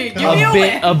it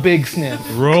again. A big sniff.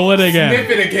 Roll it again. Sniff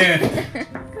it again.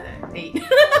 8.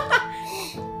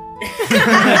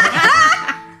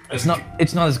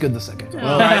 It's not as good the second time.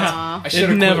 Aw. I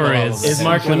should've It never quit while I is. was Is sick.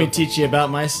 Mark, let me teach you about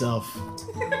myself.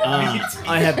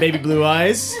 I have baby blue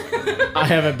eyes. I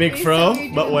have a big fro,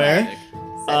 but where?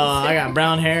 I got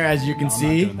brown hair, as you can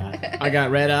see. Doing that. I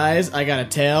got red eyes. I got a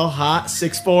tail, hot,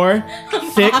 6'4",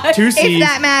 thick, 2 If C's,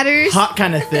 that matters. hot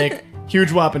kind of thick,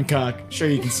 huge whopping cock. Sure,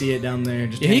 you can see it down there.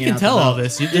 Just Yeah, he hanging can out tell the all belt.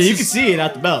 this. Yeah, you can see it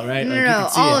out the belt, right? No, Like, no, you no, can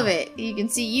see all of it. You can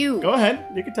see you. Go ahead,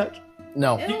 you can touch.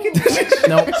 No.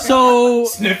 No. So,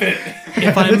 Sniff it.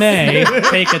 if I may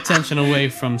take attention away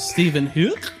from Stephen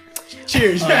Hook,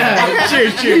 Cheers.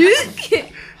 Cheers,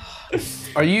 cheers.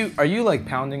 Are you like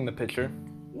pounding the pitcher?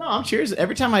 No, I'm cheers.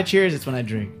 Every time I cheers, it's when I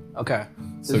drink. Okay.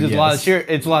 So It's just a lot of yes.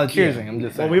 It's a lot of cheersing. I'm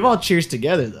just Well, saying. we've all cheers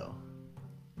together, though.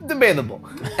 Debatable.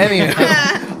 Anyway,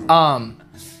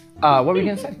 what were you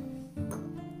gonna say?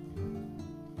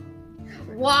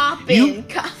 Whopping.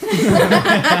 Look at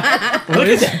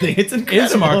that thing. It's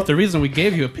incredible. Ismark, the reason we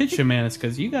gave you a picture, man, is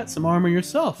because you got some armor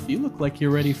yourself. You look like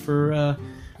you're ready for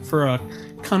for a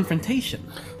confrontation.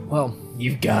 Well,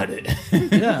 You've got it.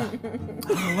 Yeah.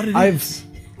 What it is?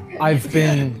 I've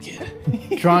been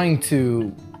trying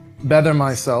to better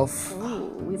myself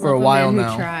We for a love while man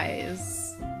now. Who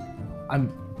tries. I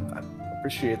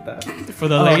appreciate that. For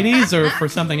the ladies or for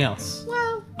something else?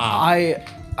 I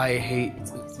hate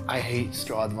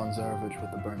Strahd von Zarovich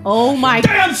with the burning. Oh my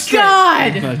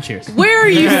God! Cheers. Where are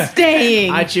you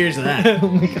staying? I cheers to that.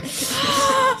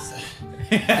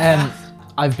 And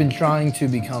I've been trying to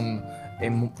become a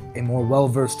more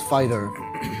well-versed fighter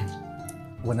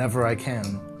whenever I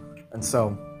can, and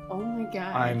so Oh my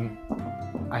God.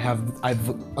 I've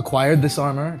acquired this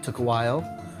armor. It took a while,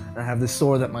 and I have this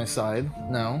sword at my side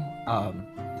now.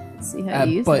 Let's see how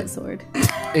you use but- that sword.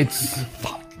 It's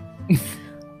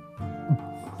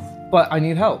but I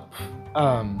need help.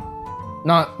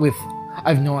 Not with. I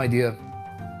have no idea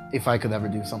if I could ever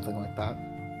do something like that.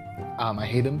 I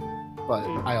hate him, but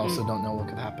I also don't know what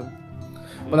could happen.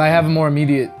 But I have a more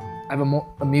immediate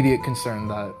concern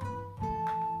that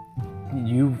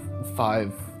you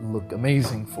 5 look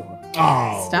amazing for.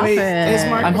 Oh, Stop wait, it.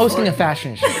 Ismark, I'm hosting a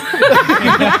fashion show.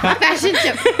 Fashion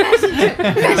show.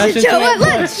 Fashion show at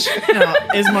lunch. No,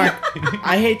 Ismark,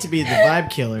 I hate to be the vibe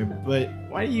killer, but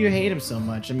why do you hate him so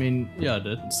much? I mean, Yeah, I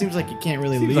did. it seems like you can't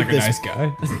really Seems leave like a this. nice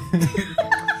guy.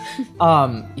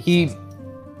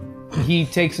 He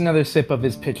takes another sip of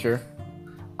his pitcher,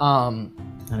 Not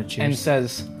a and cheers.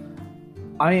 says,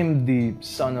 "I am the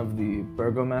son of the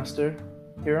burgomaster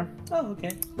here. Oh,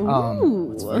 okay.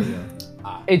 Ooh.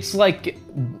 It's like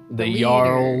the leader,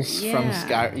 Jarls from yeah.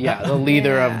 Sky. Yeah, the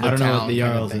leader of the I don't town. know what the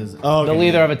kind of Jarls thing. is. Oh, The okay.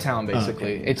 leader of a town,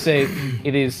 basically.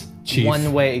 It is Chief.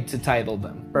 one way to title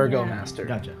them, burgomaster.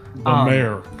 Gotcha. The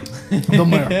mayor. The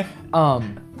mayor.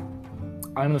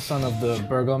 I'm the son of the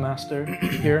burgomaster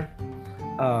here,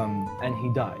 and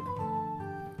he died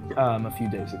a few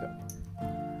days ago.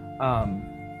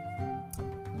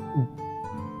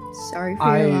 Sorry for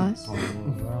I- your loss.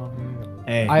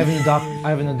 Hey, I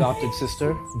have an adopted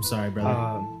sister, I'm sorry,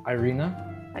 brother.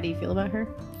 Irina. How do you feel about her?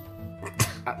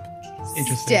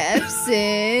 Interesting. Step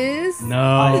sis. No.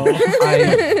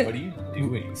 I, What are you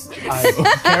doing?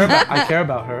 I care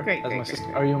about her Great, as great, my great,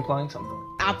 sister. Are you implying something?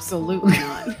 Absolutely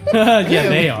not. Yeah,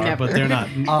 they are, Never. but they're not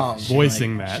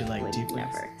voicing that. She like deep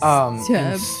Never. And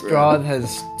Step Strahd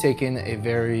has taken a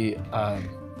very,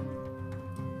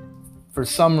 for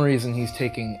some reason, he's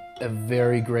taking a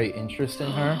very great interest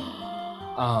in her.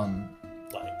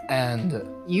 And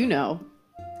You know.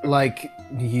 like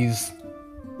he's,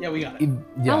 Yeah, we got it.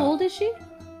 yeah. How old is she?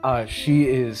 She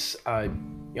is a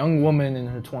young woman in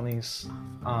her 20s.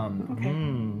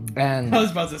 And I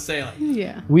was about to say, like,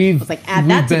 Yeah. we've It's like, add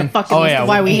that to the fucking list of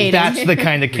why we hate him. that's the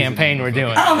kind of campaign we're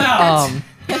doing.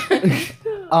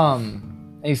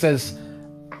 And he says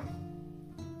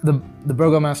the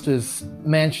burgomaster's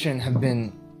mansion had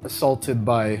been assaulted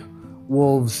by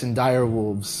wolves and dire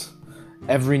wolves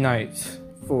every night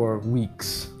for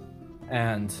weeks,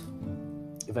 and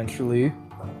eventually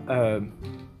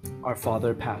our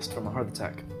father passed from a heart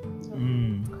attack.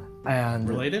 And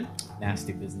related?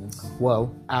 Nasty business.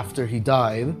 well, after he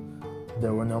died,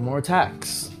 there were no more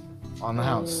attacks on the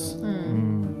house.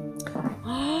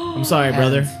 I'm sorry,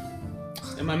 brother.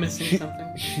 Am I missing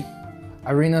something?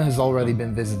 Irina has already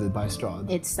been visited by Strahd.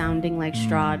 It's sounding like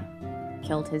Strahd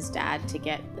killed his dad to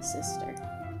get the sister.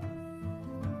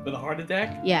 With a heart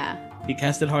attack? Yeah. He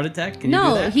casted heart attack? Can you do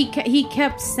No, that? he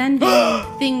kept sending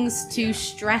things to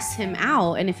stress him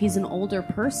out, and if he's an older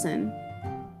person,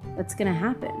 that's gonna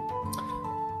happen.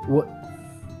 What?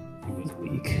 He was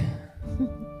weak.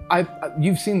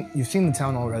 You've seen the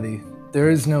town already. There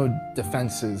is no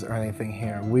defenses or anything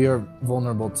here. We are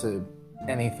vulnerable to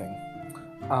anything.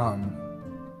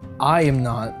 I am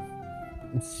not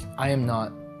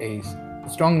a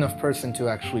strong enough person to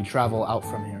actually travel out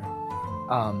from here.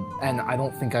 And I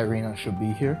don't think Irina should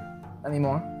be here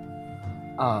anymore.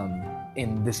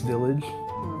 In this village.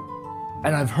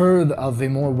 And I've heard of a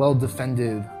more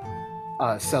well-defended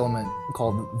settlement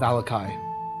called Valakai,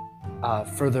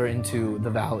 further into the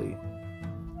valley,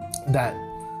 that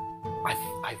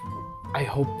I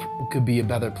hope could be a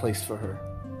better place for her.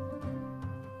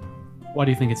 Why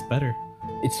do you think it's better?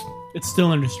 It's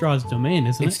still under Strahd's domain,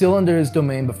 isn't it's it? still under his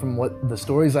domain, but from what the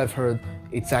stories I've heard,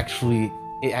 it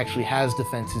actually has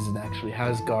defenses, it actually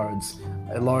has guards,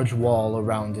 a large wall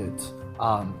around it.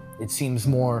 It seems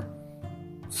more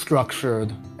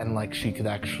structured and like she could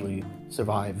actually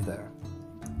survive there.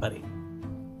 Buddy.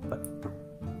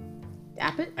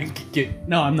 Dap it? I can get...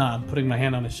 No, I'm not. I'm putting my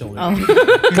hand on his shoulder. Oh.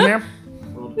 Come here.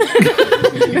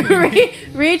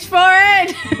 Reach for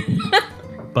it!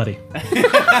 Buddy.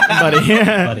 Buddy.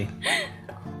 Buddy.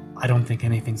 I don't think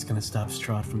anything's gonna stop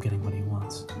Strahd from getting what he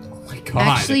wants. Oh my god.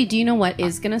 Actually, do you know what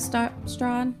is gonna stop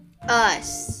Strahd?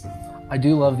 Us. I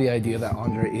do love the idea that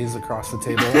Andre is across the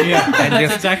table. Yeah, and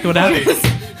that's exactly what happened.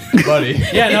 buddy.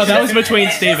 Yeah, no, that was between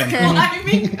Steven.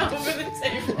 Climbing over the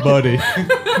table. Buddy.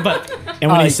 But And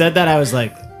when he said that, I was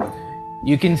like,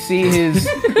 You can see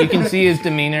his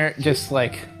demeanor just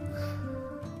like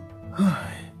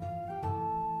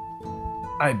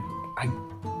I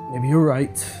maybe you're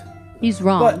right. He's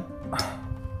wrong. But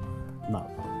no,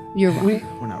 You're wrong.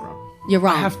 we're not wrong. You're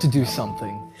wrong. I have to do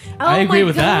something. Oh I agree my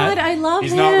with God, that. I love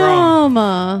He's him. not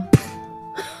wrong.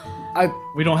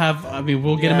 we don't have. I mean,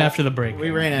 we'll get him Yeah. after the break.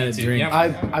 We ran out of drink. Yeah. I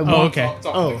Oh, want okay.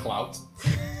 Oh. Clout.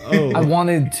 Oh, I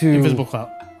wanted to Invisible clout.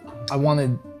 I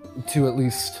wanted to at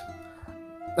least.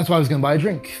 That's why I was gonna buy a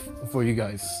drink for you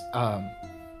guys.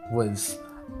 Was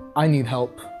I need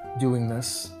help doing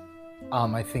this.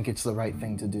 I think it's the right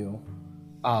thing to do.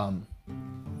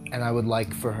 And I would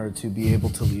like for her to be able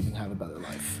to leave and have a better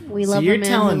life. We so love you're a man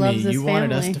telling who loves me his you family.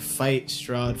 wanted us to fight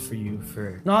Strahd for you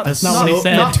for Not- a that's not what he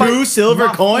said. not two silver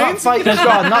Not coins? fight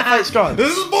Strahd, not fight Strahd.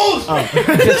 This is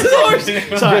bullshit.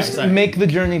 Just sorry. make the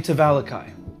journey to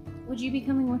Valakai. Would you be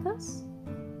coming with us?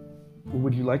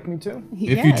 Would you like me to?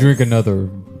 If you drink another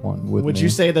one with Would me. you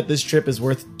say that this trip is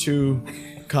worth 2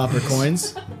 copper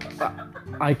coins?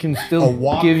 I can A still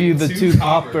whopping give you the 2 2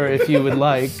 copper. copper if you would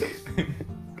like.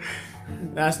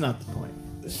 That's not the point.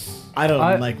 I don't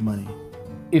I- like money.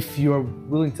 If you're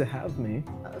willing to have me.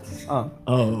 Oh.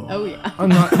 Oh yeah. I'm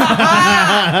not.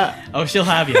 Oh, she'll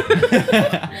have you.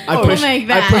 I We'll make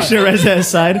that. I push Reza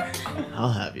aside.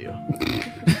 I'll have you.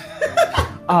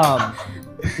 Well,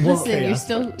 Listen, chaos.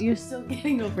 you're still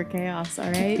getting over chaos, all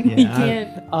right? Yeah, we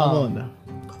can't. I'm willing to.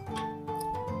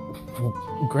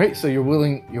 great. So you're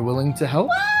willing to help?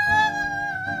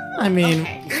 I mean,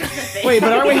 Okay, here's the thing. wait,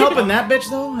 but aren't we helping that bitch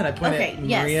though? And I point Okay, at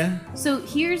yes. Maria. So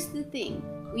here's the thing.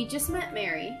 We just met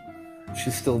Mary.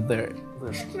 She's still there.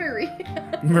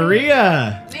 Maria.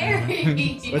 Maria,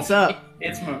 Mary. what's up?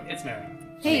 It's Mary.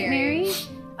 Hey, Mary.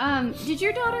 Did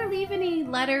your daughter leave any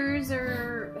letters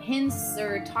or hints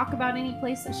or talk about any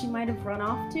place that she might have run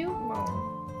off to? No.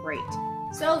 Great.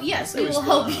 So yes, we will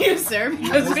help you, sir,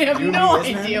 because we have no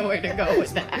idea where to go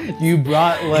with that. You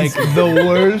brought like the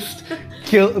worst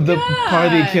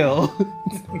party God. kill.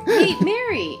 Hey,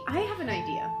 Mary, I have an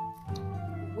idea.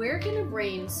 We're gonna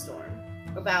brainstorm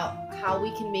about how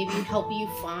we can maybe help you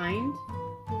find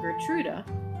Gertruda.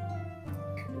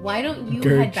 Why don't you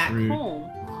head back Gertrude. home?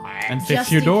 And fix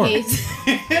Just your in door. case-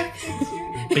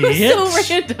 Bitch. so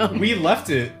random. We left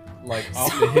it like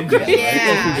off the hinges. Right?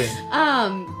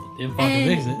 Yeah. Didn't fucking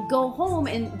fix it. And go home,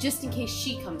 and just in case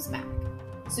she comes back,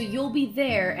 so you'll be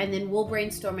there, and then we'll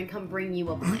brainstorm and come bring you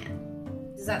a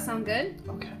plan. Does that sound good?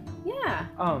 Okay. Yeah.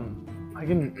 I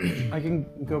can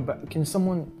go back. Can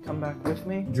someone come back with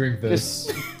me? Drink this.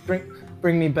 Just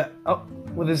bring me back. Oh,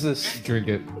 what is this? Drink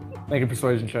it. Make a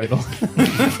persuasion check.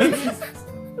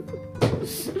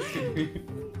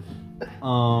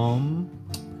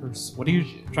 What are you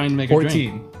trying to make a drink?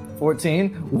 14. 14.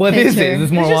 What is it? Is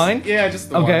this more Just- wine? Yeah, just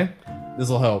the Okay. one.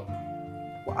 This'll help.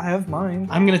 Well, I have mine.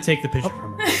 I'm gonna take the picture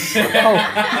from her. Oh,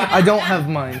 I don't have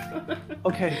mine.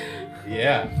 Okay.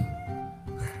 Yeah.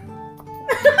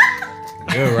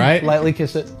 Good, right? Lightly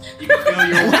kiss it. You can feel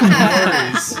your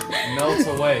worries melt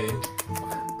away.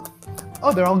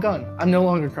 Oh, they're all gone. I'm no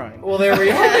longer crying. Well, there we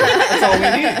are. That's all we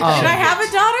need. Should I have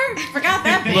a daughter? Forgot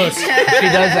that. Look, She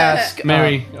does ask.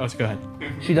 Mary. Oh, go ahead.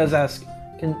 She does ask.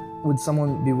 Would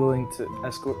someone be willing to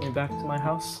escort me back to my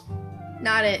house?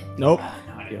 Not it. Nope.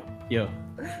 Yo.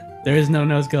 There is no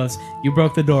nose goes. You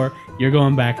broke the door. You're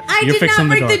going back. I You're did fixing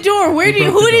not break the the door. Where You did?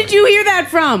 broke Who the did door. you hear that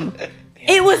from?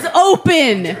 It was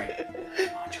open.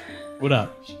 What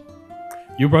up?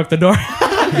 You broke the door?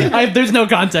 There's no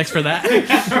context for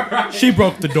that. She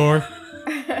broke the door.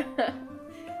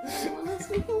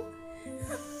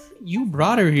 You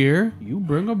brought her here. You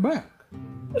bring her back.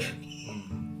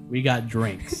 We got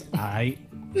drinks.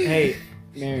 Hey,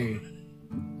 Mary.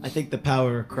 I think the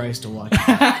power of Christ will watch.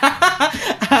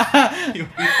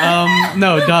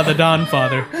 No, the Don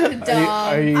Father.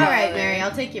 Are you? All right, Mary,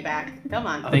 I'll take you back. Come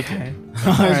on. Thank you. Okay.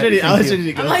 I was ready. I thank was you. ready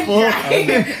to go I'm like full. dragging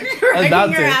her,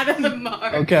 About dragging her to. out of the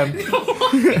mark. Okay.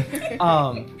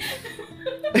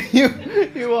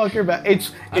 You walk her back.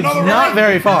 It's not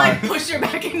very far. Like push her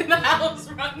back into the house,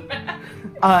 run back.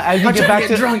 As you I'm get trying back to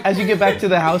to get drunk. as you get back to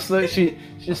the house, though, she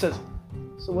just says,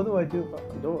 "So what do I do about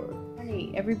the door?"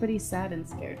 Honey, everybody's sad and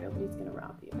scared. Nobody's gonna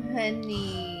rob you.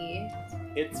 Honey.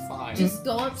 It's fine. Just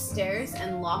go upstairs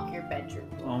and lock your bedroom.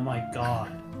 Oh my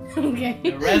god. Okay.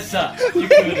 Reza. You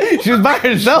could. She's by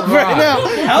herself right now.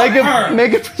 Help her.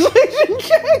 Make a persuasion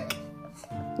check.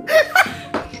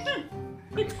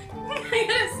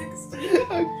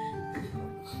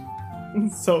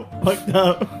 so fucked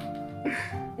up.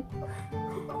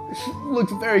 She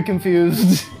looks very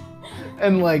confused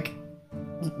and like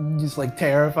just like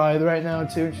terrified right now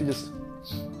too. She just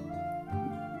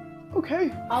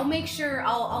okay. I'll make sure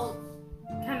I'll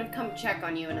kind of come check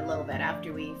on you in a little bit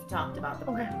after we've talked about the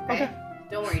plan. Okay.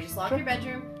 Don't worry, just lock your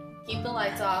bedroom, keep the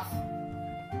lights off.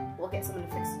 We'll get someone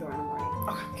to fix the door in the morning.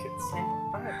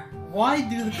 Okay. Why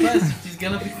do the quest if she's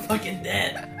gonna be fucking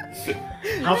dead?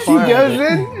 How She far goes are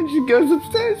they? in and she goes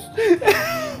upstairs.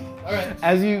 Alright.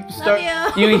 As you start,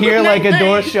 you. you hear like a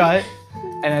door Night-night. shut,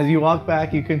 and as you walk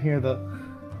back, you can hear the.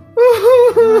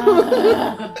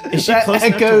 Is she that close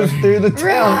enough to echoes where- through the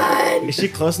town. Is she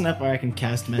close enough where I can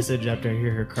cast message after I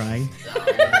hear her crying?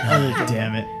 Oh,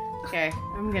 damn it. Okay,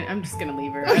 I'm just gonna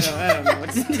leave her. I don't know what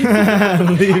to do.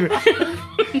 Leave her.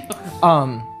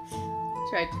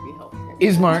 Tried to be helpful.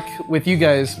 Ismark, with you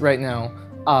guys right now,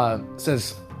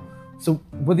 says, "So,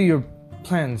 what are your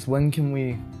plans? When can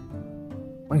we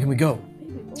go?"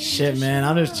 Shit, man,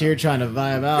 I'm just here trying to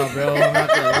vibe out, bro. I'm not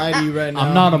gonna lie to you right now.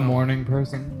 I'm not a morning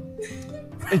person.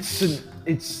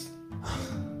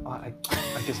 I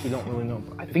guess we don't really know.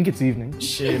 I think it's evening.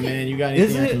 Shit, man, you got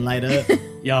anything I can light up?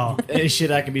 Y'all, Any shit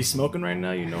I could be smoking right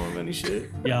now? You know of any shit?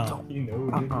 y'all. You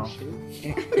know of any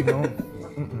shit? You know?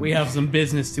 We have some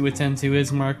business to attend to,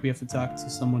 Ismark. We have to talk to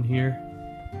someone here.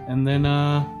 And then, do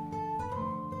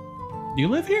you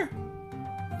live here?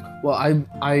 Well, I'm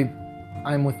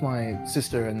with my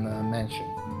sister in the mansion.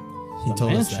 He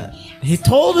told us mansion. that. He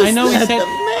told us I know he that, said. the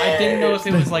I didn't know if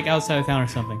it was man. like outside of town or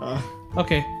something. Uh.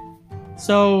 Okay.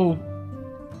 So,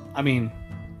 I mean,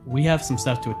 we have some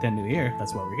stuff to attend to here.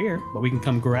 That's why we're here. But we can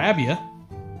come grab you.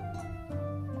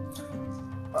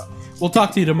 We'll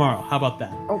talk to you tomorrow. How about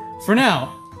that? Oh. For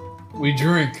now, We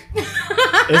drink.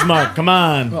 Ismark, come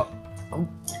on. Oh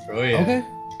yeah. Okay.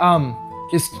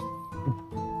 Just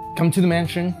come to the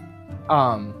mansion,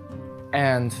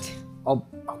 and I'll.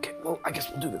 Okay. Well, I guess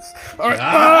we'll do this. All right.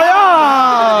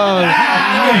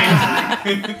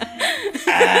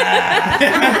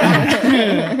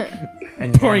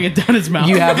 And pouring it down his mouth.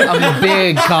 you have a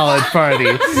big college party.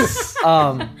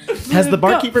 Has the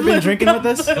barkeeper been drinking with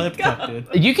us? Flip cup, dude.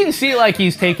 You can see like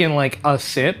he's taking like a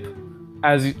sip,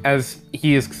 as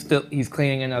he's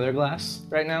cleaning another glass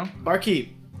right now. Barkeep,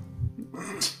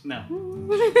 No.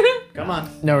 come on.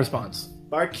 No response.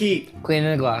 Barkeep.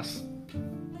 Cleaning a glass.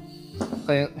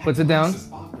 Puts it down.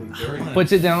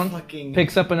 Puts it down. Fucking.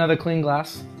 Picks up another clean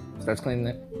glass. Starts cleaning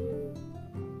it.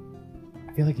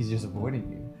 I feel like he's just avoiding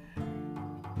you.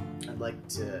 I'd like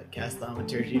to cast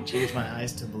thaumaturgy, change my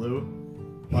eyes to blue.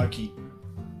 Barkeep.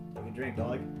 Let me drink,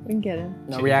 dog. Didn't get it.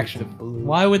 No reaction.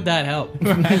 Why would that help?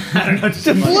 I don't know, just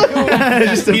a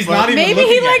blue. He's not even Maybe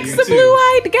looking he at likes you, the too.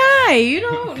 blue-eyed guy. You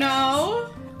don't know.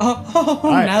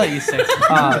 Now that you say it.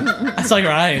 I saw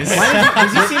your eyes.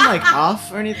 Does he seem like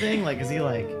off or anything? Like, is he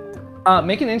like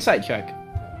Make an insight check.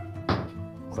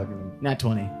 nat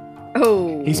 20?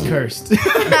 Oh. He's cursed.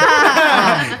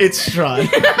 It's Strahd.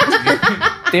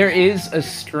 There is a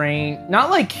strain.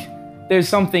 Not like there's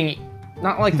something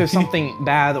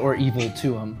bad or evil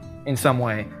to him in some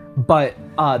way, but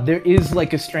there is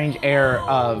like a strange air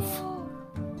of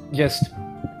just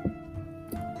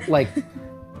like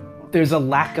there's a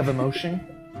lack of emotion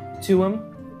to him,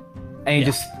 and he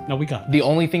just No, we got it. the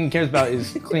only thing he cares about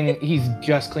is cleaning. He's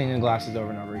just cleaning glasses over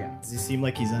and over again. Does he seem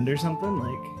like he's under something?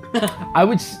 Like, I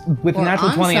would with a Or natural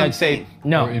on 20, I'd say something.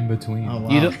 no. Or in between. oh wow.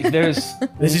 You don't, there's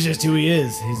This is just who he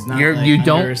is. He's not. You're- like, you under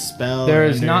don't- a spell. there or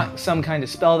is under- not some kind of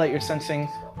spell that you're sensing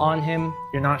on him.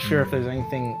 You're not sure if there's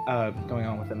anything going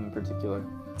on with him in particular.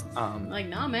 Like,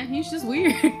 nah, man, he's just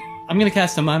weird. I'm gonna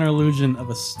cast a minor illusion of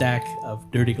a stack of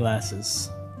dirty glasses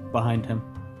behind him,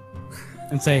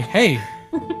 and say, "Hey,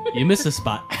 you missed a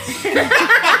spot."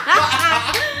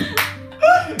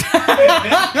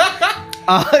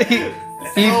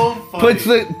 He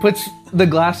puts the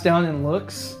glass down and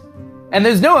looks, and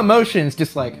there's no emotions,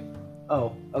 just like,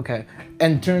 oh, okay,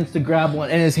 and turns to grab one,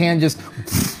 and his hand just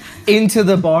into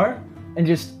the bar, and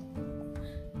just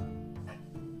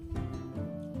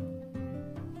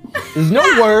there's no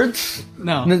words,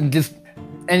 No. just,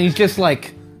 and he's just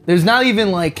like, there's not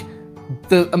even like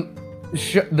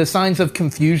the signs of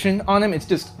confusion on him. It's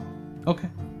just Okay.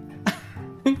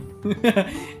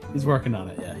 He's working on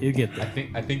it. Yeah, he'll get I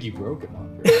there. think you broke him,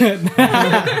 Andre.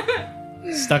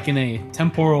 Stuck in a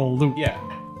temporal loop. Yeah,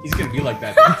 he's gonna be like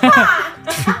that.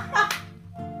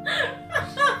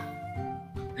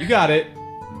 You got it.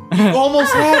 You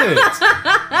almost had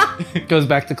it. goes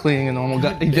back to cleaning a normal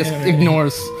guy. He just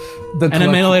ignores the. And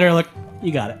a minute later, look,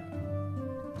 you got it.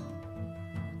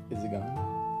 Is it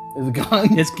gone? Is it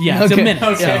gone? It's a Okay.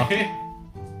 minute. So. Okay.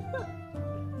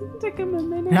 To pick him a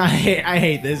minute. I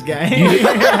hate this guy.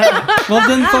 Well,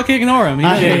 then fucking ignore him. He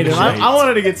I doesn't hate give him. a I shit.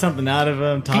 wanted to get something out of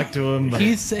him, talk to him. But...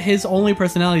 His only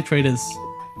personality trait is,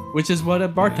 which is what a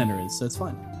bartender is. So it's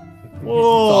fine.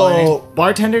 Whoa,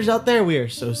 bartenders out there, we are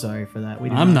so sorry for that. We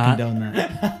do I'm not not. condone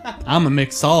that. I'm a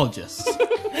mixologist.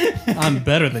 I'm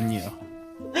better than you.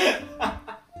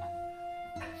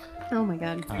 Oh my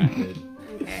god. Alright,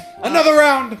 Okay. another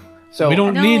round. So We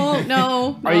don't need.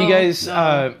 No. Are you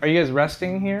guys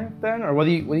resting here then, or what are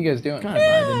you guys doing? Kind of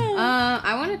vibing.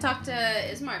 I want to talk to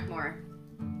Ismark more.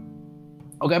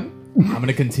 Okay. I'm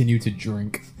gonna continue to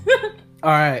drink. All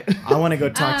right. I want to go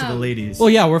talk to the ladies. Well,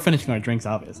 yeah, we're finishing our drinks,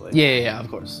 obviously. Yeah, of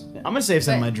course. I'm gonna save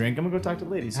some of my drink. I'm gonna go talk to the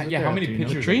ladies. See what Yeah, they're how up many to, you know?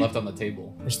 pitchers are Tree? left on the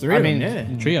table? There's three I of mean,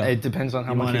 them. Yeah. Trio. It depends on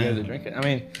how You much you wanna- guys are drinking. I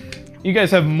mean, you guys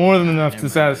have more than enough to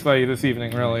satisfy you this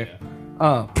evening, really.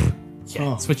 Oh.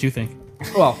 That's what you think.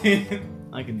 Well,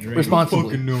 I can drink.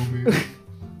 responsibly. know me.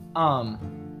 All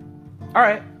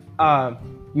right.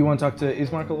 You want to talk to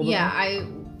Ismark a little bit? Yeah, more? I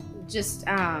just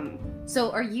so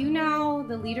are you now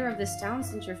the leader of this town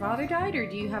since your father died, or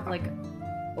do you have like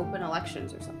open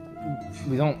elections or something?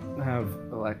 We don't have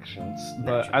elections,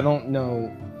 but I don't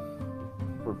know.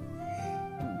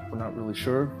 We're not really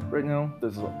sure right now.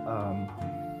 There's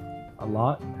a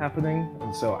lot happening,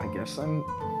 and so I guess I'm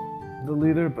the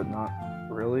leader, but not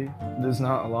really. There's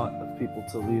not a lot of people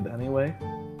to lead anyway.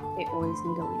 They always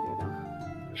need a leader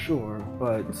though. Sure,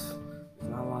 but there's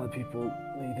not a lot of people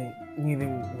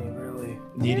needing me really.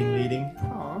 Leading.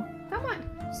 Aw, come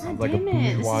on. Sounds God like a damn it.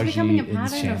 This is bourgeoisie becoming a in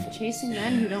pattern of shambles. chasing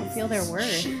men who don't feel their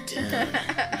worth.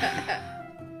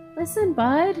 Listen,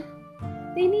 bud.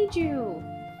 They need you.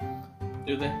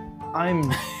 Do they?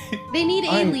 They need a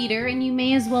I'm- leader, and you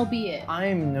may as well be it.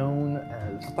 I'm known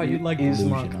as thought you'd like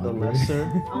Ismark illusion, the Andre.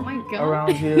 Lesser Oh my god.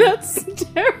 around here. That's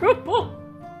terrible.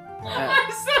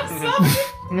 I'm so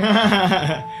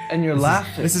sorry. And you're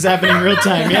laughing. This is happening in real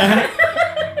time, yeah?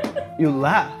 You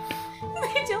laugh.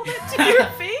 They tell that to your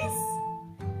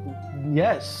face?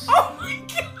 Yes. Oh my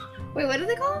god. Wait, what do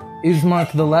they call him?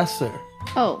 Ismark the Lesser.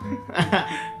 Oh.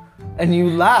 And you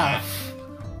laugh.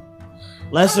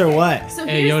 Lesser what? So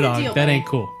Hey, here's yo, the dog, deal. that ain't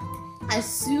cool. As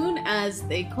soon as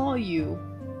they call you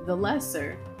the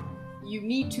lesser, you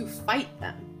need to fight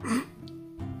them.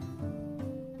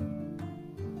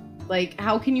 Like,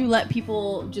 how can you let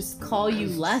people just call you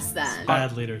less than?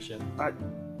 Bad leadership.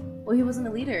 Well, he wasn't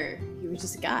a leader. He was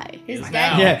just a guy. His Now.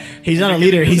 dad. Yeah, he's not a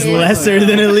leader. He's Yeah. lesser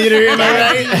than a leader. Am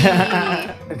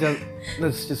I right?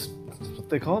 That's just what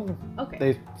they called me. Okay.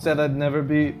 They said I'd never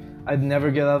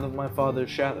get out of my father's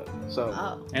shadow. So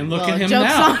Oh. And look Well, at him joke's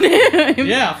now. on him.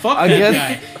 Yeah, fuck I that guess-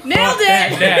 guy. Nailed Fuck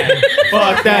that it. dad.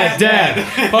 Fuck that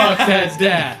dad. Fuck that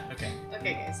dad. Okay.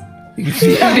 Okay, guys.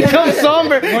 you become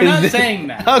somber. We're not saying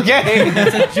that. Okay.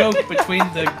 That's a joke between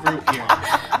the group here.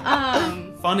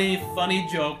 Funny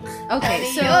joke.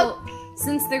 Okay, so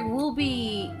since there will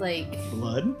be like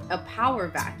Blood? a power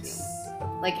vacuum,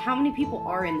 like how many people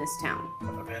are in this town?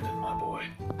 I've abandoned my boy.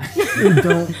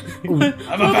 don't.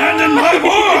 I've abandoned my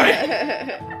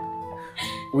boy!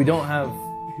 We don't have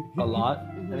a lot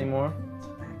anymore.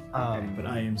 But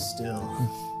I am still.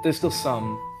 There's still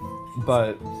some,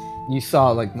 but you saw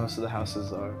like most of the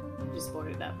houses are Just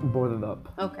boarded up. boarded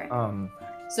up. Okay.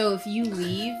 So if you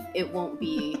leave, it won't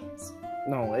be.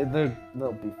 No,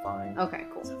 they'll be fine. Okay,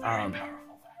 cool.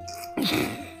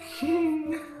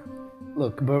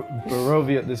 Look,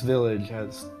 Barovia, this village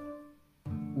has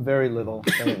very little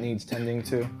that it needs tending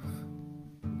to.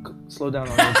 Slow down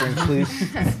on your drink,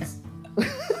 please.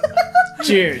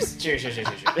 Cheers. Cheers.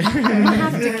 I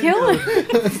have to kill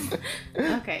him.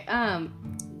 Okay.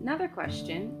 Another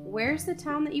question. Where's the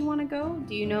town that you want to go?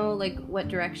 Do you know like what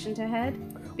direction to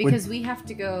head? Because we have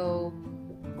to go.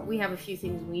 We have a few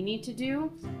things we need to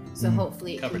do, so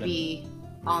hopefully it Covered can it. be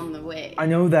on the way. I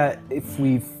know that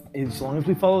as long as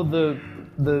we follow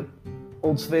the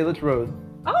old Svalich road,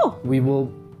 Oh, we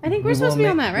will. I think we're we supposed to will be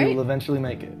on ma- that, We right? will eventually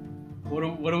make it. What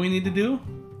do we need to do?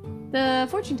 The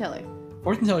fortune teller.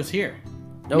 Fortune teller's here.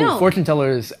 No. Fortune teller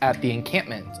is at the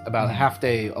encampment, about a half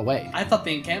day away. I thought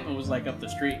the encampment was like up the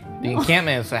street. The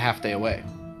encampment is a half day away.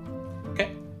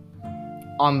 Okay.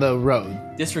 On the road.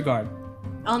 Disregard.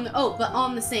 But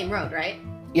on the same road, right?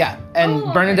 Yeah, and Oh,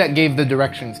 okay. Bernadette gave the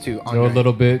directions to Go a Andre.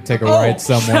 little bit, take a Oh. right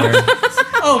somewhere.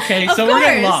 Okay, so we're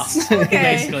getting lost. Okay.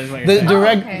 Basically, is what you're The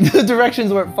saying. okay. the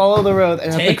directions were follow the road,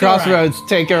 and at the Take a right. crossroads,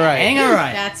 take a right. Hang a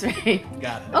right. That's right.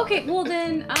 Got it. Okay, well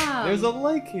then, There's a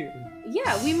lake here.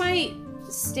 yeah, we might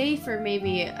stay for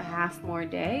maybe a half more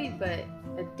day, but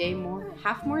a day more,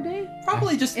 half more day.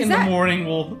 Probably just Is in that- the morning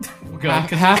we'll go Half-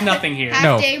 because half- there's nothing here. Half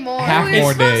No, day more. half We were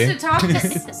more supposed day. to talk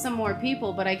to some more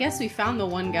people, but I guess we found the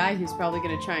one guy who's probably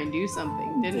gonna try and do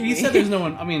something, didn't we? He said there's no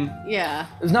one. I mean, Yeah.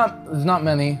 There's not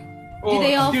many. Do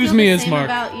they all excuse feel me, the as same Mark.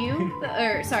 about you?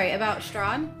 Or sorry, about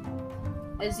Strahd,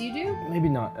 as you do? Maybe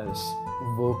not as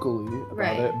vocally about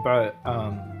Right. it, but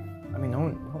I mean, no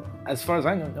one, as far as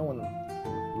I know, no one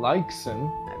likes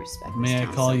him. I respect. May this I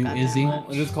town call so you goddamn Izzy? much.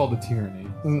 It's just called the tyranny.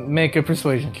 Make a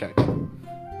persuasion check.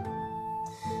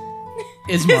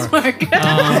 Ismark.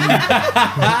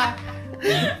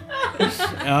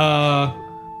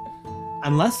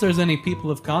 Unless there's any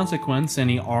people of consequence,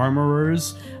 any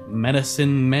armorers,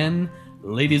 medicine men,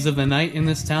 ladies of the night in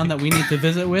this town that we need to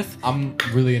visit with, I'm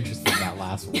really interested in that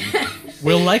last one.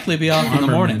 we'll likely be off in the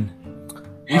morning.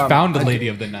 We found a lady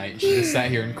of the night. She just sat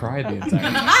here and cried the entire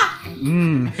time.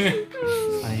 I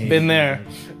hate Been you. there.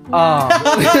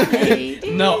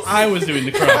 No, I was doing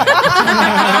the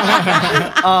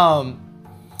crying.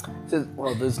 Says,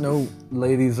 well, there's no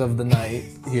ladies of the night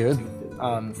here,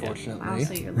 unfortunately. Wow,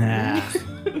 so you're Nah.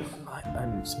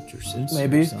 I'm Such your sense.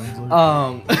 maybe. Sounds like.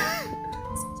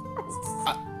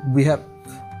 We have.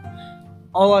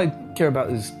 All I care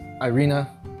about is Irina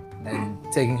and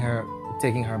taking her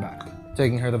back,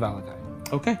 taking her to Valakai.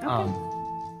 Okay.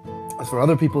 As for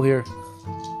other people here,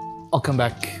 I'll come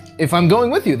back. If I'm going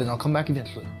with you, then I'll come back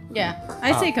eventually. Yeah,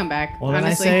 I say come back. Well, then I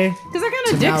honestly, say because they're kind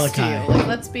to of dicks to Malachi. you. Like,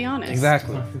 let's be honest.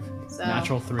 Exactly. So.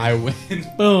 Natural 3. I win.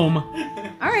 Boom.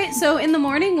 All right, so in the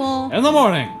morning we'll In the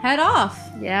morning. head off.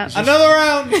 Yeah. Another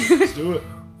round. let's do it.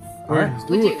 Alright.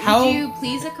 Would you, How- would you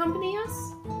please accompany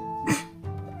us?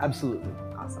 Absolutely.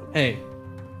 Awesome. Hey,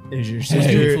 Is your would you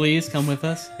sister? please come with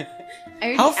us? I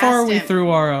already How far are asked we him. through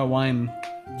our wine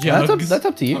jugs? That's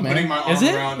up to you, I'm man. putting my arm Is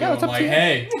it? around Yeah, you. it's I'm up to like, you.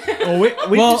 hey. Oh,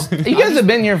 we Well, just- You guys have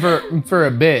been here for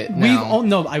a bit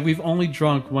now. we've only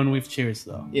drunk when we've cheers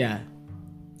though. yeah.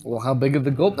 Well, how big are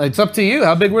the gulp? It's up to you.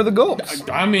 How big were the gulps?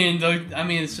 I mean,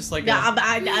 it's just like How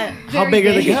Very big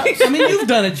are the big. cups? I mean, you've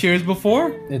done a cheers before.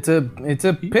 It's a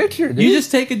pitcher, dude. You just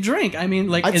take a drink. I mean,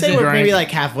 like, I'd is say it we're maybe like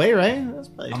halfway, right? That's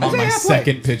probably I'm on my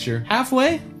second pitcher.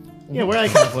 halfway? yeah, we're like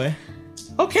halfway.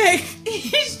 Okay.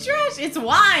 He's trash. It's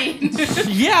wine.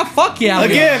 Yeah. Fuck yeah. we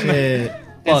Again. are. Shit.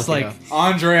 It's Fuck like yeah.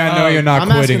 Andre, I know you're not I'm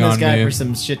asking quitting this on guy me. for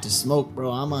some shit to smoke, bro.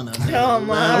 I'm on a. Oh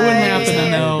my. I wouldn't happen to Yeah,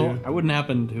 know. dude. I wouldn't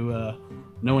happen to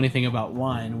know anything about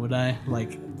wine, would I?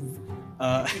 Like,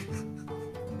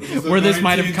 where this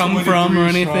might have come from or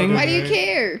anything. Why do you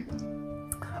care?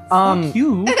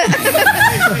 You.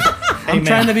 I'm man.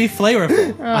 trying to be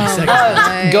flavorful.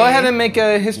 Go ahead and make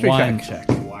a history Wine check.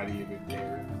 check. Why do you even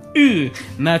care?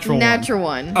 Natural. one. Natural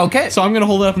one. Okay. So I'm gonna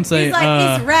hold it up and say, He's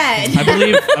like, it's red.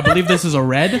 I believe this is a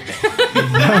red.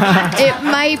 It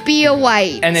might be a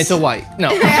white. And it's a white. No.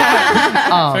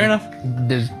 Fair enough.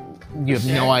 You have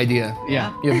no idea.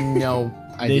 Yeah. You have no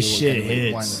idea This what shit kind of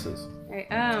hits. wine this is. Right,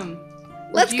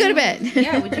 Let's would go to you- bed.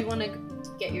 Yeah, would you want to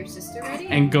get your sister ready?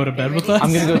 And go to bed with us.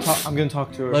 I'm gonna go talk. I'm gonna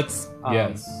talk to her. Let's.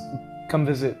 Yes. Come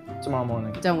visit tomorrow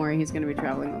morning. Don't worry, he's going to be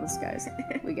traveling with us, guys.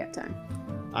 We got time.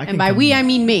 I And by we, I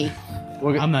mean me.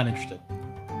 We're I'm not interested.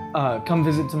 come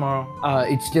visit tomorrow.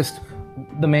 It's just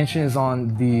the mansion is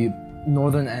on the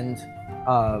northern end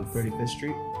of. 35th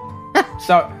Street.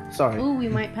 Sorry. Ooh, we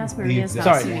might pass Maria's house.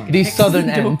 Sorry. soon. The Next southern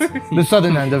door. end. The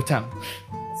southern end of town.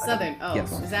 Southern. Oh,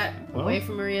 Yes. is that away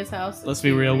from Maria's house? Let's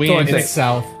be real. We So ain't, it's fix-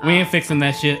 South. we ain't fixing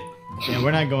that shit. Yeah,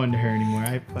 we're not going to her anymore.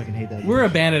 I fucking hate that. We're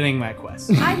abandoning that quest.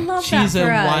 I love that She's a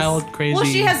for us. wild, crazy. Well,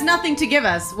 she has nothing to give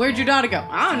us. Where'd your daughter go?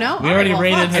 I don't know. We already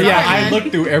rated her. Yeah, Fine. I looked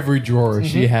through every drawer.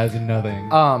 She has nothing.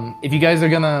 If you guys are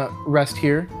gonna rest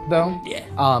here though, Yeah.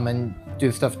 and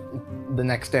do stuff the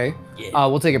next day,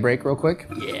 we'll take a break real quick.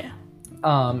 Yeah.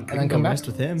 And then come back. rest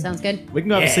with him. Sounds good. We can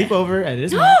go have Yeah. a sleepover at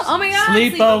his house. Oh my god.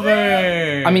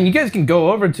 Sleepover. I mean, you guys can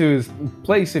go over to his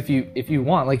place if you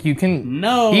want. Like you can.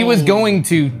 no. He was going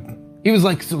to. He was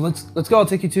like, so let's go. I'll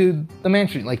take you to the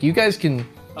mansion. Like you guys can.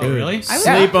 Oh, really? I would love to see the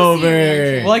Sleepover.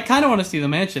 mansion. Well, I kind of want to see the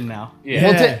mansion now.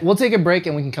 Yeah. We'll take a break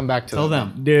and we can come back to Tell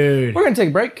that. them. Dude. We're gonna take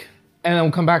a break and then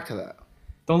we'll come back to that.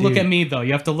 Don't look Dude. at me though.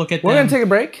 You have to look at We're them. gonna take a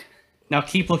break Now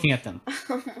keep looking at them.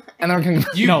 and then we're gonna.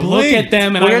 No, look at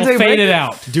them and We're I gonna will take a fade break. it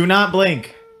out. Do not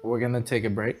blink. We're gonna take a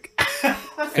break.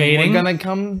 Fading. We're gonna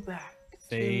come back.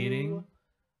 Fading.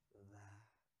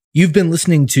 You've been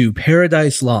listening to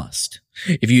Paradise Lost.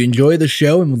 If you enjoy the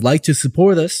show and would like to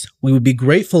support us, we would be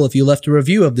grateful if you left a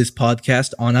review of this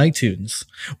podcast on iTunes.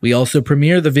 We also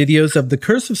premiere the videos of the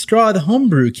Curse of Strahd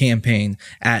homebrew campaign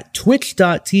at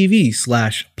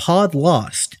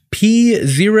twitch.tv/podlost,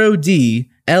 P0DLOST,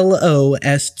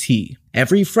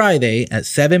 every Friday at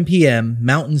 7 p.m.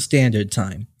 Mountain Standard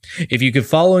Time. If you could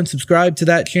follow and subscribe to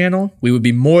that channel, we would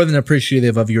be more than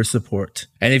appreciative of your support.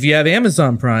 And if you have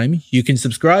Amazon Prime, you can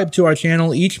subscribe to our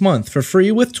channel each month for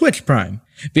free with Twitch Prime.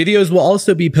 Videos will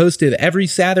also be posted every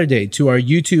Saturday to our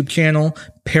YouTube channel,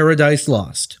 Paradise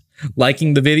Lost.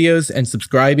 Liking the videos and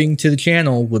subscribing to the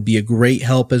channel would be a great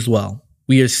help as well.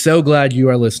 We are so glad you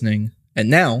are listening. And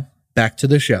now, back to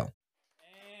the show.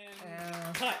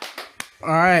 All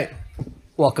right,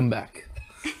 welcome back.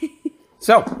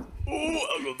 So,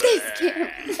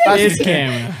 This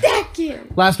camera.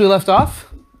 last we left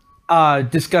off,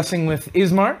 discussing with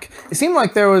Ismark. It seemed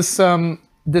like there was some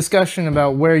discussion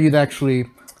about where you'd actually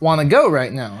want to go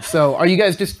right now. So, are you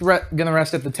guys just gonna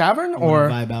rest at the tavern, or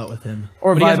Vibe out with him.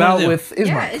 or What do you guys vibe wanna out do? with Ismark?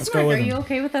 Yeah, it's go Are with you him.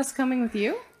 okay with us coming with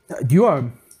you? You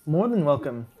are more than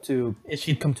welcome to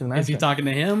come to the Is he master. talking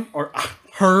to him or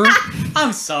her?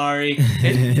 I'm sorry.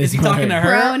 Is he talking to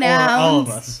her or all of Pronouns.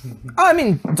 us? I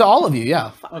mean, to all of you,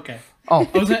 yeah. Okay. Oh,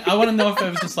 I want to know if it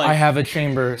was just like I have a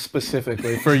chamber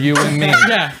specifically for you and me.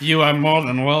 yeah, you are more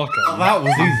than welcome. That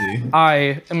was easy.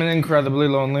 I am an incredibly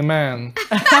lonely man.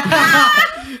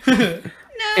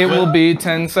 It will be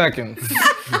 10 seconds.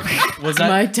 Was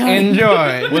that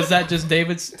Enjoy. was that just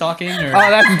David's talking or Oh,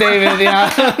 that's David,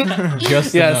 yeah.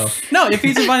 Just Yes. no? If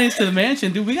he's inviting us to the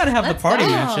mansion, dude, we gotta have the party go.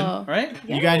 mansion, right?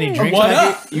 You got any drinks What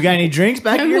back? up? You got any drinks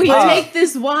back in And your we place? take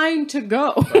this wine to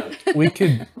go. We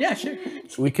could Yeah, sure.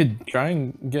 try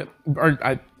and get,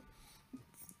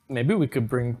 maybe we could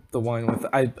bring the wine with.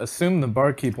 I assume the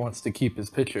barkeep wants to keep his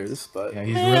pictures, but Yeah,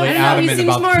 he's I really don't know, he adamant seems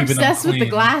about more keeping them obsessed with the clean.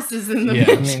 glasses and the Yeah,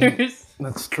 I mean- pictures.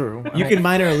 that's true. You can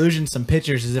minor illusion some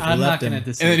pictures as if I'm you not left gonna them.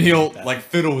 disagree. And then he'll with that. like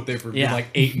fiddle with it for Yeah. like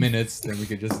 8 minutes. Then we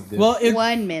could just. Well, it,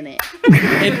 1 minute.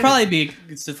 it'd probably be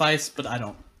suffice, but I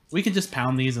don't. We could just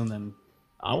pound these and then.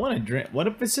 I want to drink. What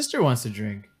if his sister wants to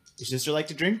drink? Your sister like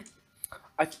to drink?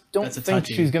 I don't That's a think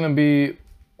touchy. she's gonna be.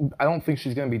 I don't think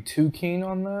she's gonna be too keen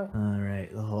on that. All right,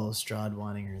 the whole Strahd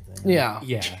wanting her thing. Yeah.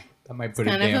 yeah, that might put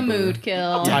Kind a of a damper. mood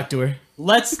kill. Talk to her.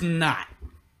 Let's not.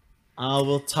 I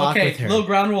will talk Okay, with her. little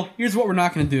ground rule. Here's what we're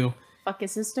not gonna do. Fuck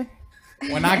his sister.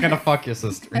 We're not gonna fuck your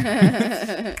sister.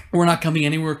 We're not coming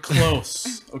anywhere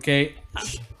close. Okay.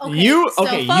 You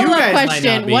okay? You Follow-up guys might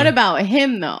question: not be. What about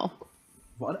him though?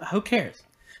 What? Who cares?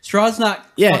 Straw's not.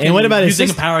 Yeah, fucking and what about his using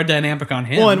sister? a power dynamic on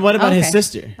him? Well, and what about his Okay.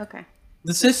 sister? Okay.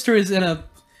 The sister is in a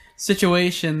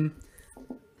situation.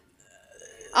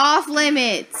 Off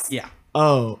limits. Yeah.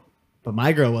 Oh, but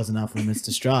my girl wasn't off limits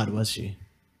to Strahd, was she?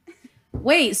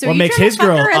 Wait, so What you makes trying his to fuck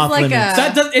girl her as off like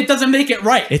limits? It doesn't make it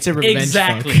right. It's a revenge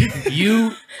Exactly.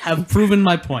 You have proven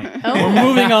my point. We're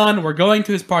moving on. We're going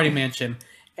to his party mansion,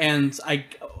 and I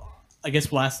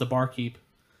guess we'll ask the barkeep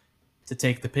to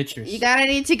take the pictures. You got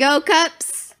any to go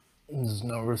cups? There's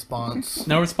no response.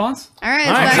 No response. All right.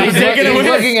 All right, let's so go. he's taking it He's away.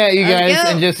 looking at you Let's guys go.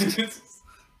 and just.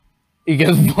 You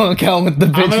guys walk out with the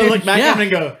I'm picture. gonna look back Yeah. at him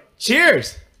and go,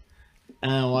 "Cheers,"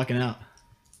 and I'm walking out.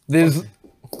 There's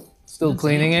still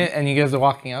cleaning it, and you guys are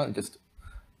walking out and just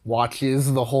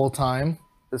watches the whole time.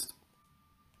 Just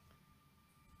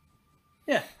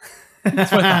Yeah.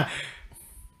 That's what I thought.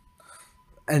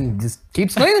 and just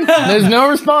keeps cleaning. There's no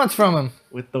response from him.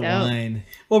 With the Dope. wine,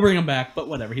 We'll bring him back, but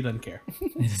whatever. He doesn't care.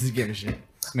 he doesn't give a shit.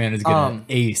 This man is gonna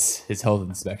ace his health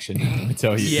inspection. Let me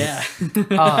tell you. Yeah.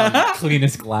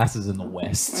 Cleanest glasses in the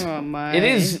West. Oh my. It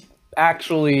is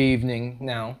actually evening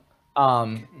now,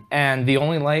 and the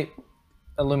only light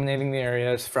illuminating the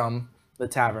area is from the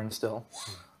tavern still.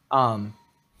 And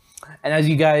as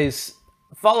you guys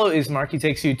follow Ismark, he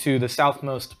takes you to the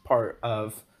southmost part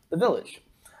of the village.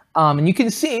 And you can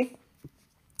see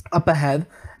up ahead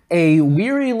a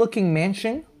weary-looking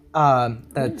mansion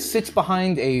that sits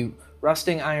behind a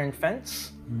rusting iron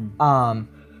fence.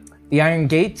 The iron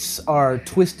gates are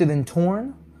twisted and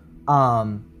torn,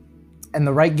 and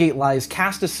the right gate lies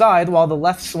cast aside while the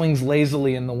left swings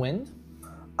lazily in the wind.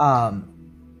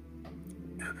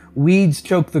 Weeds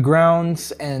choke the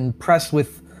grounds and press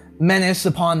with menace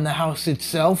upon the house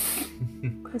itself.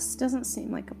 This doesn't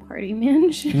seem like a party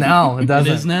mansion. No, it It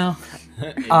doesn't. is now.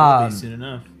 It will be soon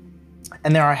enough.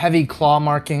 And there are heavy claw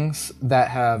markings that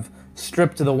have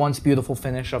stripped the once beautiful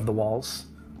finish of the walls.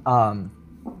 And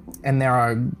there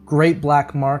are great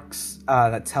black marks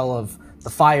that tell of the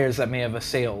fires that may have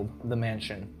assailed the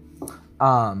mansion.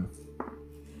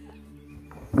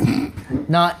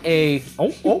 Not a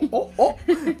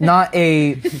not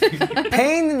a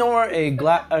pane nor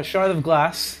a shard of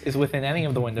glass is within any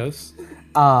of the windows.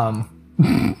 All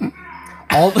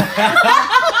the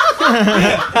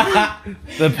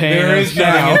pain There is is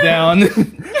shutting now. it down.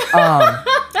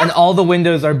 And all the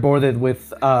windows are boarded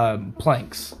with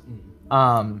planks.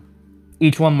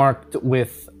 Each one marked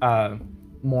with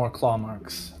more claw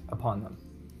marks upon them.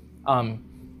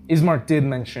 Ismark did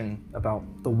mention about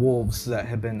the wolves that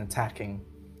had been attacking.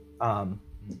 So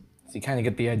you kind of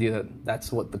get the idea that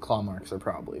that's what the claw marks are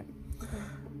probably.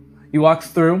 He walks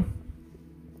through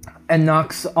and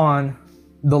knocks on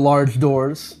the large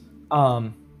doors,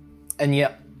 and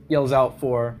yells out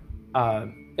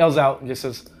and just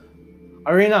says,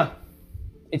 "Irina,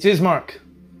 it's Ismark.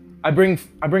 I bring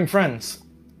friends."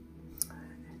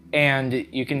 And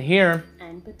you can hear.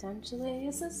 And potentially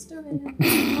a sister.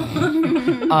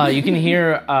 You can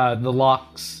hear the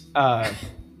locks. I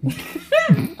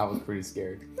was pretty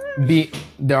scared.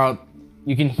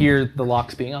 You can hear the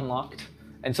locks being unlocked,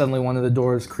 and suddenly one of the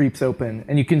doors creeps open,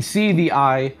 and you can see the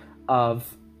eye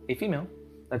of a female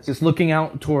that's just looking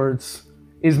out towards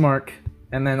Ismark,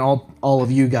 and then all of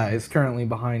you guys currently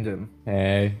behind him.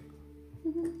 Hey.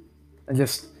 And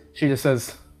she just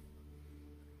says,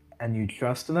 "And you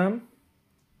trust them?"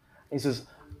 He says,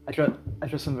 I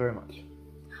trust them very much.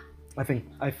 I think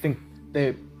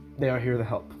they are here to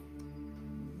help."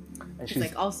 And She's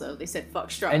like, also, they said fuck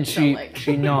Strahd. And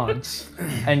she nods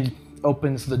and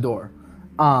opens the door.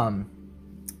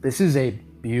 This is a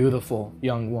beautiful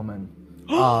young woman.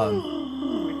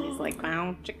 He's like,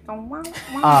 wow, chicken, wow.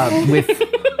 With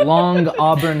long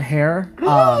auburn hair.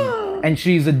 And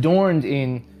she's adorned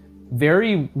in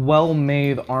very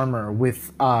well-made armor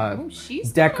with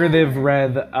decorative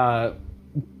red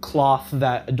cloth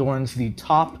that adorns the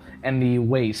top and the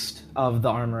waist of the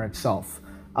armor itself,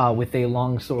 with a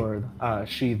long sword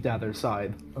sheathed at her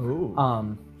side.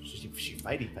 Oh. She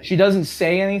fighty. She doesn't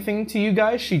say anything to you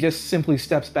guys. She just simply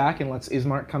steps back and lets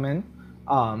Ismark come in.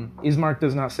 Ismark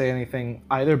does not say anything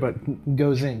either, but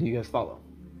goes in. Do you guys follow?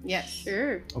 Yes,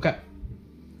 sure. Okay.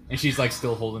 And she's like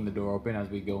still holding the door open as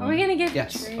we go in. Are we gonna get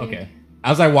Yes. betrayed? Okay.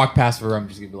 As I walk past her, I'm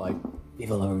just gonna be like, "Vive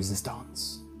la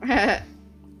resistance."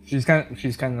 She's kind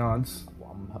of nods.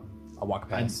 I walk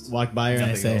I past. walk by her and I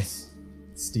Nothing say, else.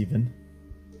 "Stephen."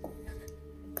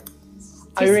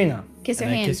 Irina. Kiss her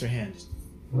And I hand. kiss her hand.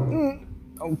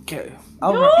 Okay.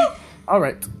 All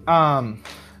right.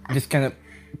 Just kind of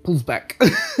pulls back.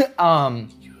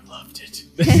 You loved it.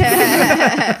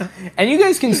 And you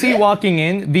guys can see walking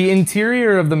in, the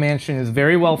interior of the mansion is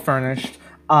very well furnished.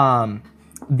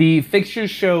 The fixtures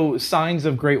show signs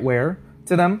of great wear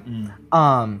to them.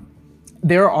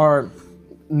 There are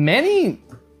many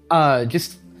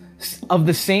just of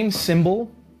the same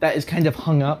symbol that is kind of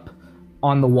hung up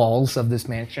on the walls of this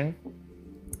mansion.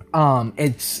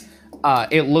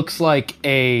 It looks like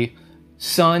a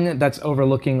sun that's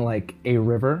overlooking like a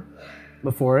river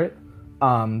before it.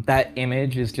 That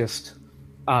image is just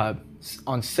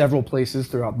on several places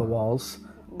throughout the walls.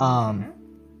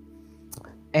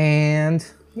 And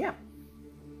yeah.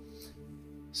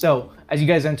 So as you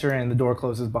guys enter in, the door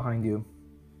closes behind you.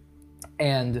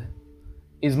 And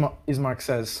Ismark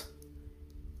says,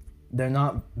 They're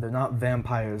not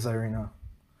vampires, Irina.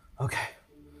 Okay.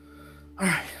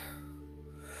 Alright.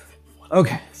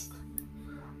 Okay.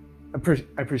 I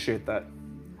appreciate that.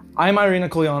 I'm Irina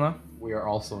Kolyana. We are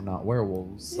also not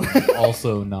werewolves.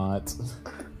 also not.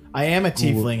 I am a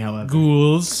tiefling, however.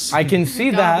 Ghouls. I can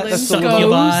see that. That's a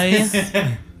little...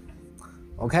 Succubi.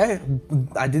 Okay.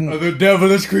 I didn't... Are there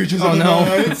devilish creatures Oh, of the no.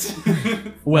 night?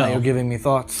 Now Well, you're giving me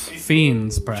thoughts.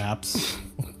 fiends, perhaps.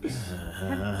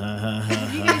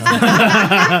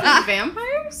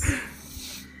 Vampires?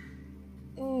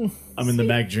 I'm in the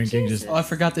back drinking, just Oh, I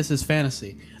forgot this is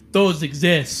fantasy. Those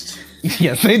exist.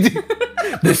 Yes, they do.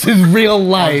 This is real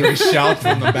life. Shout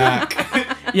from the back.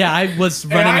 Yeah, I was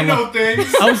running I know around.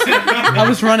 things. I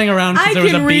was running around because I there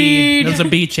was a can bee. read. There was a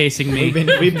bee chasing me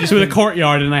we've just through the been,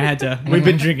 courtyard, and I had to. we've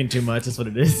been drinking too much. That's what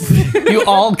it is. You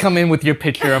all come in with your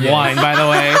pitcher of wine, by the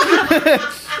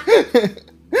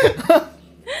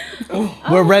way.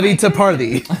 We're ready to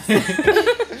party.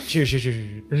 Cheers.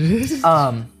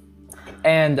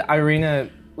 And Irina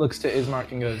looks to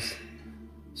Ismark and goes,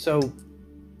 "So,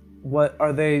 what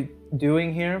are they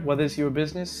doing here? What is your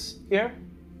business here?"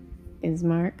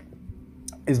 Ismark.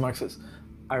 Ismark says,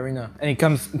 "Irina," and he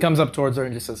comes up towards her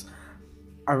and just says,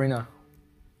 "Irina,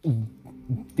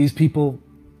 these people,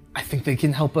 I think they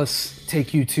can help us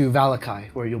take you to Valakai,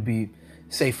 where you'll be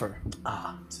safer."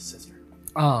 It's a sister.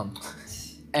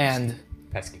 And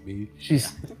Pesky bee. she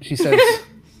says,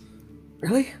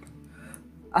 "Really?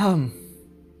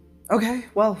 Okay,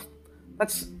 well,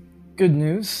 that's good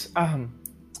news.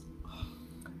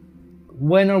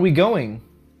 When are we going?"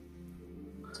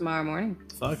 Tomorrow morning.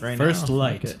 Fuck right First now.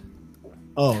 light. Fuck it.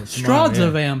 Oh, Strahd's yeah.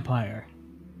 a vampire.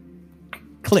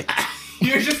 Click.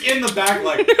 You're just in the back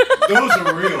like, those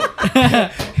are real.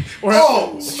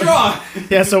 Straw!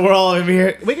 Yeah, so we're all over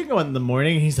here. We can go in the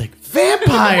morning. And he's like,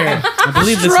 vampire. I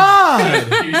believe this.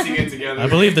 Strahd. Fusing it together. I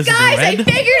believe this Guys, is a I red.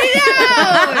 figured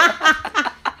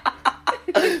it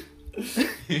out.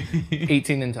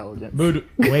 18 intelligence.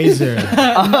 Wazer.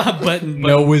 but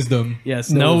No wisdom. yes,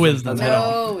 no wisdom. That's at right.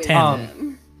 all. No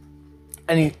 10.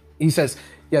 And he says,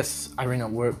 yes, Irina,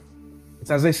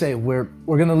 it's as they say, we're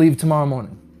gonna leave tomorrow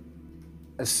morning.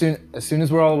 As soon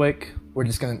as we're all awake, we're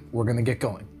gonna get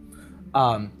going.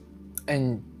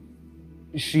 And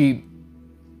she,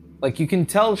 like, you can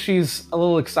tell she's a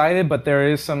little excited, but there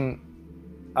is some,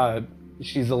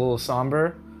 she's a little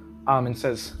somber, and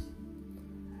says,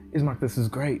 Ismark, this is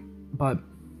great, but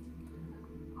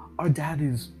our dad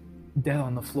is dead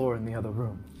on the floor in the other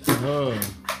room. Oh.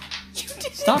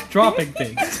 Stop dropping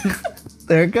things.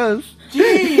 There it goes.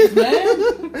 Jeez,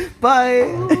 man. Bye.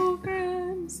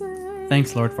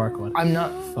 Thanks, Lord Farquaad. I'm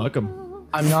not Fuck him.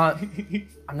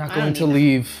 going to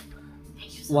leave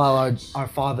while our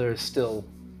father is still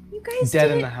You guys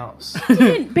dead in the house.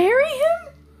 didn't bury him?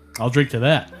 I'll drink to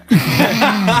that.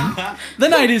 The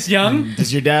night is young.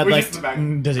 Does your dad We're like? just in the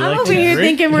back. Does he I'm like over to here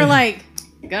drink? thinking we're like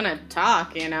gonna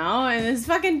talk, and his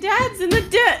fucking dad's in the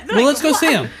dead. Well, let's go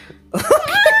see him.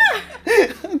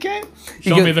 Okay.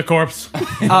 Show me the corpse.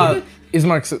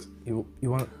 Ismark says, "You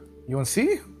want to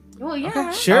see?" Well,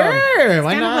 yeah. Sure.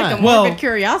 Why Kind of not? like a Well- morbid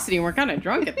curiosity, and we're kind of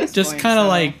drunk at this Just point. kind of so-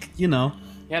 like, you know,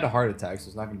 He had a heart attack, so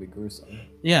it's not gonna be gruesome.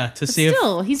 yeah, to But see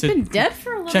still, if he's to been dead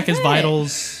for a little check his bit.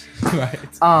 vitals, Right.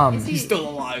 He's Still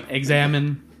alive.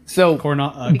 examine So going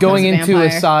a into vampire.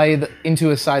 a side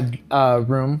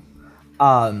room,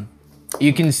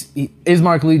 you can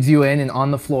Ismark leads you in, and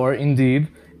on the floor, indeed,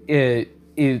 it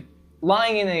is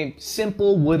lying in a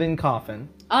simple wooden coffin.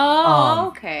 Oh,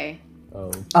 okay. Oh.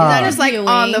 Is that just like Viewing.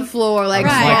 on the floor, like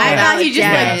Right, small I thought he just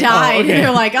like died. okay. And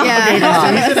you're like, oh, Yeah. okay,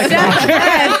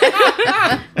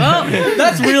 Well,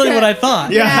 that's really what I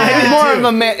thought.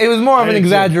 Yeah. It was more of an I did too.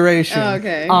 exaggeration. Oh,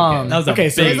 okay. That was a Okay,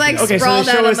 so big It's like Okay, so sprawled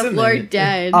show out on us the in floor, there.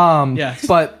 dead. Yes.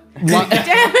 But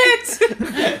damn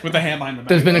it! with a hand behind the back.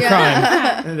 there's been a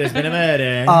crime. There's been a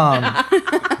murder.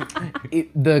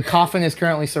 The coffin is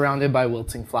currently surrounded by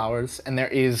wilting flowers, and there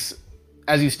is,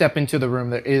 as you step into the room,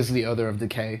 there is the odor of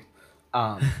decay.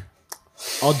 All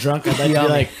drunk, I'd like to be Yummy.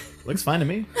 like, looks fine to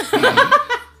me.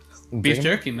 beef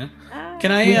jerky, man.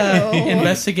 Can I No.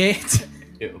 investigate?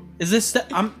 Ew. Is this?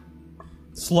 I'm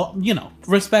slow. You know,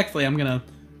 respectfully, I'm gonna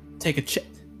take a check.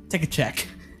 Take a check,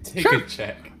 Take a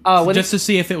check. just to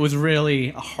see if it was really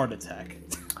a heart attack.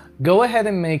 Go ahead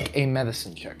and make a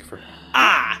medicine check for him.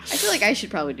 I feel like I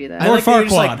should probably do that. I Lord like that you're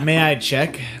just Farquaad. like, may I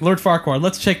check? Lord Farquaad,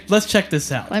 let's check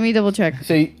this out. Let me double check.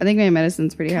 So I think my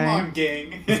medicine's pretty high.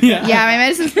 gang. Yeah, my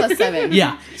medicine's +7.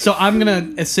 Yeah. So I'm gonna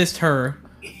assist her.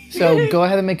 go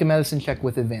ahead and make a medicine check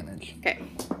with advantage. Okay.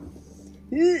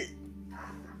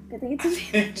 I think it's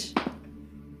advantage.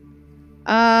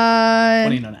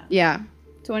 20 no nat. Yeah.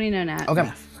 20 no nat.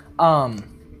 Okay.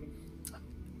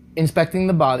 Inspecting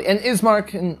the body, and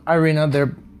Ismark and Irina,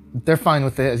 they're fine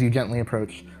with it as you gently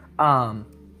approach.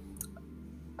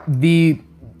 The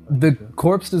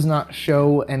corpse does not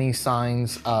show any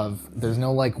signs of. There's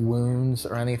no like wounds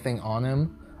or anything on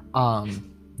him.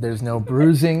 There's no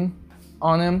bruising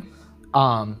on him.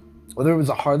 Whether it was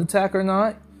a heart attack or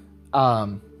not,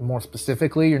 more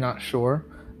specifically, you're not sure.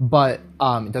 But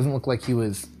it doesn't look like he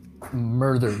was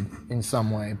murdered in some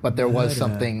way. But there was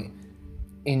something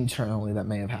internally that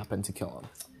may have happened to kill him.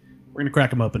 We're gonna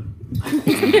crack him open.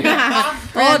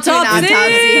 Autopsy.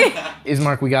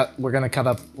 Ismark, we're gonna cut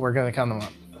him up. We're gonna cut him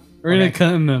up. We're gonna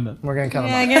cut him up. We're gonna cut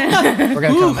him up.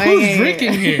 Who's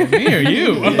drinking here? Me or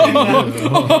you? My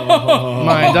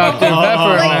Dr.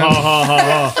 Pepper, man.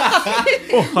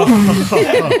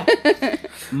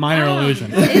 Minor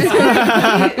illusion.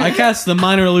 I cast the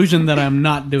minor illusion that I'm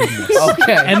not doing this.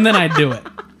 Okay. And then I do it.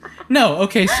 No,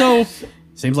 okay, so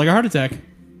seems like a heart attack.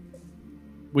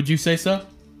 Would you say so?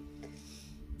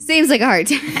 Seems like a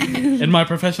heart attack. In my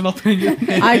professional opinion.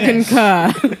 I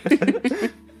concur.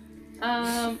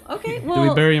 Okay, well, Do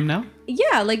we bury him now?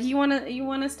 yeah, like you want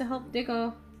us to help dig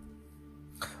a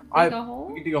hole?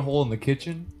 You can dig a hole in the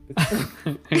kitchen.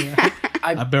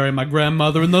 I bury my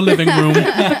grandmother in the living room.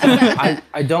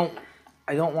 I don't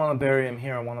want to bury him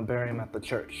here. I want to bury him at the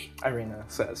church. Irina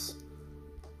says.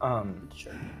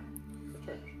 Sure.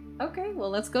 Okay, well,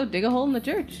 let's go dig a hole in the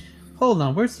church. Hold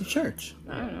on, where's the church?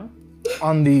 I don't know.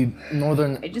 On the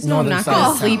northern. I just know I'm northern not side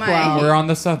gonna of sleep town. well. We're on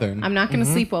the southern. I'm not gonna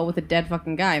sleep well with a dead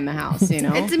fucking guy in the house, you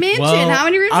know? It's a mansion. Well, How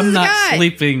many rooms I'm has it not got?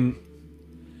 sleeping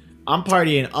I'm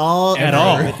partying all at night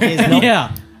all. with his no-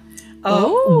 Yeah.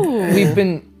 Oh. We've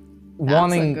been That's a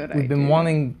wanting. good We've been idea.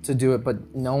 wanting to do it,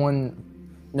 but no one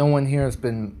no one here has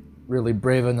been really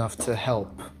brave enough to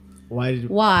help. Why do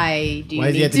you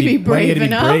does he need have to be why do you brave have to be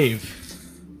enough? brave?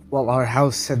 Well, our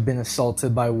house had been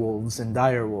assaulted by wolves and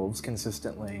dire wolves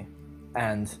consistently,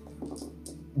 and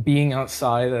being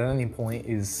outside at any point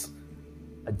is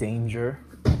a danger.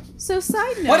 So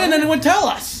side note. Why didn't anyone tell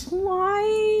us?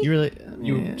 Why? You really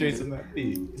Jason that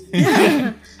beat.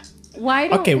 Why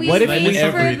don't Okay, we what if wait we- for the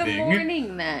Everything.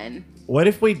 morning then? What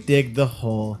if we dig the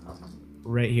hole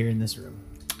right here in this room?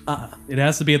 It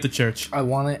has to be at the church. I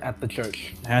want it at the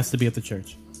church. It has to be at the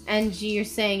church. And you're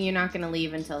saying you're not going to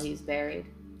leave until he's buried.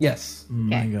 Yes. Oh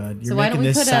my Okay. god, you're So why don't making we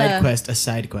this put side a- quest a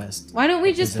side quest. Why don't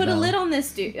we just put a Isabella. lid on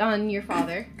this on your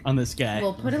father? On this guy.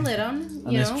 We'll put a lid on,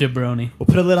 on you this know. jabroni. We'll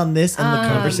put a lid on this and the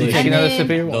conversation. Take and another then- sip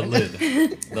of your The wine. lid.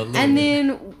 The lid. And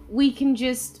then we can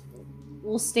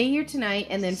we'll stay here tonight,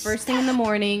 and then first thing in the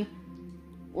morning,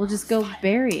 we'll just go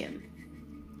bury him.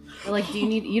 Or, like,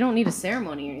 you don't need a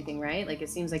ceremony or anything, right? Like, it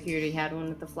seems like you already had one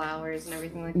with the flowers and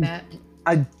everything like that.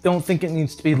 I don't think it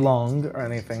needs to be long or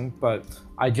anything, but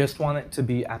I just want it to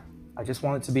be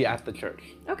at the church.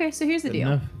 Okay, so here's the Good deal.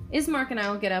 enough. Ismark and I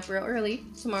will get up real early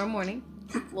tomorrow morning.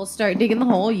 We'll start digging the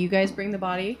hole. You guys bring the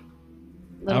body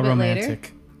a little How bit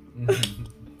romantic. later.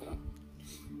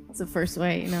 That's the first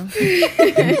way, you know.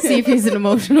 See if he's an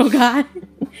emotional guy.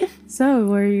 So,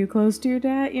 were you close to your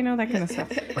dad? You know, that kind of stuff.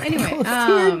 Anyway,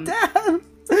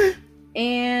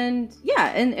 and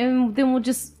yeah, and then we'll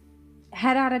just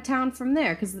head out of town from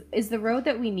there. Because is the road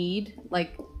that we need,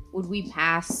 like, would we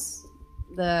pass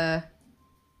the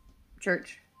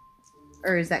church?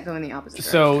 Or is that going the opposite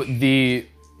direction? So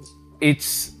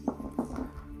it's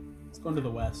It's going to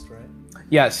the west, right?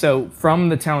 yeah. So from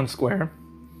the town square,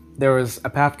 there was a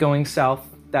path going south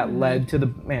that led to the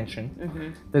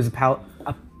mansion. There's a path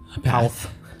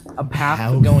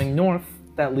going north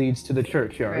that leads to the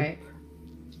churchyard, Right.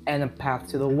 and a path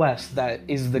to the west that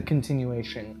is the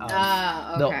continuation of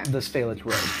Okay. the Sphalich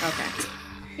Road. Okay.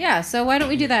 Yeah, so why don't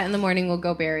we do that in the morning? We'll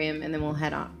go bury him, and then we'll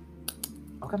head on.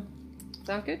 Okay.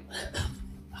 Sound good?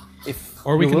 If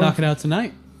Or we you're can willing- knock it out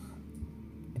tonight.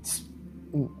 It's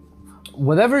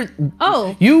whatever.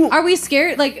 Oh, You are we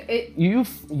scared? Like, you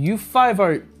five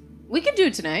are. we could do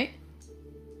it tonight.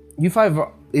 You five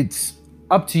are. It's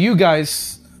up to you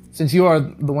guys, since you are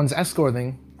the ones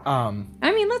escorting. I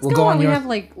mean, let's We'll go go on. on We your- have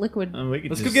like liquid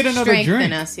Let's go get another strength drink.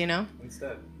 in us, you know.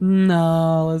 Instead.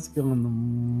 No, let's go.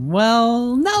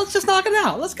 Well, no, let's just knock it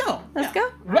out. Let's go. Let's go.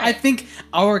 I think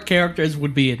our characters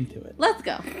would be into it. Let's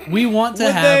go. We want to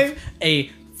Would have a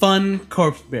fun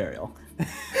corpse burial.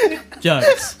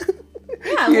 Jugs.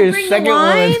 Yeah, Your we'll bring the second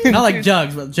wine. one. Not like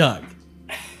jugs, but jug.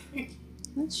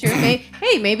 That's true.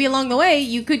 Hey, maybe along the way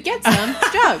you could get some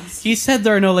jugs. He said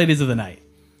there are no ladies of the night.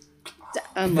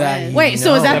 Unless. Wait,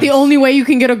 so is that the only way you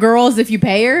can get a girl is if you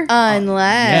pay her?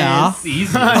 Unless. Yeah.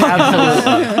 Easy.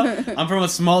 Absolutely. I'm from a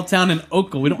small town in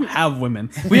Oakland. We don't have women.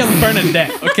 We have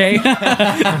Bernadette, okay?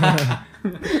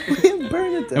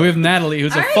 And we have Natalie,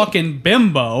 who's a fucking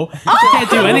bimbo. She can't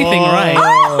do anything right.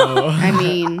 I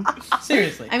mean,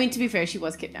 Seriously. I mean, to be fair, she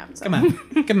was kidnapped. So. Come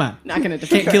on. Come on. Not gonna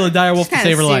defend Can't kill a dire wolf to She's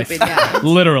save her kinda life. stupid, yeah.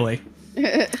 Literally.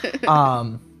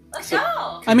 Let's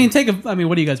go. I mean,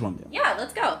 what do you guys want to do? Yeah,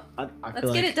 let's go. I Let's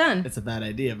feel get like it done. It's a bad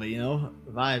idea, but you know,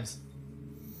 vibes.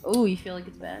 Oh, you feel like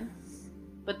it's bad,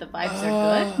 but the vibes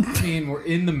are good. I mean, we're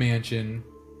in the mansion.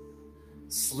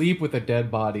 Sleep with a dead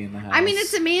body in the house. I mean,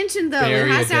 it's a mansion though. Bury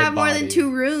It a has to dead have more than body.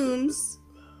 2 rooms.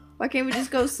 Why can't we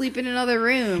just go sleep in another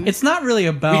room? It's not really We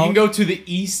about. can go to the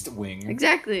east wing.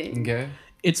 Exactly. Okay.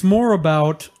 It's more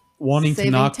about wanting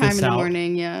Saving to knock time this in the out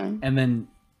morning, yeah. and then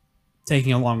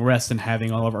taking a long rest and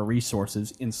having all of our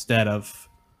resources instead of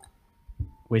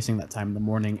wasting that time in the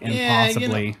morning and Yeah, you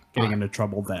possibly know- getting into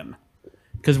trouble then.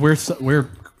 Because we're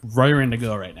raring to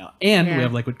go right now, and Yeah. we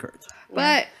have liquid courage.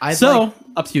 But So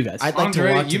up to you guys. I'd like Andre,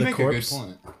 to walk to you the make a good corpse.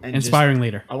 point. And Inspiring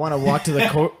leader. I want to walk to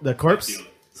the corpse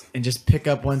and just pick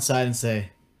up one side and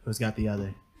say, "Who's got the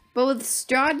other?" with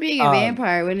Strahd being a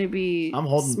vampire, wouldn't it be I'm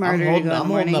holding. smarter I'm holding, to go in I'm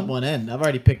the holding morning? up one end. I've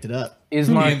already picked it up. The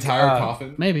Ismark, entire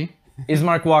coffin. Maybe.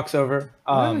 Ismark walks over.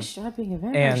 Why was Shad being a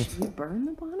vampire? and- Should we burn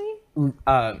the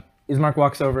body? Ismark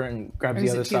walks over and grabs Or the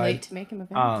is other it too late side to make him a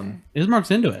vampire?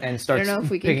 Ismark's into it. and I starts don't know if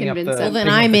we can picking up convince the. him. Well, then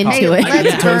picking up I'm the into coffin. it. I got the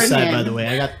Let's toe burn side, him. by the way.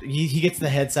 I got he gets the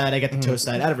head side. I got the toe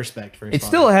side. Out of respect for his. It's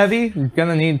father. still heavy. You're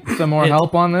gonna need some more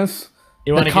help on this.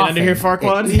 You want to the get under here, coffin.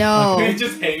 Farquaad? No.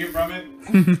 just hanging from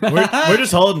it. we're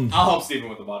just holding. I'll help Steven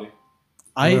with the body.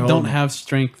 I We're don't holding. have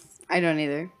strength. I don't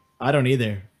either. I don't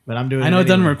either, but I'm doing. I know it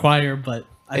doesn't anyway. require, but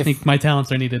I think my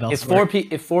talents are needed If elsewhere.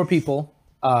 if 4 people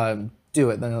do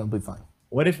it, then it'll be fine.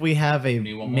 What if we have a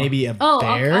one more? maybe a Oh,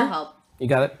 bear? I'll help. You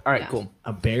got it. All right, cool.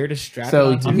 A bear to strap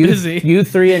So it onto? I'm you, busy. you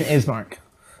 3 and Ismark.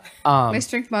 My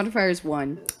strength modifier is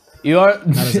 1. You are.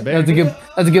 as a bear.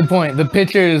 That's a good point. The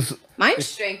pitchers. My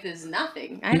strength is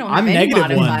nothing. I don't I'm have any -1.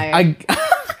 modifier.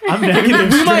 I'm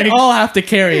negative We might strength. all have to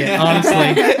carry it, honestly.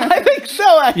 I think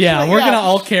so. Actually, Yeah, we're gonna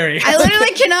all carry it. I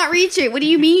literally cannot reach it. What do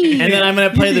you mean? And then I'm gonna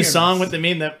play the song with the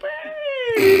meme that.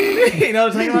 You know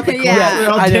what I'm talking about? The chorus, Yeah. they're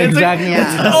all I know dancing. exactly.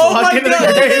 Yeah. Oh my god!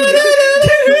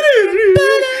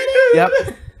 Yep.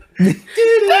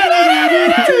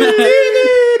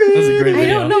 That was a great I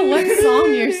video. don't know what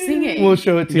song you're singing. We'll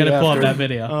show it to You you. gotta pull up after. that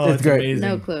video. Oh, It's great. amazing.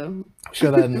 No clue.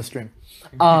 Show that in the stream.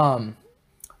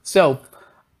 So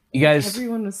you guys,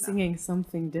 Everyone was singing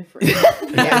something different.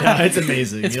 Yeah, no, it's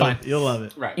amazing. It's you'll, fine. You'll love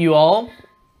it. Right. you all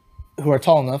who are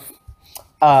tall enough,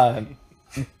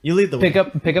 You lead the way.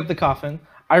 pick up the coffin.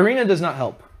 Irina does not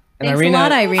help. And Thanks a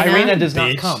lot, Irina. Irina does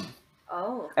not Bitch. come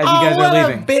Oh. as you guys are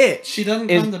leaving. bitch! She doesn't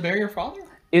Is- come to bury your father?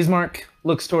 Ismark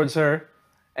looks towards her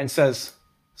and says,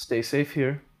 "Stay safe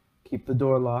here. Keep the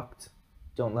door locked.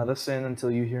 Don't let us in until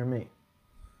you hear me."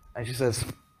 And she says,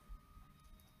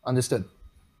 "Understood."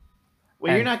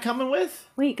 Wait, you're not coming with?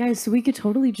 Wait, guys, so we could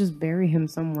totally just bury him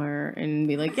somewhere and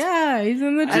be like, yeah, he's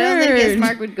in the church. I don't think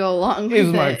Ismark would go along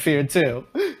with Ismark it. feared too.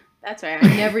 That's right. I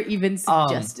never even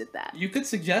suggested that. You could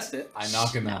suggest it. I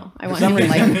knock him out. I For want some him to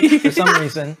like reason, me. for some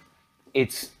reason,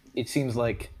 it seems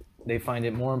like they find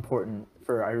it more important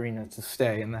for Irina to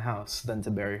stay in the house than to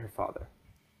bury her father.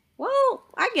 Well,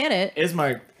 I get it.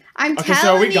 Ismark. I'm Okay, telling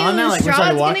so are we you, gone now? Like, we Strahd's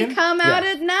started gonna walking? come out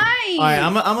at night. All right,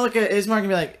 I'm gonna look at Ismark and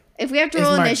be like, If we have to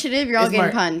roll Ismark- initiative, you're all Ismark-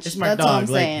 getting punched. Ismark That's all I'm dog,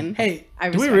 like- saying. Hey, I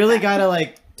do we respect really that. gotta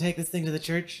like take this thing to the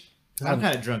church? 'Cause I'm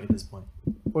kind of drunk at this point.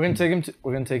 We're gonna take him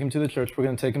to the church. We're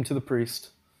gonna take him to the priest,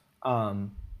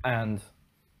 and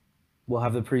we'll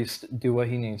have the priest do what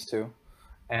he needs to,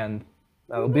 and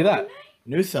that'll be that.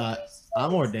 New thought.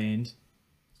 I'm ordained.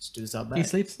 Let's do this out back. he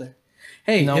sleeps there.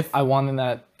 Hey, No, if I wanted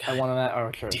that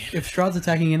our church. if Strahd's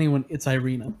attacking anyone, it's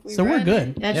Irina. So we're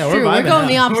good. That's Yeah, we're true. We're vibing going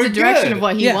the now. opposite We're direction good. of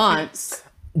what he Yeah. wants.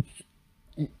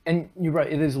 And you're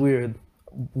right. It is weird.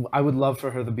 I would love for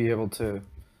her to be able to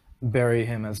bury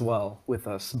him as well with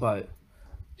us, but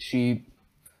she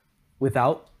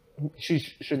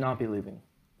should not be leaving.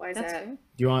 Why is That's that? fair. Do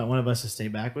you want one of us to stay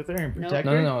back with her and protect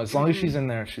No, her? no, no. As long as she's in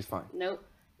there, she's fine. Nope.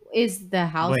 Is the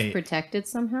house Wait. protected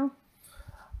somehow?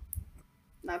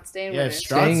 Not staying Yeah, with her.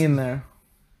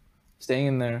 Staying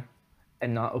in there,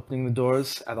 and not opening the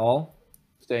doors at all,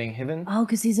 staying hidden, Oh,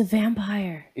 because he's a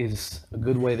vampire. is a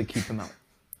good way to keep him out.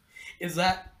 Is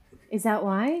that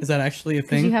Why? is that actually a Because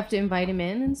thing? you have to invite him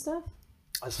in and stuff?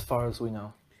 As far as we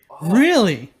know.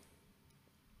 Really?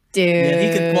 Dude. Yeah,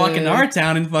 he could walk into our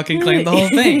town and fucking claim the whole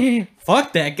thing.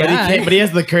 Fuck that But he, guy. can't, but he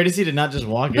has the courtesy to not just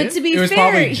walk But in. to be It was fair,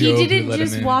 probably he Job who didn't let him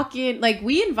just in. walk in. Like,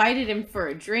 we invited him for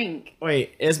a drink.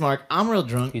 Wait, Ismark, I'm real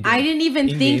drunk. He did. I didn't even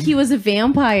In think game? he was a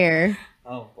vampire.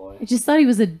 Oh boy. I just thought he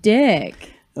was a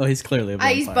dick. Oh, he's clearly a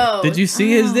I use vampire. both. Did you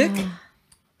see his dick?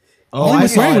 Oh, All he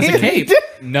was wearing was a it. cape.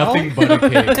 Nothing but a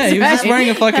cape. Yeah, he was just wearing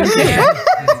a fucking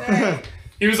cape.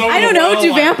 He was over I don't the know. well, Do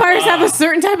like, vampires have a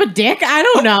certain type of dick? I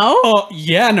don't know. Oh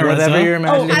yeah, Whatever your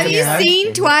Narissa. imagination Have you has.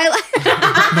 seen Twilight?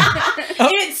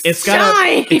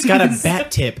 it's got a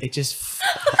bat tip. It just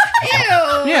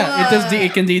Yeah, it does.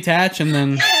 It can detach and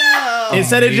then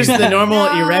instead of just the normal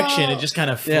erection, it just kind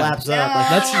of Yeah. flaps up.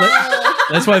 Like,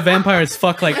 that's why vampires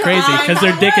fuck like crazy because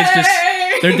their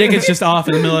dick is just off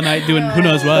in the middle of the night doing who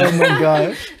knows what, Oh my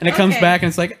god. and it comes Okay. back and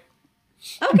it's like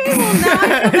Okay, well now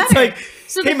I feel it's better. like,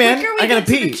 So the hey man, quicker we I gotta get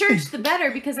to pee. the church, the better,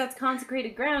 because that's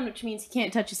consecrated ground, which means he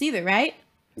can't touch us either, right?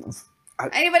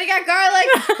 Anybody got garlic?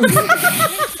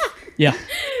 yeah,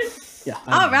 yeah.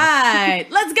 All right,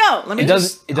 let's go. Let me It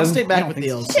just. doesn't- I'll stay I back don't with the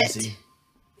think old so. sissy.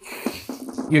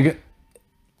 You're good.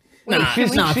 Nah,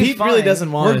 she's- nah, she's Pete really fine.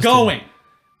 doesn't want. We're us to. going.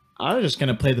 I was just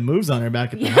gonna play the moves on her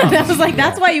back at the That house. was like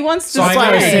that's why he wants to. That's why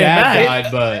I was stay. saying Dad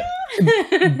that.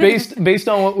 died, but based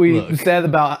on what we Look. said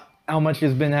about how much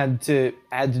has been had to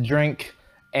drink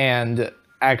and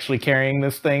actually carrying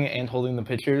this thing and holding the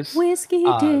pictures. Whiskey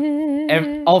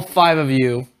dick. All 5 of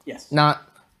you, Yes. not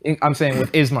I'm saying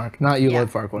with Ismark, not you, Yeah.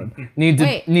 Lord Farquaad, need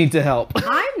Wait. to help.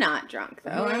 I'm not drunk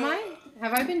though, am I?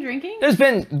 Have I been drinking? There's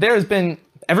been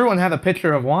everyone had a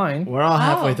pitcher of wine. We're all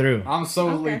halfway Oh. through. I'm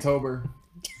solely Okay. Tober.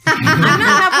 I'm not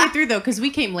halfway through though, because we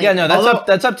came late. Yeah, no, Although-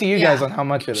 that's up to you guys Yeah. on how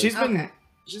much it is.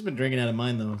 She's been drinking out of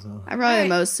mine though. So I'm probably the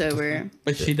most sober.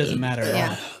 But she doesn't matter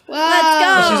at all.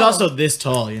 Let's go. she's also this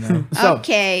tall, you know. So,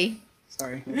 Okay.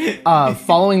 Sorry.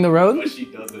 following the road, She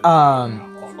doesn't.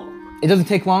 it doesn't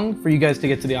take long for you guys to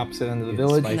get to the opposite end of the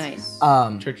village. Nice.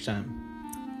 Church time.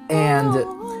 And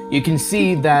you can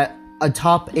see that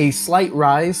atop a slight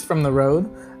rise from the road,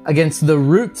 against the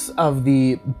roots of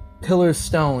the pillar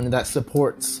stone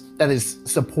that that is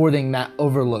supporting that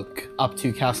overlook up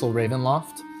to Castle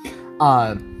Ravenloft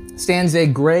stands a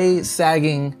gray,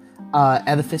 sagging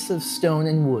edifice of stone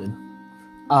and wood.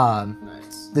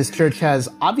 This church has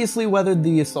obviously weathered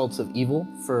the assaults of evil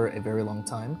for a very long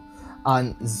time,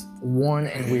 and is worn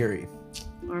and weary.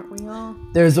 Aren't we all?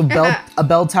 There's a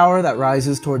bell tower that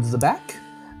rises towards the back,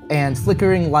 and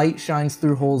flickering light shines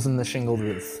through holes in the shingled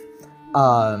roof.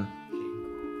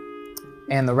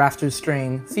 And the rafters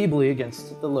strain feebly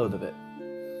against the load of it.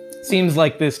 Seems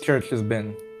like this church has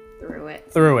been Through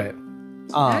it. through it.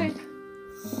 Alright.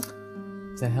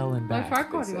 To hell and My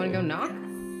back. Farquaad, you want to go knock?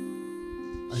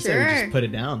 I said we just put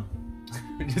it down.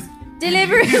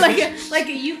 Deliver like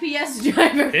a UPS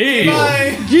driver.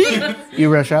 You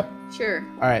rush up. Sure.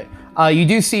 All right. You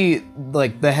do see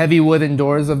like the heavy wooden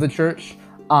doors of the church.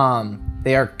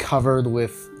 They are covered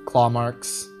with claw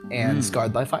marks and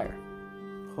scarred by fire.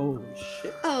 Holy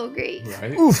shit. Oh, great.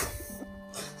 Right? Oof.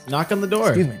 Knock on the door.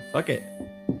 Excuse me. Fuck it.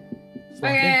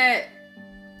 Okay.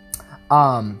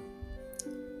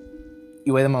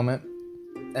 You wait a moment,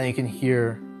 and you can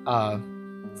hear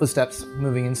footsteps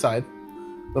moving inside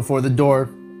before the door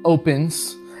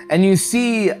opens, and you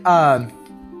see a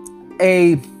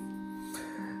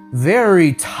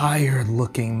very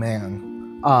tired-looking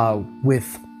man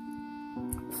with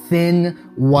thin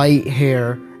white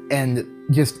hair and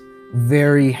just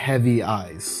very heavy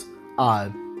eyes.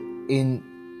 In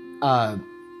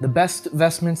the best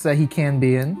vestments that he can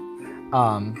be in,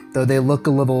 though they look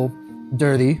a little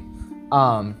dirty.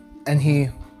 And he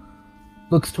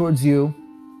looks towards you.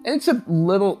 And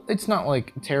it's not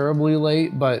like terribly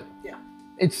late, but yeah,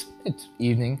 it's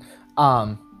evening.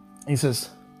 He says,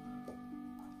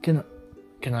 Can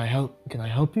I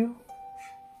help you?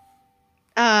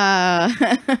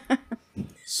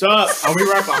 Sup? Are we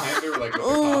right behind her? Like, with the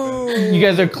coffin? You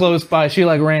guys are close by. She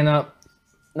like ran up,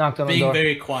 knocked on the Being door.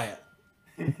 very quiet.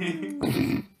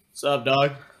 Sup,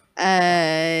 dog?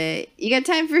 You got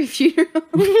time for a funeral?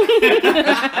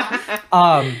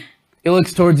 He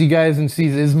looks towards you guys and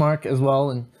sees Ismark as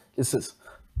well, and just says,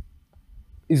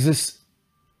 "Is this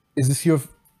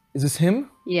him?"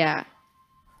 Yeah.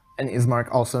 And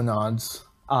Ismark also nods.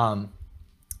 And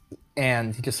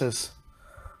he just says,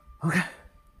 "Okay,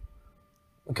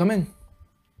 well, come in."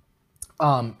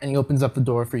 And he opens up the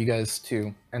door for you guys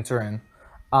to enter in.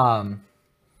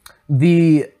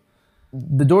 The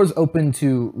doors open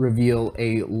to reveal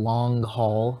a long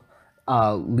hall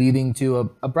leading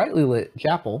to a brightly lit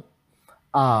chapel.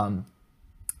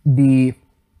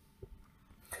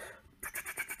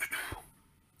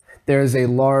 There's a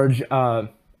large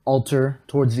altar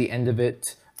towards the end of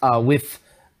it, with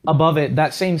above it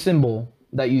that same symbol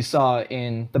that you saw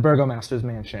in the Burgomaster's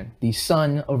mansion, the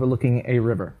sun overlooking a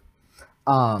river.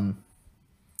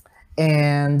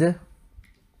 And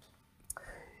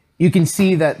you can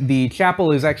see that the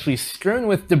chapel is actually strewn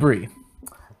with debris.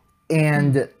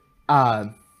 And as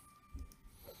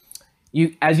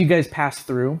you guys pass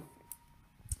through,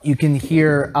 you can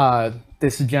hear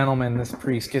this gentleman, this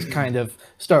priest, just kind of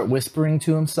start whispering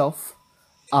to himself.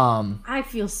 I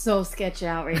feel so sketched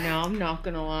out right now. I'm not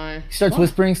gonna lie. He starts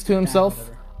whispering to himself.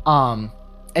 And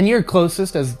you're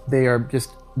closest as they are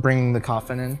just bringing the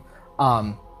coffin in.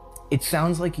 It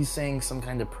sounds like he's saying some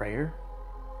kind of prayer.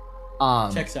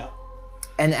 Checks out.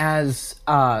 And as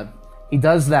he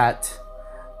does that,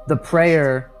 the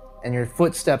prayer and your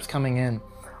footsteps coming in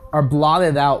are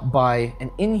blotted out by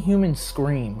an inhuman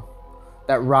scream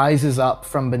that rises up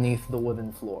from beneath the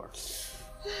wooden floor.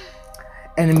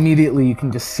 And immediately you can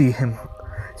just see him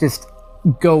just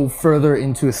go further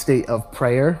into a state of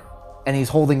prayer. And he's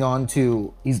holding on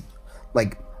to, he's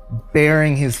like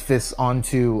bearing his fists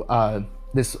onto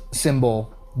this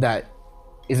symbol that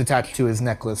is attached to his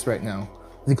necklace right now.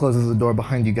 He closes the door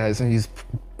behind you guys and he's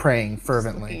praying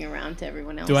fervently. Looking around to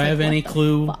everyone else. Do I like, have what any the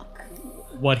clue fuck?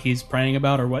 what he's praying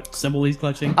about or what symbol he's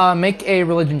clutching? Make a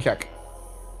religion check.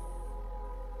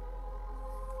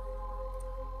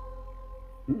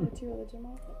 What's your religion,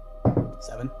 Mark?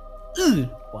 7.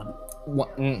 1.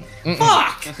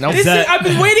 Fuck! Nope. I've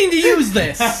been waiting to use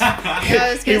this.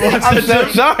 I'm so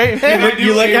sorry, man.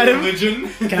 You look at him.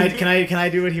 Can I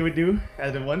do what he would do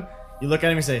as a one? You look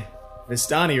at him and say,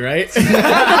 Vistani, right? I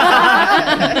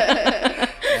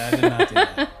did not do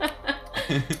that.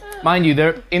 Mind you,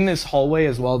 there in this hallway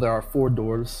as well, there are 4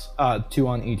 doors, 2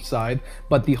 on each side,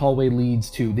 but the hallway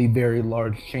leads to the very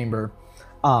large chamber.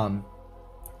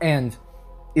 And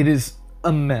it is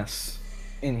a mess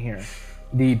in here.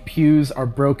 The pews are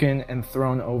broken and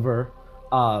thrown over.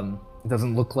 It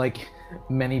doesn't look like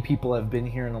many people have been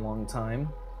here in a long time.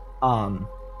 Yeah,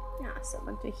 it's a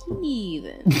bunch of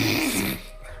heathens.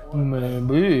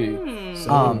 Maybe.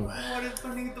 What is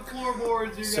beneath the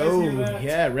floorboards? You guys hear that?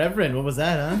 yeah, Reverend, what was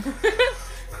that, huh?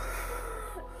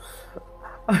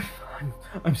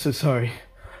 I'm so sorry.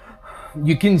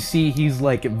 You can see he's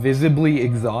like visibly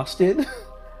exhausted.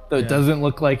 Though it doesn't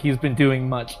look like he's been doing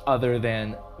much other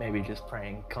than maybe just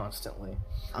praying constantly.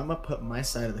 I'm gonna put my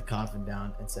side of the coffin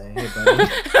down and say, "Hey, buddy."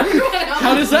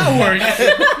 How does that work?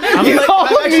 I'm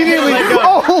immediately.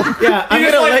 Yeah, I'm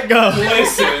gonna let go.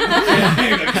 Listen.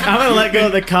 I'm gonna let go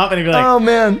of the coffin and be like, Oh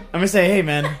man. I'm gonna say, "Hey,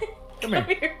 man, come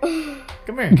here,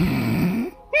 come here,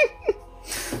 come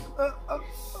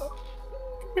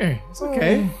here. It's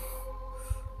okay."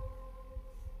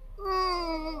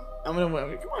 I'm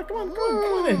gonna come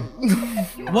on in.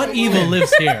 What evil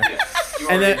lives here?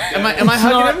 And then am I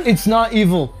hugging him? It's not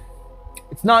evil.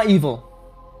 It's not evil.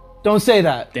 Don't say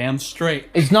that. Damn straight.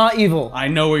 It's not evil. I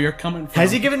know where you're coming from.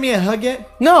 Has he given me a hug yet?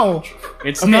 No.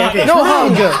 It's not. Okay. No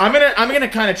hug. I'm gonna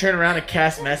kind of turn around and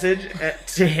cast message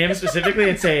to him specifically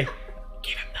and say,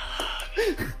 "Give him the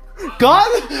hug." God.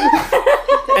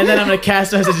 And then I'm gonna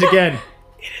cast message again.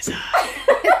 It is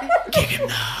I. Give him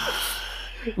the hug.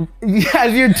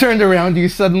 As you're turned around, you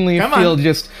suddenly Come feel on.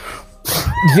 just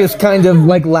kind of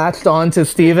like latched onto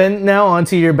Steven now,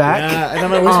 onto your back. Yeah, and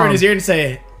I'm gonna whisper in his ear and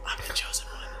say, "I'm the chosen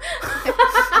one."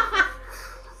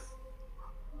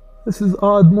 This is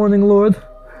odd, Morning Lord.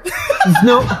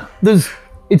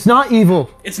 It's not evil.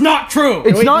 It's not true.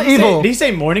 It's not evil. Did he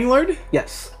say Morning Lord?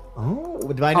 Yes. Oh,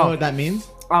 do I know what that means?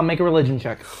 I'll make a religion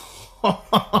check.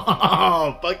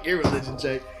 Oh, fuck your religion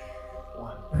check.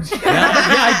 yeah,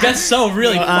 I guess so.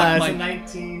 Really. So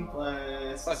 19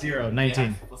 plus 0.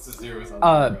 19. What's the zeros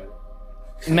on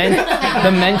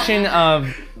The mention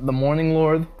of the Morning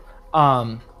Lord.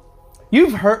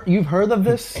 You've heard of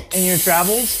this in your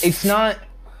travels. It's not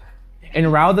in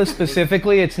Rautha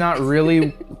specifically. It's not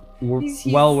really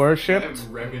well worshipped.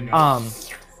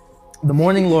 The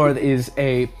Morning Lord is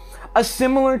a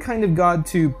similar kind of god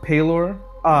to Pelor.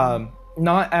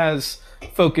 Not as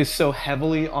focused so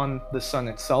heavily on the sun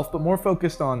itself, but more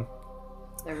focused on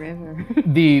The river.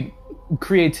 the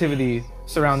creativity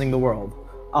surrounding the world.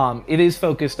 It is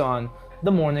focused on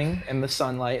the morning and the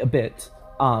sunlight a bit,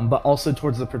 but also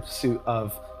towards the pursuit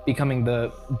of becoming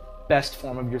the best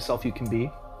form of yourself you can be.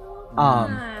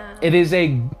 It is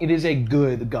a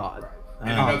good god. And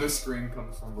another scream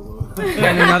comes from below.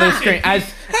 And another scream as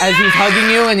he's hugging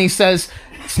you and he says,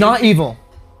 "It's not evil.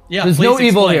 Yeah, There's please no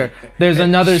evil explain. here." There's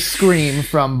another scream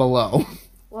from below.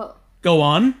 Well, Go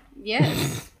on.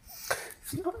 yes.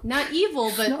 Not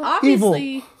evil, but evil.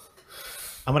 obviously.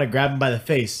 I'm gonna grab him by the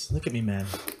face. Look at me, man.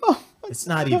 It's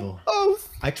not evil. Oh,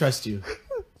 I trust you.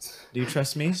 Do you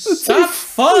trust me? Stop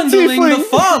fondling the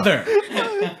father.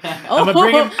 I'm gonna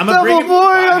bring him. I'm gonna bring Devil him.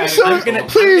 boy, I'm so. I'm gonna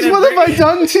Please, what have I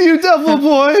done to you, Devil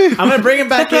boy? I'm gonna bring him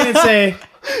back in and say,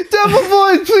 Devil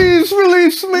boy, please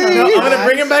release me. no, I'm gonna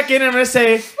bring him back in and I'm gonna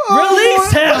say,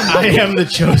 Release him. I am the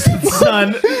chosen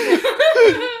son.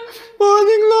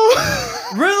 Morning Lord.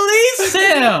 Release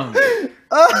him.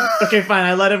 Okay, fine.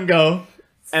 I let him go,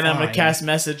 and I'm gonna Fine. cast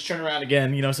message. Turn around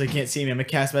again, so he can't see me. I'm gonna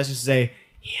cast message to say,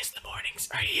 "He is the mornings,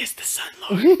 or he is the sun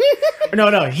lord." Or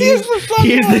no, he is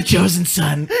the chosen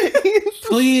son.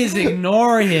 Please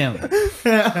ignore him.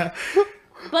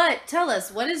 But tell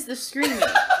us, what is the screaming?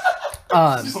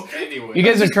 Anyway. You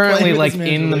guys are currently Play with like this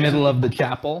in the manipulation. middle of the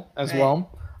chapel as Right. well.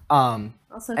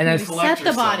 Also, And can as- we set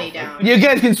the body down? You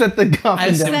guys can set the coffin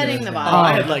down. Setting the Oh, body.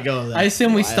 I had let go of that. I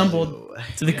assume we stumbled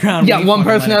to the ground. Yeah, We one wanted to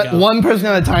person let it at go. one person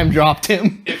at a time dropped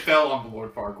him. It fell on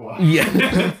Lord Farquaad.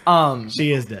 Yeah.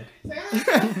 She is dead.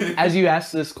 As you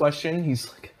ask this question, he's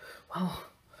like, "Well,"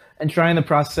 and trying to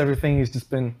process everything. He's just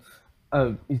been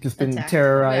Attacked.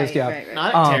 terrorized. Right, Yeah. right, right.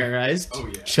 Not terrorized. Oh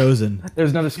yeah. Chosen.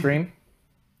 There's another scream.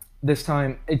 This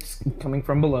time, it's coming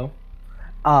from below,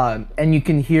 and you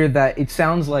can hear that it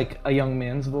sounds like a young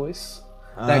man's voice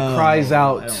that cries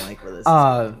out, I don't like where this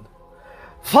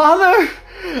 "Father,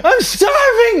 I'm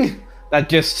starving!" That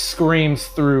just screams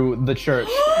through the church,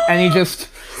 and he just,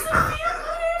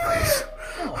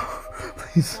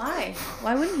 please, Why?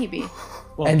 Why wouldn't he be?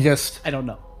 Well, and just I don't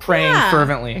know. praying Yeah.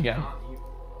 fervently again.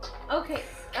 Okay.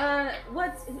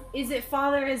 What's is it?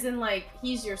 Father as in like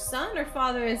he's your son, or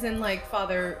father as in like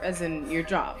father as in your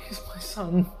job? He's my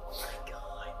son.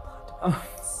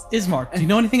 Ismark, do you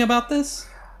know anything about this?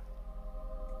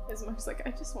 Ismark's like,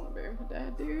 I just want to bury my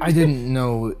dad, dude. I didn't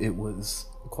know it was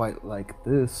quite like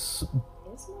this.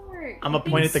 Ismark, I'm gonna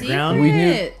keeping point at the ground. We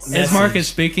knew- secrets. Ismark is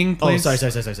speaking, Oh, please. sorry.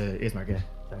 Ismark, yeah.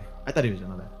 Sorry. I thought he was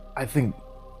my bad. I think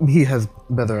he has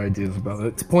better ideas about it.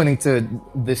 It's pointing to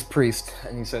this priest,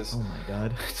 and he says, Oh my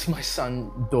god. "It's my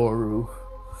son, Doru."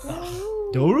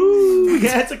 Doru.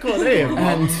 Yeah, it's a cool name.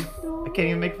 And I can't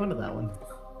even make fun of that one.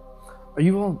 are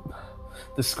you all?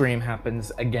 The scream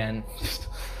happens again.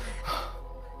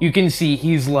 You can see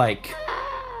he's like,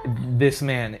 this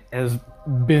man has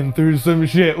been through some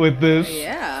shit with this.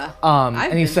 Yeah. And he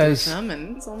been through says, some,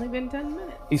 and it's only been 10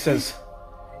 minutes. he says,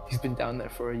 he's been down there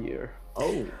for a year.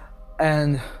 Oh.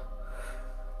 And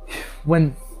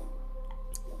when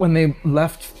they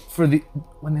left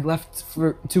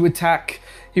to attack,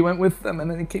 he went with them,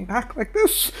 and then he came back like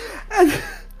this, and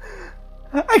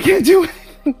I can't do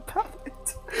anything about it.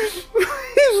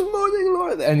 He's mourning,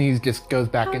 Lord, and he just goes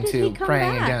back How did into he come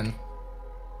praying back? again.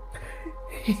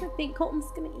 I think Colton's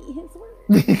gonna eat his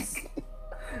words.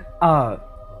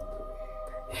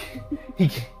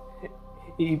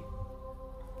 He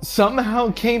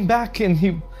somehow came back, and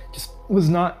he just was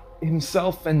not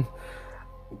himself, and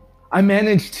I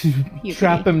managed to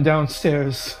trap him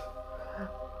downstairs.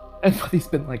 And he's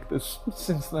been like this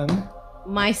since then.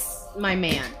 My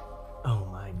man. Oh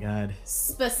my god.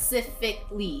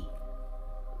 Specifically,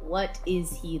 what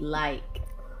is he like?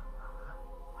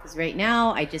 Because right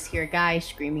now, I just hear a guy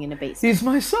screaming in a basement. He's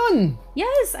my son.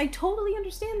 Yes, I totally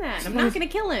understand that. I'm not gonna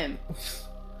kill him.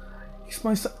 He's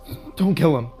my son. Don't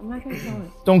kill him. I'm not gonna kill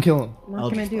him. Don't kill him. I'm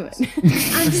not gonna do it.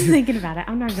 I'm just thinking about it.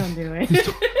 I'm not gonna do it.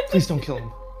 Please don't kill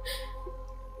him.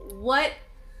 What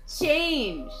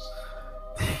changed?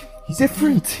 He's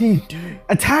different. He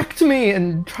attacked me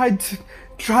and tried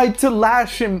to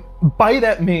lash and bite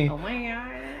at me. Oh my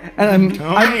god. And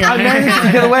I managed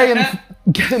to get away and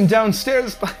get him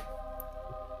downstairs, but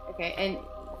Okay, and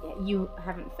you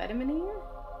haven't fed him in a year?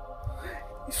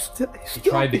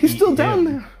 he's still down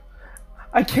there.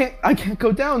 I can't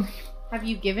go down. Have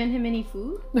you given him any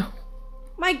food? No.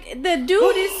 The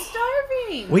dude is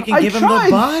starving. We can give him the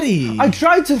body. I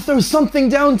tried to throw something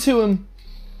down to him,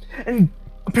 and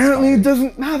apparently it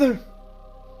doesn't matter.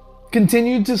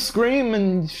 Continued to scream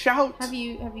and shout. Have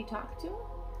you talked to him?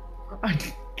 I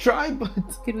tried, but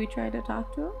Could we try to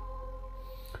talk to him?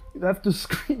 you have to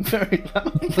scream very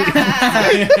loudly.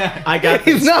 I got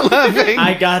this. He's not laughing.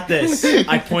 I got this.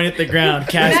 I point at the ground.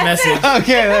 Cast message.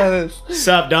 Okay, that is.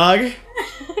 Sup, dog?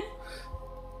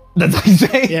 That's what you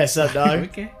say? Yeah, sup, dog?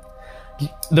 Okay.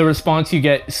 The response you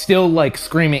get, still like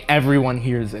screaming, everyone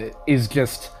hears it, is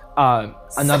just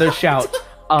another shout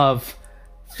of,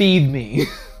 feed me.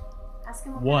 Ask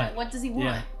him What? What does he want?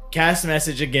 Yeah. Cast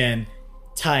message again.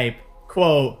 Type,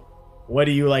 quote, what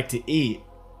do you like to eat?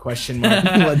 Question mark.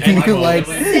 What do you like?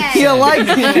 You like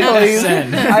chilies?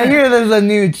 Send. I hear there's a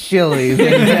new Chili's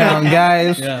in town,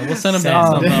 guys. Yeah, we'll send him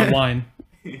down some wine.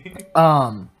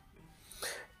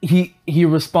 He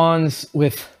responds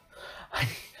with, I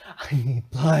need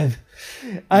blood.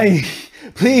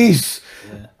 Please.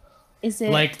 Is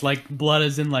it Like blood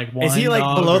is in like wine. Is he like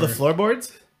dog, below or- the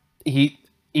floorboards? He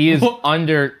is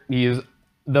under.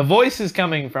 The voice is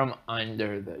coming from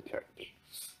under the church.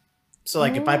 So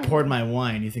like if I poured my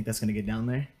wine, you think that's gonna get down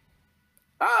there?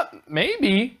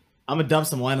 Maybe. I'm gonna dump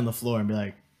some wine on the floor and be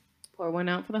like, pour one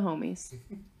out for the homies?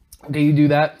 Okay, you do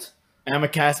that. and I'm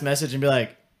gonna cast message and be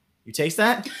like, you taste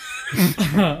that?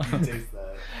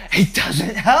 It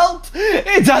doesn't help.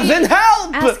 It doesn't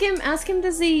help. Ask him,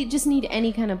 does he just need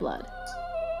any kind of blood?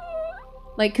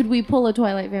 Like, could we pull a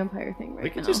Twilight vampire thing right We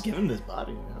could now? just give him this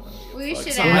body. We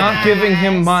should I'm not giving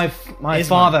him my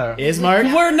father.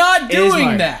 Ismark? We're not doing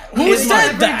Ismark. that. Who Ismark. said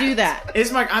Never that? do that.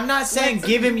 Ismark, I'm not saying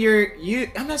give him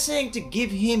I'm not saying to give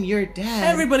him your dad.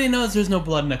 Everybody knows there's no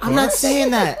blood in the corpse. I'm not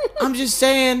saying that. I'm just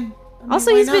saying.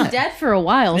 Also, why he's been not? dead for a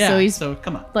while, Yeah, so he's so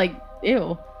come on. like,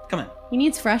 ew. Come on. He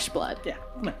needs fresh blood. Yeah,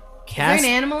 come on. Is Cast,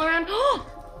 there an animal around?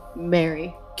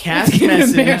 Mary. cast Mary.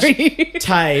 message.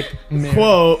 Type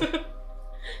quote.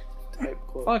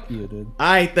 Fuck you, dude.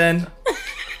 Alright then.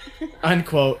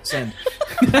 Unquote. Send.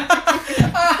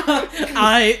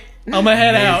 I'm gonna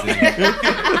head out.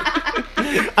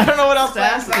 I don't know what else to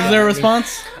ask. Is there a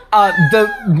response?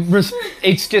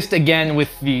 It's just again with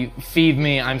the feed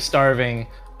me, I'm starving.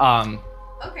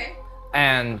 Okay.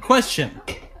 And Question.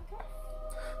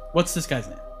 What's this guy's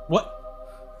name?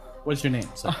 What's your name,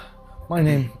 sir? my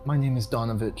name is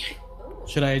Donovich.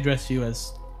 Should I address you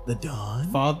as The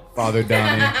Dawn? Father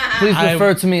Donnie. Please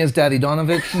refer to me as Daddy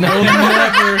Donovich. I will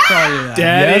never call you that.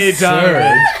 Daddy Yes,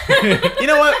 sir. You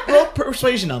know what? Roll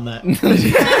persuasion on that.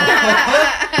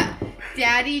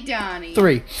 Daddy Donnie.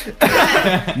 3.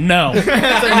 No.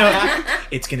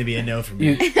 It's gonna be a no from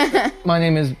you. My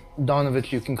name is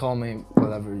Donovich. You can call me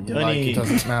whatever you like. Donnie. It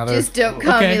doesn't matter. Just don't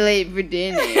call Okay. me late for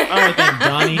dinner. Alright then,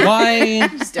 Donnie. Why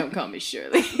Just don't call me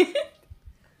Shirley.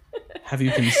 have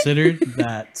you considered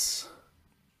that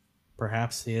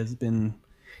perhaps he has been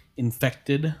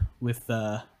infected with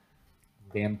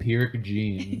Vampiric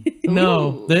gene.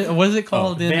 No, what is it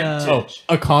called in?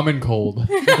 A common cold.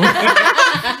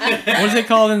 What is it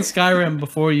called in Skyrim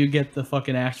before you get the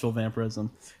fucking actual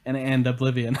vampirism and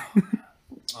Oblivion?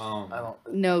 I don't.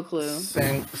 No clue.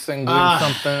 Sanguine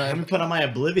something. Let me put on my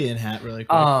Oblivion hat really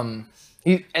quick.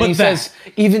 He says,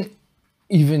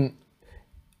 even,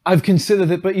 I've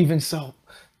considered it, but even so,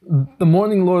 the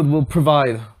Morning Lord will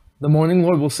provide. The Morning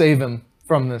Lord will save him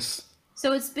from this.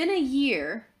 So it's been a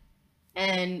year,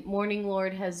 and Morning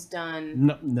Lord has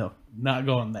done... No, not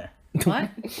going there. What?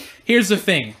 Here's the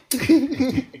thing.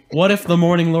 What if the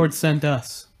Morning Lord sent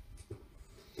us?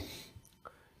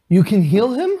 You can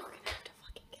heal him?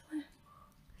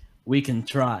 We can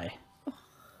try.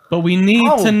 But we need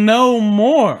to know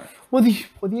more. What do you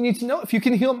need to know if you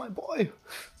can heal my boy?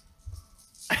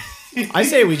 I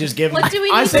say we just give. What do we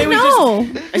I need say to we know?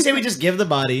 I say we just give the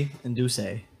body and do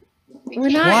say. We're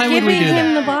not Why would we giving do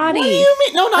him that? the body. What do you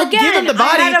mean? No, not Again, giving the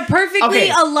body. I had a perfectly Okay,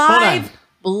 hold alive, on.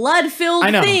 blood-filled I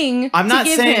know. thing I'm not to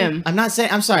give saying. him. I'm not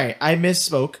saying. I'm sorry. I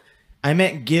misspoke. I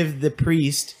meant give the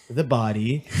priest the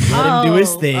body, let him do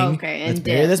his thing. Okay, let's and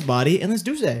bury dip. this body, and let's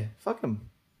do say. Fuck him.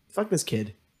 Fuck this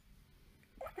kid.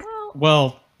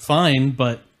 Well, fine,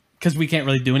 but because we can't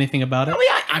really do anything about it.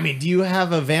 I mean, do you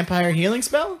have a vampire healing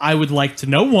spell? I would like to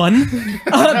know one.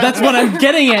 That's what I'm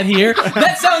getting at here.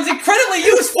 That sounds incredibly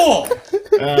useful.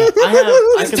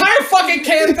 This entire fucking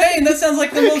campaign, that sounds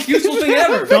like the most useful thing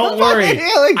ever. Don't worry.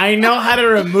 I know how to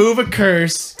remove a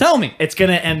curse. Tell me. It's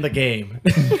gonna end the game.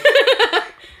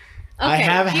 I Okay,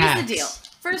 have here's hacks. the deal.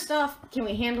 First off, can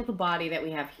we handle the body that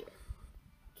we have here?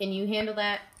 Can you handle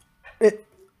that?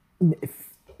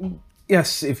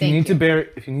 Yes, if you need to bury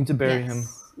him.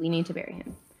 Yes, we need to bury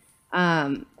him.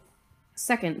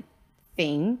 Second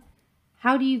thing,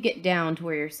 how do you get down to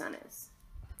where your son is?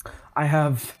 I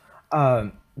have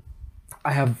a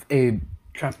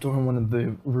trapdoor in one of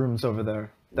the rooms over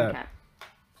there that Okay.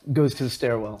 goes to the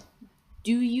stairwell.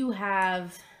 Do you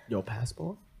have... Your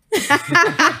passport? Did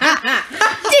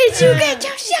you get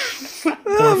your shot?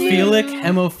 Porphilic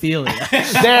hemophilia.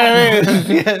 There it is.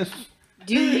 Yes.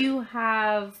 Do you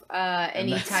have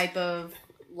any type of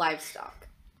livestock?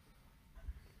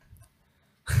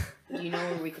 Do you know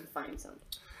where we can find some?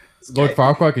 Lord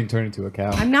Farquaad can turn into a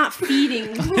cow. I'm not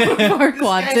feeding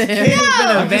Farquaad to him.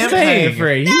 A vampire for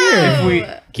a year. If we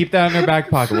keep that in our back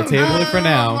pocket, we'll table it for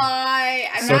now.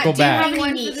 I'm Circle not back. doing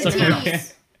one for the Circle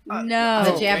teeth. That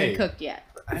No. you haven't cooked yet.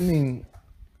 I mean,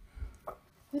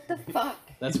 What the fuck?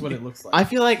 That's what it looks like. I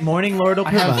feel like Morning Lord will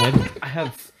provide. I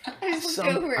have just look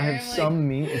some. over I have and I'm some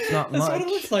meat. It's not That's much. what it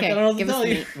looks like. Okay, I don't know what give to us tell the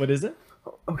you. meat. What is it?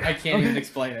 I can't even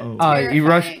explain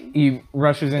it. He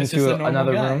rushes It's just into a normal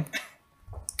another guy. room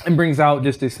and brings out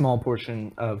just a small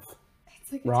portion of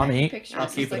It's like a raw tiny meat. picture. I'll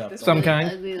It's keep just it like up, this though. Some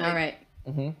kind. ugly, like- All right.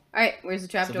 Mhm. All right, where's the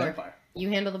It's a trapdoor? vampire. You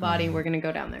handle the body. We're going to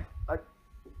go down there.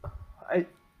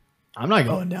 I'm not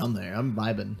going down there. I'm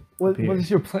vibing. What up here. is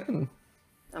your plan?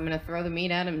 I'm going to throw the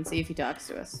meat at him and see if he talks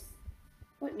to us.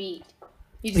 What meat?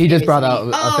 He gave just us brought meat. out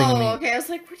a thing of Oh, meat. okay. I was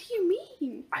like, what do you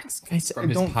mean? I From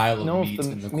his don't pile of know meat if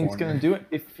the in the meat's corner. gonna do it.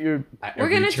 If you're, At We're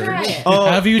every going to church. try it. Oh,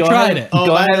 Have you go tried ahead. it? Oh,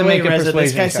 Go by ahead the and way, make a Reza, this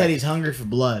persuasion guy check. said he's hungry for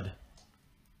blood.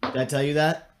 Did I tell you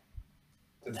that?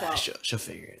 Nah, she'll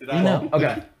figure it. No.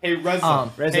 Okay. Hey,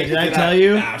 Reza. Reza, did I tell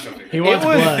you? He wants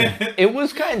blood. It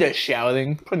was kind of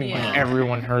shouting. Pretty Yeah. much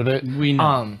everyone heard it. We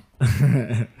know.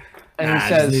 And Nah, he just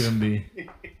says, leave him be.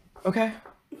 "Okay,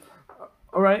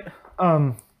 all right.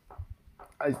 I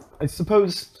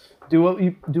suppose do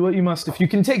what you must. If you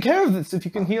can take care of this, if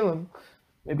you can heal him,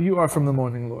 maybe you are from the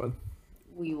Morning Lord."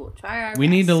 We will try our We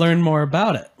need to best. learn more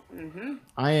about it.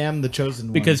 I am the chosen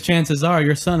one. Because chances are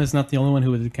your son is not the only one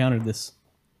who has encountered this.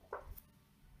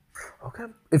 Okay.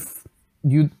 If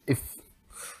you're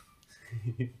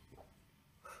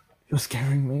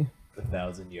scaring me.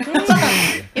 1,000 years.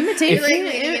 Imitation.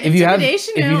 If you have-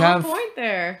 Intimidation if you on have- point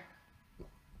there.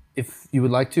 If you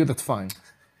would like to, that's fine.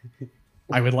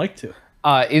 I would like to.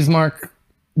 Ismark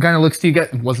kind of looks to you guys.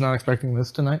 Was not expecting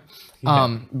this tonight. But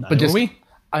Neither just were we.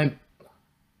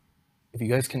 if you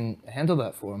guys can handle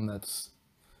that for him, that's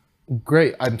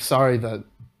great. I'm sorry that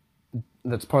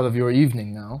that's part of your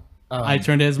evening now. I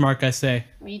turn to Ismark, I say,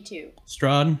 Me too.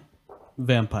 Strahd,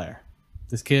 vampire.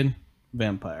 This kid,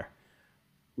 vampire.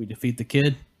 We defeat the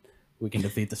kid, we can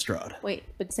defeat the Strahd. Wait,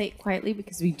 but say it quietly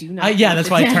because we do not. Yeah, want that's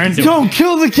the why I dead. turned to him. Don't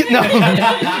kill the kid. No.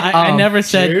 I never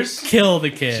said cheers. kill the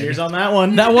kid. Cheers on that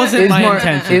one. That wasn't my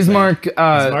intention. Ismark.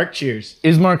 Mark, cheers.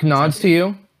 Ismark nods to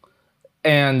you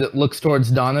and looks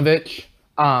towards Donovich,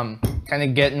 kind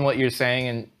of getting what you're saying,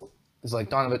 and is like,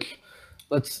 Donovich,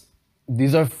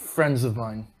 these are friends of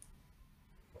mine.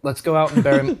 Let's go out and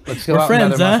bury. Let's go We're out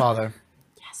friends, and bury my huh? father.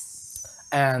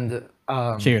 And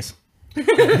Cheers.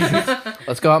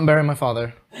 let's go out and bury my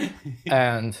father,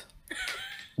 and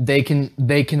they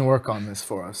can work on this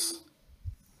for us.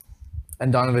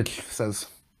 And Donovich says,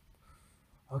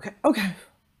 okay,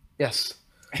 yes.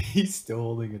 He's still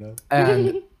holding it up.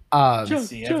 And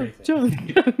See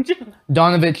everything.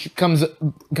 Donovich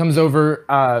comes over,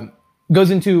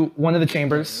 goes into one of the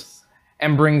chambers,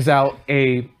 and brings out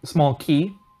a small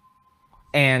key,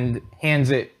 and hands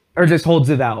it, or just holds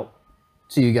it out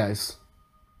to you guys.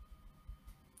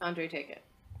 Andre, take it.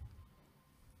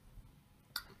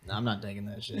 No, I'm not taking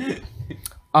that shit.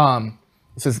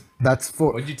 It says that's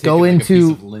for What'd you take go it like a piece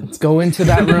into of lint? go into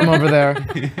that room over there,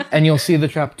 and you'll see the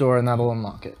trapdoor, and that'll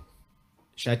unlock it.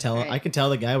 Should I tell? I can tell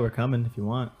the guy we're coming if you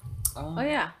want. Oh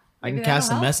yeah. I can Maybe cast a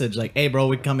that'll help. message like, "Hey, bro,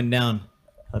 we coming down.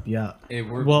 Help you out." Hey,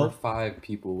 Well- we're 5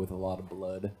 people with a lot of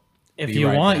blood. If Be you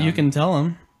right want, down. you can tell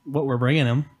him what we're bringing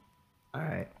him. All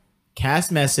right.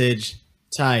 Cast message.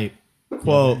 Type.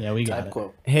 Quote. Yeah, we got Type it.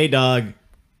 quote. Hey, dog.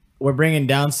 We're bringing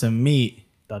down some meat.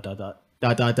 Dot dot dot.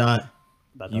 Dot dot dot.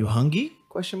 Dot, You dot. hungry?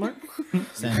 Question mark.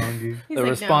 Send. He's The like,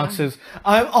 response no. is,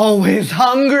 "I'm always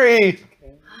hungry."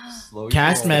 Slow your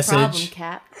Cast roll. message. Problem,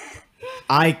 cat.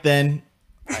 Alright then.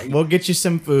 We'll get you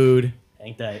some food.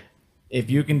 Ain't that? If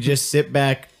you can just sit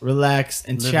back, relax,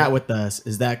 and Live chat it. with us.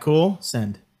 Is that cool?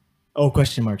 Send. Oh,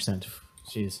 question mark. Send.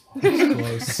 Jeez.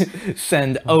 Close.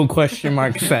 Send. Oh, question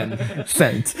mark. Send.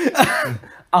 Sent.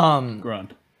 Grunt.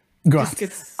 Grunt. Just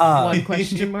gets one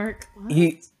question mark. What?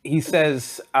 He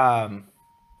says, "Go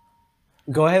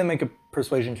ahead and make a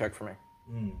persuasion check for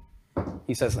me."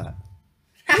 He says that.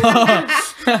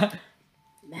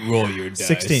 Roll your dice.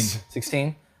 16.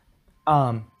 16.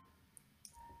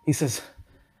 He says,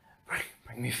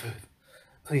 bring me food,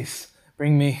 please.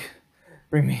 Bring me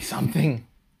something.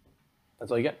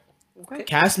 That's all you get.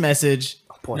 Cast message.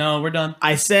 No, we're done.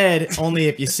 I said only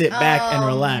if you sit back and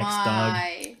relax, dog.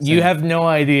 My. You have no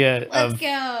idea Let's of. go.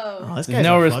 Oh, this There's guy's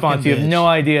no a response. fucking You have bitch. no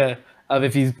idea of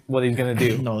what he's gonna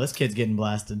do. No, this kid's getting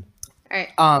blasted. All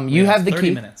right. You have the 30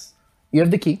 key. minutes. You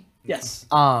have the key. Yes.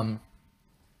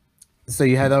 So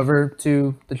you head over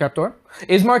to the trapdoor.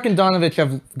 Ismark and Donovich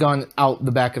have gone out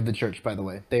the back of the church, by the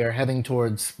way. They are heading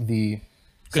towards the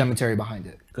cemetery behind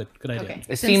it. Good idea. Okay. It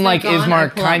Since seemed they're like gone, I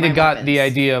Ismark pull out kind my of got the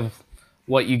weapons. idea of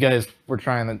what you guys are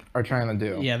trying to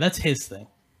do. Yeah, that's his thing.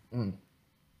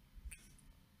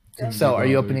 So are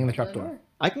you opening the trapdoor?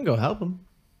 I can go help him.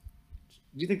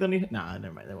 Do you think they'll need? Nah,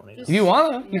 never mind. They won't need If it. you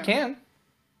wanna, you can.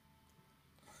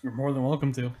 You're more than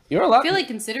welcome to. You're I allowed. feel like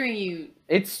considering you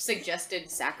It's suggested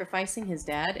sacrificing his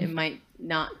dad, it might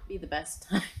not be the best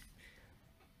time.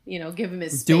 You know, give him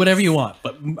his Do whatever space. you want,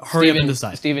 but hurry up and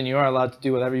decide. Steven, you are allowed to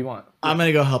do whatever you want. I'm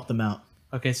gonna go help them out.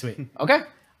 Okay, sweet. Okay.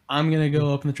 I'm gonna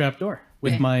go open the trap door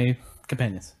with Okay. my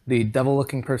companions. The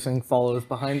devil-looking person follows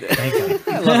behind it.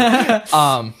 I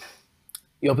love it.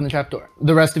 You open the trapdoor.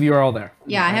 The rest of you are all there.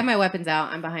 Yeah, I have my weapons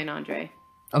out. I'm behind Andre.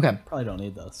 Okay. Probably don't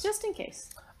need those. Just in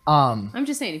case. Um, I'm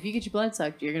just saying, if you get your blood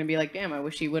sucked, you're gonna be like, damn, I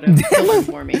wish he would have killed him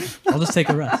for me. I'll just take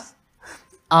a rest.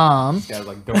 Guy's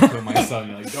like, don't kill my son.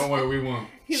 You're like, don't worry, we won't.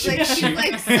 He's like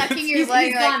sucking your He's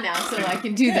leg. gone now, so I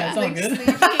can do that.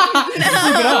 It's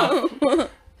all good. No.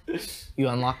 you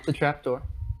unlock the trapdoor.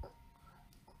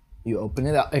 You open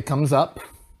it up. It comes up,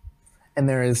 and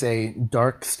there is a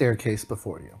dark staircase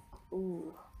before you.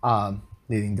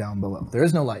 Leading down below. There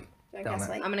is no light down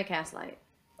there. I'm gonna cast light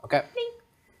Okay.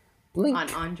 Blink. on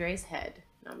Andre's head.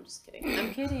 No, I'm just kidding.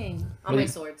 I'm kidding. On Really? my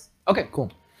swords. Okay,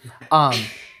 cool.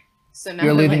 So now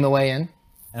You're they're, leading the like, way in.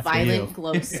 After violent you.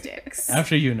 glow sticks.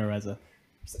 After you, Nereza.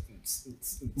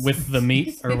 With the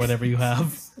meat or whatever you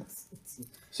have.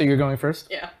 So you're going first?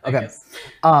 Yeah. Okay.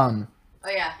 Um, Oh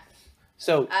yeah.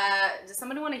 so Does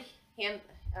somebody want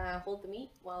to hold the meat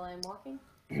while I'm walking?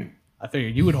 I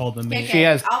figured you would hold the meat. She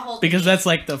has- I'll hold the Because meat. that's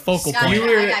like the focal Gotcha. point. You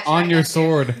were I got you, on I your got you.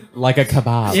 sword like a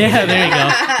kebab. Yeah, there you go.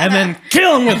 And then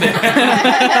kill him with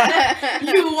it.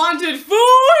 You wanted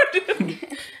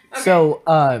food. so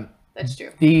That's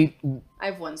true. the I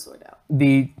have one sword out.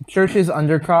 the church's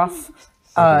undertrough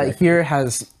here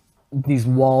has these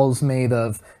walls made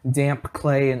of damp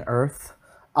clay and earth.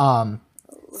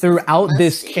 Throughout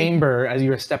this chamber, as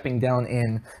you are stepping down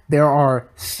in, there are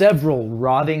several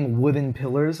rotting wooden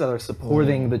pillars that are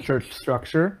supporting the church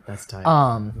structure. That's tight.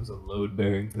 Those are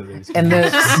load-bearing pillars. And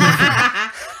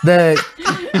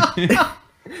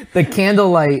the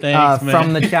candlelight Thanks, man.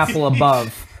 from the chapel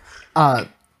above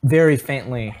very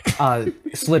faintly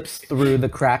slips through the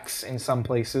cracks in some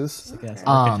places, Yes,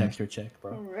 architecture check,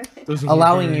 bro. Those are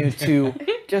allowing very- you to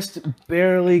just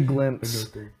barely glimpse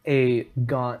a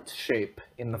gaunt shape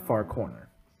in the far corner.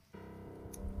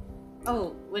 Oh,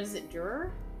 what is it,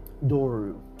 juror?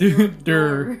 Doru.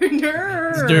 Dur.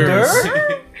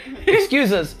 Dur?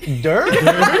 Excuse us, Dur?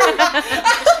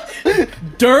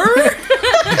 Dur?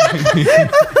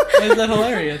 Is that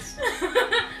hilarious?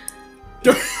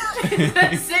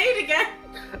 Say it again.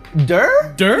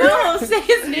 Dur? Dur? No, say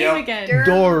his name again.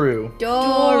 Doru.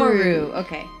 Doru.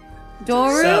 Okay.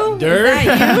 Doru? Dur? Is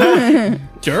that you?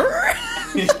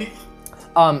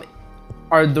 Dur?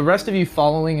 Are the rest of you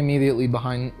following immediately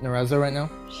behind Nereza right now?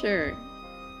 Sure.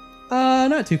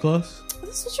 Not too close.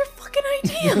 This was your fucking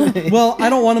idea. Well, I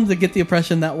don't want him to get the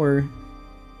impression that we're,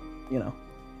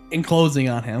 enclosing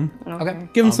on him. Okay.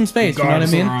 Give him some space, you know what I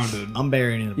mean? Surrounded. I'm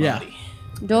burying the Yeah. body.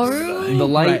 Doru? The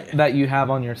light Right. that you have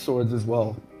on your swords as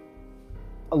well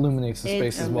illuminates the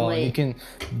space It's as well. And lit. you can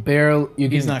barely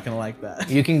He's not gonna like that.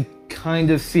 you can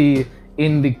kind of see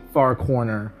in the far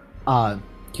corner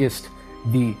just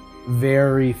the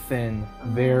very thin,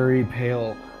 very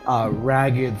pale,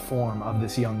 ragged form of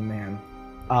this young man.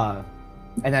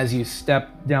 And as you step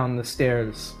down the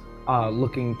stairs,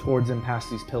 looking towards him past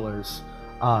these pillars,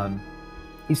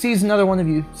 he sees another one of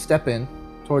you step in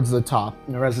towards the top.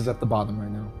 Nereza's at the bottom right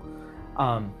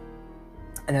now.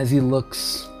 And as he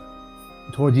looks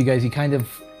towards you guys, he kind of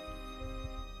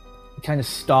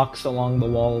stalks along the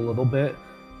wall a little bit,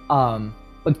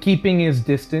 but keeping his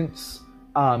distance.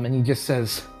 And he just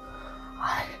says,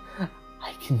 I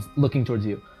can, looking towards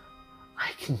you,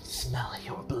 I can smell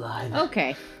your blood.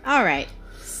 Okay. All right.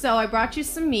 So I brought you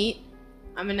some meat.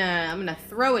 I'm gonna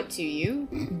throw it to you.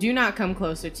 Do not come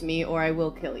closer to me, or I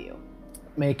will kill you.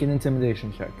 Make an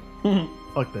intimidation check.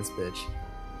 Fuck this bitch.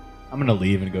 I'm gonna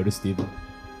leave and go to Steven.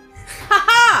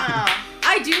 Ha!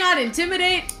 I do not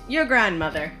intimidate your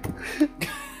grandmother.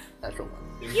 Natural one.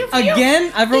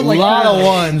 Again? I've rolled A like lot of 3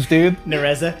 ones, dude.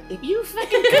 Nereza? If you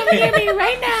fucking come near me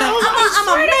right now, I'm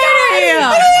a murder you.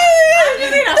 I'm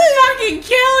just gonna fucking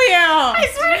kill you. I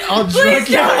swear to I'll drink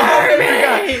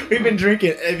you. We've been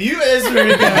drinking. If you swear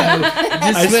to God,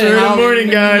 I swear to morning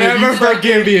God, Never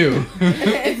forgive you.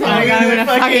 I'm gonna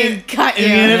fucking cut you.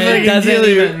 It doesn't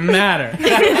even matter.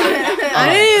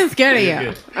 I didn't even scare you.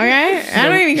 Okay? I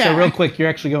don't even So care. real quick, you're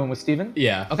actually going with Steven?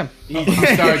 Yeah. Okay. He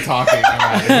started talking. I'm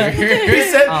out of here.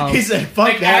 he said, fuck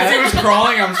Like, as he that. was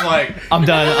crawling, I was like, I'm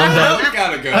done. I'm done. I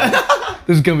gotta go.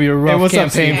 This is gonna be a rough what's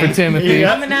up, campaign for Timothy.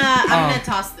 Yeah. I'm gonna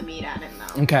toss the meat at him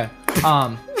though. Okay.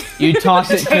 You toss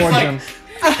it towards him.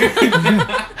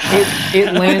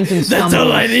 It lands and stumbles. That's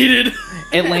all I needed.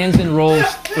 It lands and rolls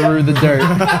through the dirt.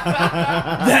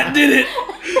 That did it.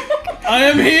 I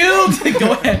am healed.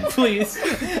 Go ahead, please.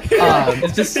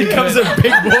 It's just He becomes a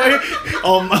big boy,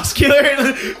 all muscular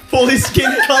and fully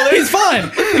skin colored. He's fine.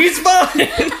 He's fine.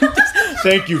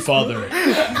 Thank you, Father.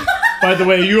 By the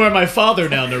way, you are my father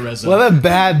now, Nereza. What a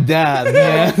bad dad,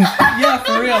 man. Yeah,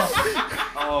 for real.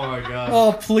 Oh my god.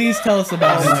 Oh, please tell us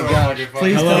about So it. fucking funny.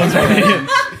 Please Hello, tell us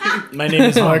about it. my name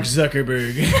is Mark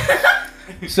Zuckerberg.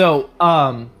 So,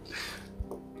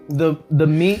 the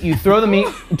meat, you throw the meat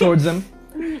towards him,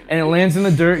 and it lands in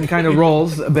the dirt and kind of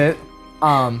rolls a bit.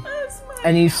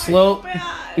 And he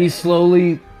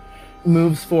slowly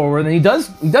moves forward, and he does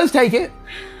take it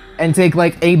and take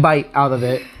like a bite out of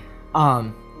it.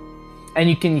 And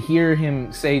you can hear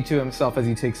him say to himself as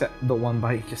he takes the one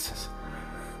bite, he just says,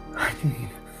 I need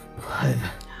blood.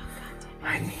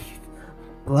 I need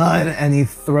blood. And he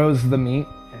throws the meat.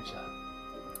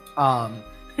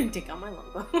 Take out my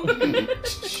logo.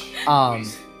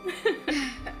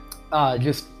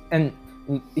 And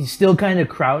he's still kind of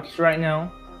crouched right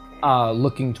now,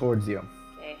 looking towards you.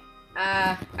 Okay.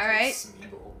 All right.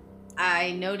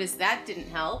 I noticed that didn't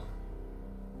help.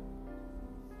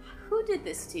 Who did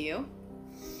this to you?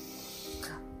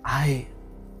 I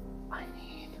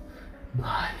need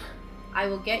blood. I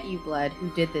will get you blood.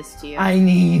 Who did this to you? I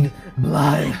need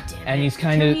blood. And he's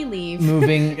kind Can we of leave?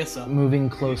 moving, guess so. moving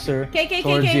closer Okay.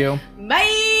 towards you.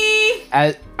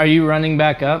 Bye. Are you running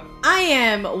back up? I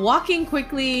am walking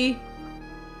quickly,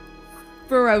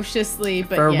 ferociously,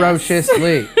 but yes.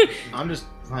 Ferociously. I'm just.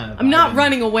 I'm not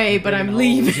running away, but I'm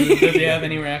leaving. Does he have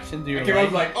any reaction to your I came up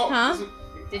light? like, oh. Huh?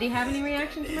 Did he have any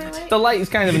reaction to my light? The light is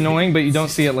kind of annoying, but you don't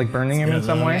see it like burning him in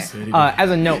some way. As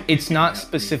a note, it's not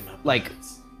specific. Like,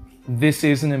 this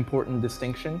is an important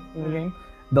distinction in the game.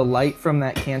 The light from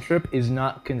that cantrip is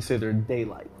not considered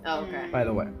daylight. Oh, okay. By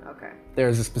the way, Okay. there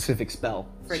is a specific spell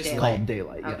For daylight. called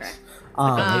daylight. Okay. Yes.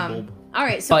 All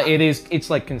right. So But it's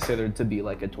like considered to be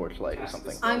like a torchlight or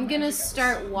something. I'm gonna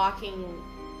start walking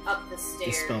up the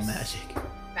stairs. Dispel magic.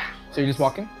 Backwards. So you're just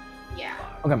walking? Yeah.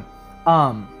 Okay.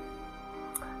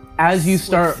 As you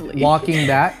start Swiftly. walking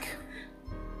back,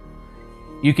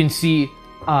 you can see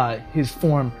his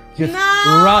form just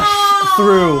rush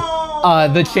through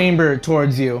the chamber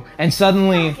towards you, and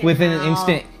suddenly, within an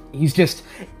instant, he's just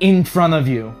in front of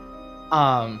you.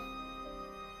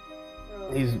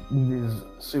 He's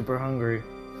super hungry,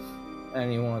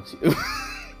 and he wants you.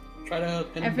 Try to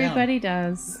pin him Everybody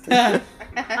does.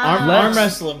 Arm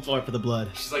wrestle him for the blood.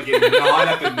 She's like getting gnawed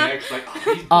at the neck. She's like,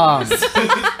 oh,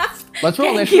 he's Let's roll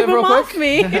Can't initiative keep him real off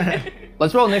quick. me.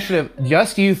 Let's roll initiative.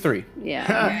 Just you three.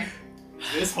 Yeah.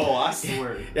 this hole, I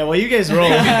swear. Yeah, well, you guys roll.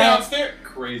 Downstairs.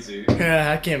 Crazy.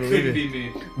 I can't believe Couldn't it. be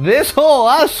me. This hole,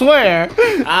 I swear.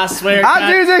 I swear. I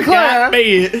do declare. God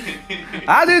be it.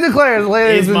 I do declare,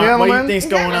 ladies and What do you gentlemen. think's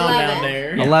going on down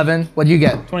there? 11. What'd you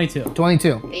get? 22.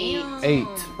 22. 8. 8.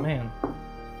 Man.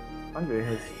 Andre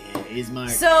has. He's Mark.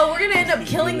 So we're gonna end up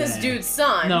killing this dude's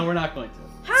son. No, we're not going to.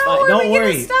 How fine. are Don't we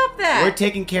worry. gonna stop that? We're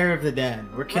taking care of the dad.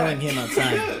 We're killing him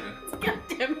outside. God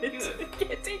damn it! I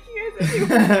can't take you guys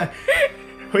anymore.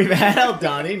 We've had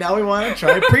Eldani, now we want to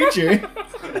try Preacher.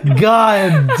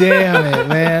 God damn it,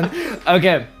 man.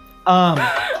 Okay.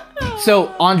 So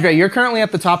Andre, you're currently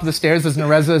at the top of the stairs as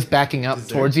Nereza is backing up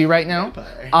towards you right now.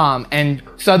 And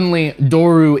suddenly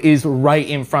Doru is right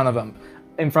in front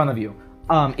of you.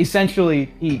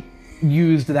 Essentially, he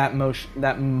used that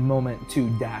moment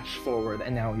to dash forward,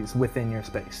 and now he's within your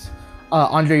space.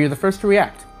 Andre, you're the first to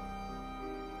react.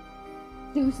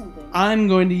 Do something. I'm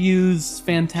going to use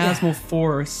Phantasmal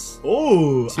Force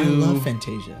Oh, I To- love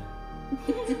Fantasia.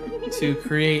 to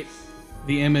create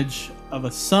the image of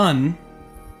a sun,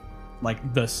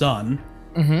 like the sun,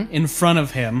 in front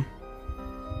of him.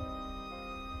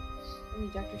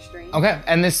 Doctor Strange. Okay,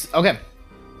 and this. Okay.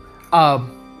 like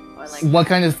What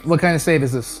kind of save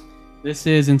is this? This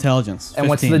is intelligence. And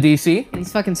what's 15. the DC? And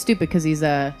he's fucking stupid because he's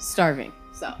starving.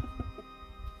 So.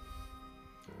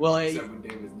 Well, Except when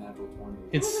David's natural 20.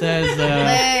 it says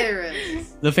Literally.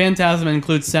 the phantasm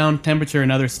includes sound, temperature,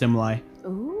 and other stimuli.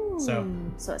 Ooh. So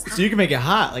So it's So you can make it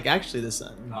hot, like actually the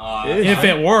sun. if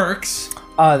it works,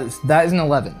 That is an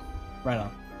 11. right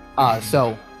on.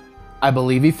 So I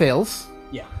believe he fails.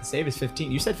 Yeah, Save is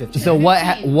 15. You said 15. So what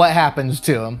happens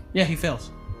to him? yeah, he fails.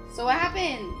 So what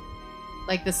happened?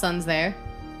 Like the sun's there.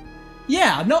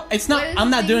 Yeah, no, it's not. What does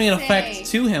I'm the not doing an thing effect say?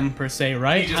 to him per se,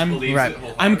 right? He just I'm believes right. it I'm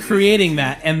wholeheartedly. creating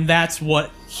that, and that's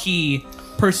what he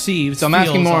perceives. So I'm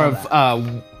asking feels, more all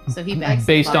of that. So he backs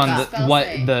based the on fuck up. what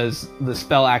the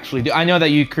spell actually do. I know that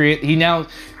you create. He now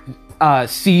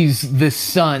sees the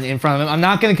sun in front of him. I'm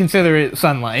not going to consider it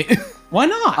sunlight. Why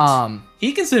not?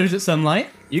 He considers it sunlight.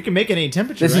 You can make it any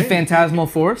temperature. This right? is phantasmal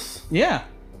force. Yeah,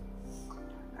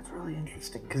 That's really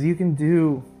interesting because you can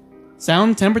do.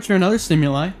 sound, temperature, and other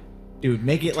stimuli. Dude,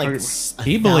 make it like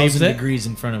He believes 1,000 it. degrees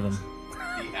in front of him.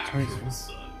 The actual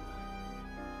sun.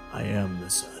 I am the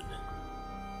sun.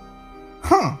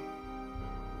 Huh.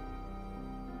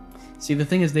 See, the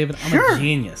thing is, David, I'm Sure. a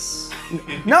genius.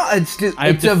 No, it's just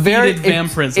I've it's a very defeated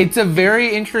vampirism. it's a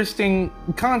very interesting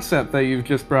concept that you've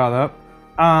just brought up.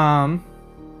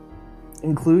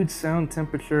 Includes sound,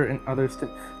 temperature, and other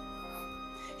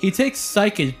He takes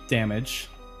psychic damage.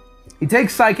 He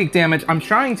takes psychic damage. I'm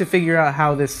trying to figure out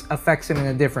how this affects him in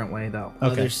a different way, though.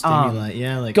 Other stimuli.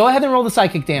 Yeah, like Go ahead and roll the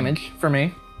psychic damage for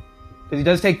me, because he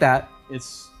does take that.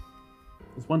 It's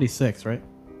 1d6, right?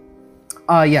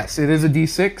 Yes, it is a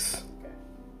D6.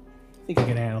 I think I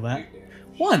can handle that.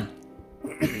 1.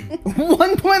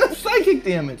 1 point of psychic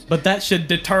damage. But that should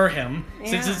deter him,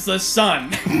 since it's the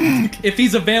sun. If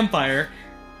he's a vampire.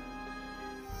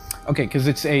 Okay, because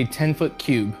it's a 10-foot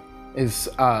cube is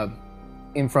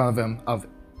in front of him of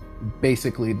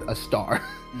basically a star.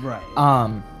 Right.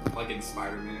 Like in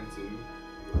Spider-Man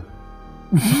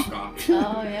 2.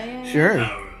 Oh yeah. Sure.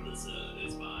 Power of the sun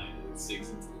is mine. It sinks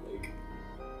into the lake.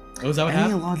 Oh, is that what Any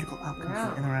happened? illogical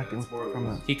outcomes for interacting with from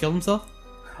the. He killed himself?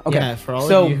 Okay, yeah, for all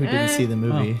so of you who didn't see the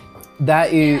movie.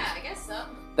 that is. Yeah, I guess so.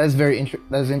 That's very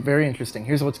very interesting.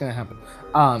 Here's what's going to happen.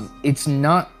 It's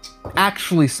not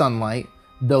actually sunlight,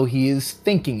 though he is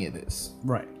thinking it is.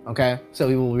 Right. Okay, so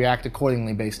he will react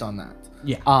accordingly based on that.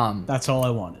 Yeah. That's all I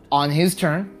wanted. On his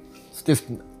turn,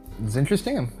 it's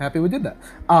interesting. I'm happy we did that.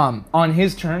 On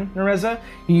his turn, Nereza,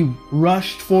 he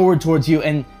rushed forward towards you,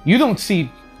 and you don't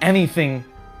see anything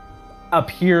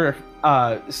appear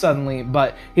suddenly,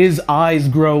 but his eyes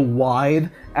grow wide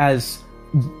as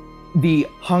the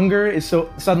hunger is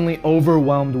so suddenly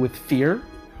overwhelmed with fear,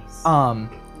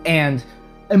 and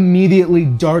immediately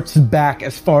darts back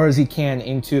as far as he can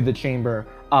into the chamber.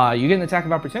 You get an attack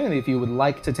of opportunity if you would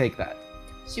like to take that.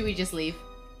 Should we just leave?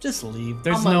 Just leave.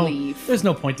 There's I'ma no leave. There's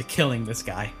no point to killing this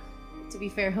guy. To be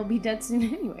fair, he'll be dead soon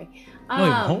anyway. No, he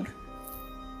won't.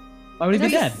 Why would he be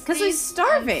dead? Because he's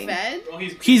starving. Fed? Well,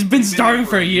 He's been starving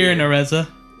for a year, Nereza.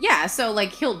 Yeah, so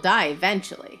like he'll die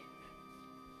eventually.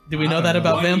 Do we know that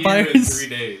about 1 year and vampires? 3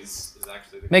 days is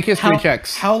actually the Make history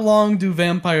checks. How long do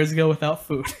vampires go without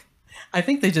food? I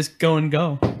think they just go and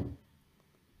go.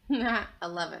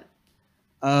 11.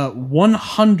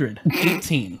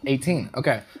 118. 18.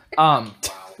 Okay. I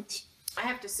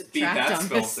have to Beat subtract that on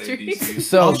spell save history. DC.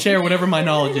 So I'll share whatever my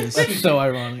knowledge is. that's so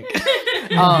ironic.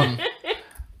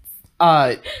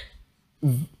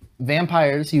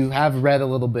 Vampires, you have read a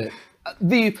little bit.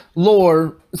 The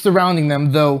lore surrounding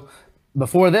them, though,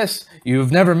 before this,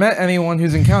 you've never met anyone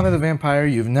who's encountered a vampire.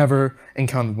 You've never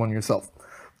encountered one yourself.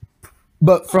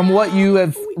 But from what you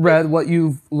have read, what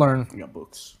you've learned, I got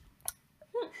books.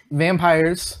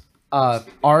 vampires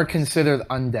are considered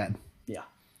undead. Yeah.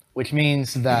 Which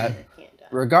means that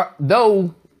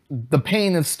though the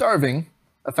pain of starving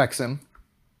affects them,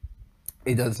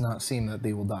 it does not seem that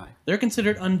they will die. They're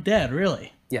considered undead,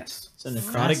 really? Yes. So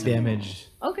necrotic damage.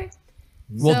 Okay.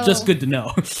 Well, So- just good to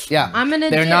know. Yeah. I'm gonna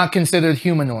They're dip. not considered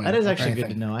humanoid. That is or actually good to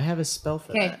anything. know. I have a spell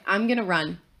for Okay, that. I'm gonna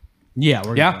run. Yeah,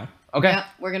 we're Yeah. gonna. Okay. Yep,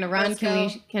 we're gonna run. Let's Can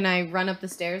go. we? Can I run up the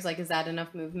stairs? Like, is that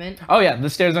enough movement? Oh yeah, the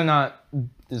stairs are not.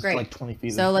 There's Great. like 20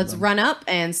 feet. So of let's them. run up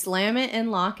and slam it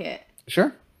and lock it.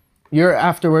 Sure. You're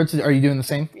afterwards. Are you doing the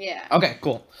same? Yeah. Okay.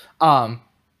 Cool.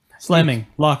 Slamming,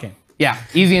 locking. Yeah.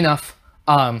 Easy enough.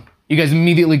 You guys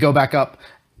immediately go back up,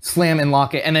 slam and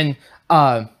lock it, and then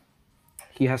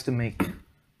he has to make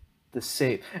the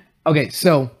save. Okay.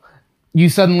 So you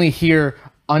suddenly hear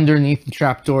underneath the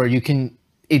trapdoor.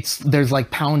 There's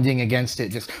like pounding against it.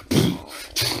 Just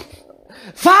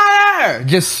fire!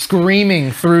 Just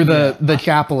screaming through the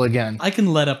chapel again. I can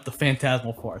let up the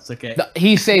phantasmal force, okay?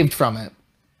 He saved from it.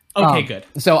 Okay, good.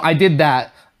 So I did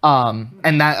that,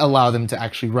 and that allowed them to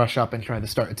actually rush up and try to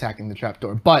start attacking the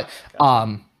trapdoor. But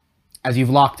as you've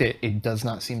locked it, it does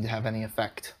not seem to have any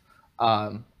effect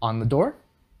on the door,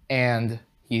 and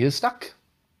he is stuck.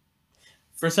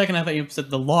 For a second, I thought you said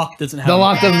the lock doesn't have The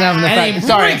lock doesn't have an And effect. he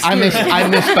Sorry, breaks I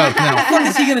misspoke. No. What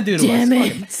is he gonna do to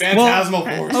us? Phantasmal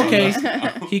force. Okay,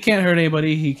 he can't hurt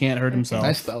anybody. He can't hurt himself.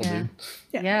 Nice spell, dude.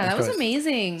 Yeah, that was course.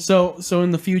 amazing. So in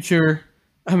the future,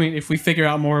 I mean, if we figure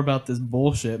out more about this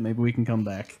bullshit, maybe we can come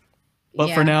back. But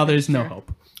for Yeah, now, there's no sure.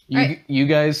 hope. You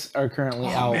guys are currently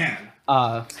out.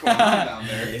 Down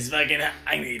there. It's fucking.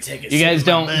 I need to take a You guys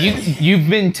don't. You've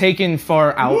been taken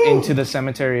far out into the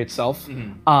cemetery itself.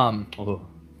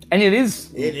 And it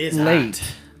is late.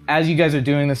 hot. As you guys are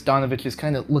doing this, Donovich is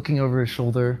kind of looking over his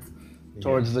shoulder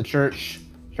towards the church,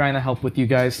 trying to help with you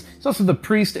guys. He's also the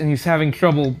priest, and he's having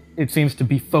trouble, it seems, to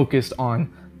be focused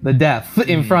on the death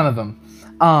in front of him.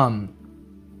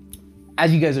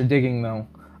 As you guys are digging, though,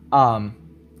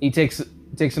 he takes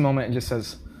a moment and just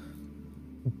says,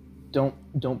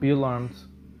 "Don't be alarmed.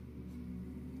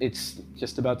 It's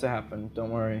just about to happen. Don't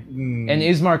worry." And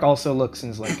Ismark also looks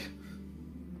and is like,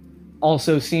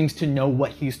 also seems to know what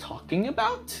he's talking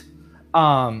about.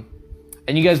 And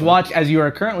you guys watch as you are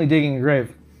currently digging a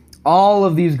grave. All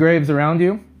of these graves around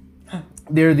you,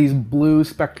 there are these blue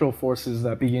spectral forces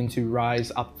that begin to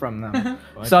rise up from them.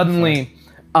 Suddenly,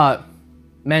 men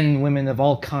and women of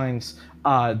all kinds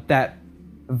that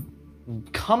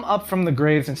come up from the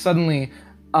graves, and suddenly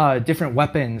different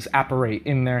weapons apparate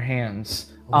in their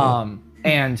hands.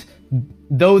 And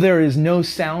though there is no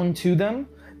sound to them,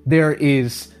 there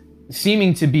is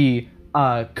seeming to be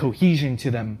cohesion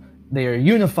to them. They are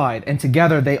unified, and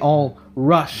together they all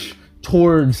rush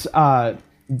towards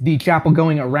the chapel,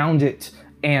 going around it,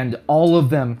 and all of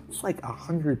them, it's like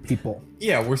 100 people,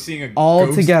 Yeah, we're seeing a all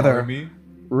ghost together, army.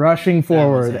 rushing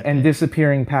forward epic. and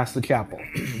disappearing past the chapel.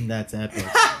 That's epic.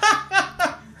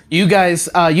 You guys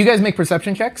make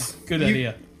perception checks. Good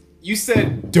idea. You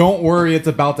said, "Don't worry, it's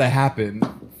about to happen."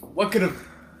 What could have?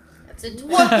 That's a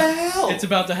 12. What the hell? It's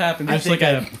about to happen. I Just think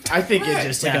like I think it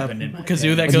just like a happened. in my kazoo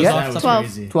head. that goes Yeah. off. That was 12.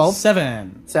 crazy. 12,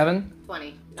 7. 7, 20.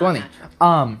 Not 20.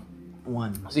 natural.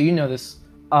 One. So you know this.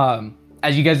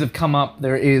 As you guys have come up,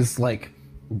 there is like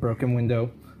a broken window.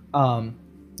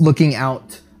 Looking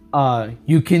out,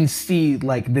 you can see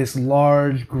like this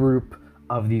large group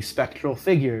of these spectral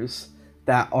figures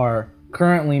that are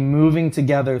currently moving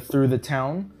together through the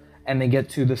town, and they get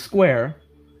to the square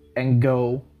and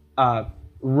go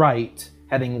right,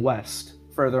 heading west,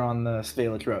 further on the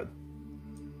Svalich Road.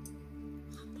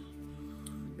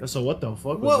 So what the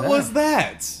fuck was What that? was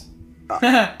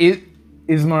that?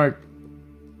 Ismark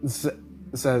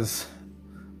says,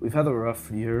 "We've had a rough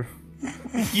year."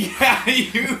 Yeah,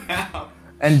 you have.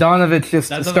 And Donovich just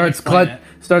That doesn't starts explain it.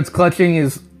 starts clutching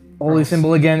his holy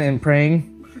symbol again and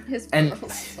praying. His And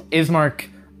pearls. Ismark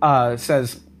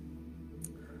says,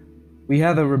 "We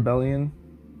had a rebellion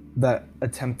that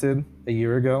attempted a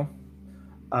year ago,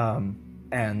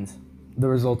 and the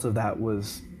result of that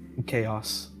was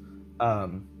chaos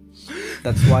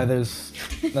That's why there's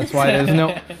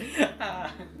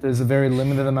there's a very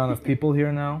limited amount of people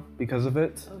here now because of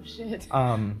it. Oh shit.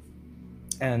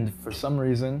 And for some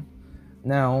reason,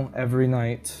 now every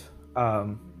night,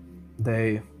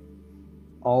 they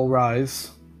all rise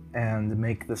and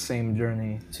make the same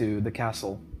journey to the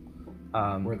castle,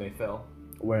 Where they fell.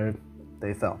 where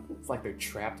they fell. It's like they're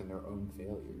trapped in their own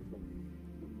failure.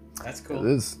 That's It cool.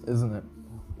 is, isn't it?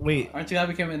 Wait, Aren't you glad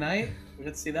we came at night? We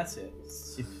got to see that's it.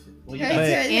 Well, you Right, guys,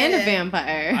 right. And a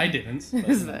vampire. I didn't.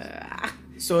 but-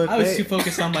 so if I was they- too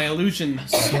focused on my illusion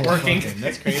working.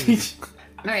 That's crazy.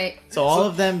 All right. So all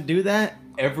of them do that?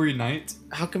 Every night.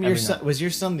 How come Every your son night. was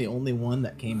your son the only one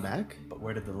that came back? But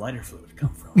where did the lighter fluid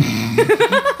come from?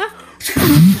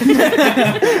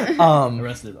 The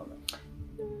rest of it, don't know.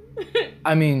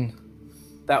 I mean,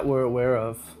 that we're aware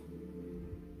of,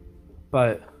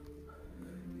 but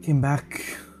came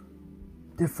back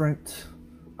different.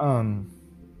 I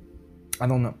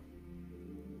don't know.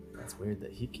 That's weird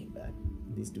that he came back.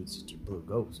 These dudes just are blue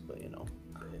ghosts, but you know.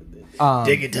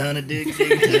 Dig a ton of dig a ton.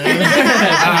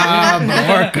 I'm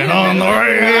working on the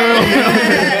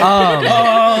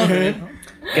rail.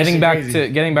 Getting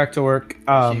back to work.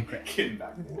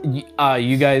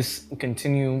 You guys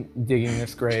continue digging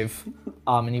this grave,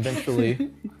 and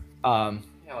eventually, Yeah,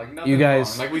 like nothing you guys.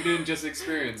 wrong. Like we didn't just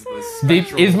experience this. The,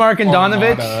 Ismark and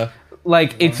Donovich, Armada.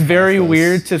 like it's very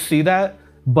weird to see that,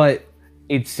 but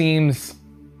it seems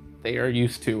they are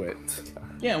used to it.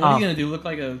 Yeah, what are you gonna do? Look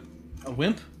like a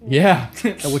wimp? Yeah.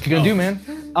 What you gonna do, man?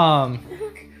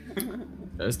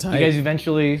 That was You tight. guys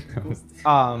eventually,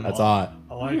 That's hot.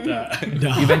 I like that.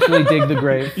 you eventually dig the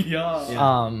grave,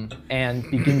 Yeah. and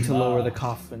begin to lower the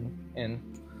coffin in.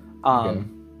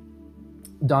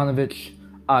 Donovich,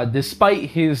 despite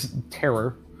his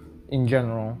terror in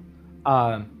general,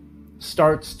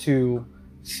 starts to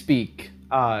speak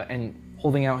and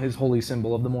holding out his holy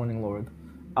symbol of the Morning Lord.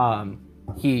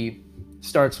 He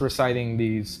starts reciting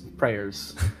these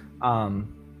prayers.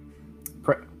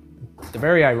 They're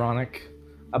very ironic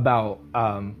about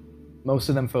most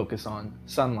of them focus on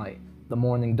sunlight, the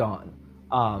morning dawn,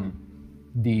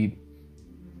 the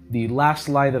last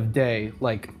light of day,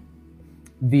 like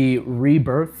the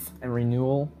rebirth and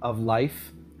renewal of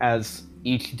life as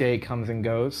each day comes and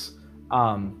goes.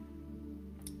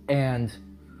 And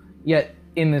yet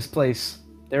in this place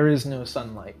there is no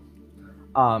sunlight.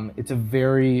 It's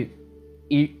very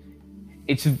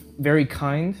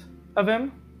kind of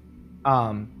him.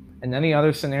 In any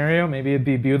other scenario, maybe it'd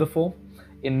be beautiful.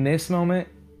 In this moment,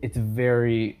 it's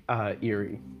very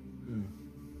eerie.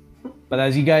 But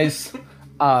as you guys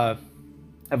have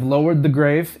lowered the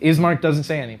grave, Ismark doesn't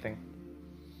say anything.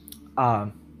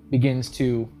 Begins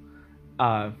to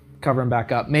cover him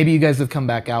back up. Maybe you guys have come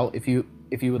back out if you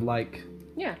would like.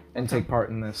 Yeah. And take part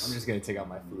in this. I'm just gonna take out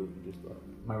my flute and just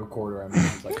my recorder. I'm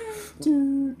just like.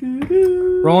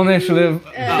 Roll initiative.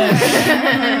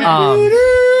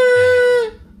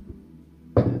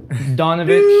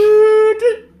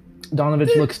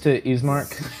 Donovich looks to Ismark,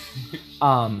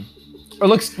 or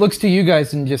looks to you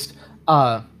guys and just.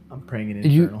 I'm praying in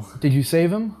Infernal. Did you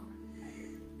save him?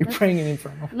 You're praying in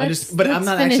Infernal. But I'm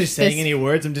not actually saying any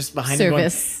words. I'm just behind him going.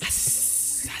 Just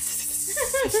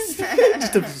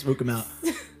to spook him out.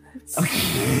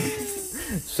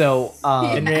 So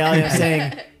in reality, I'm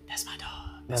saying, "That's my dog.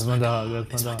 That's my dog.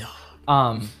 That's my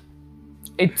dog."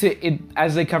 It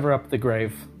as they cover up the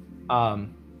grave,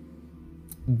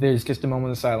 there's just a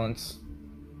moment of silence,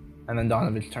 and then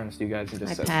Donovich turns to you guys and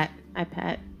just says, I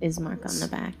pat Ismark on the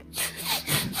back.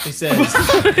 he says,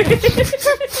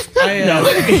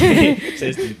 he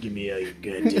says, give me all your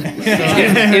good.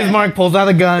 Ismark pulls out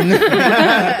a gun.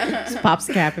 Just pops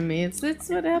a cap at me. It's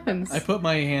what happens. I put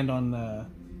my hand on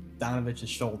Donovich's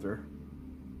shoulder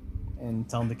and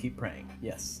tell him to keep praying.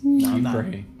 Yes. Keep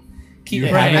praying. Keep You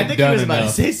praying. I think he was about to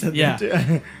say something. Yeah.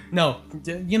 Too. No,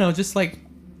 just like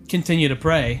continue to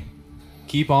pray.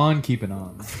 Keep on keeping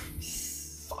on.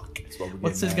 Fuck. That's what we're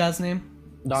What's his getting at. god's name?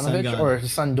 Donovich or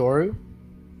his son Doru?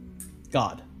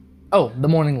 God. Oh, the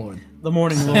Morning Lord. The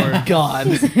Morning Lord. God.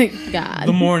 God.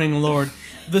 The Morning Lord.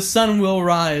 The sun will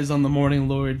rise on the Morning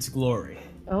Lord's glory.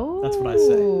 Oh. That's what I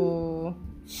say.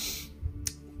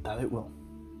 That it will.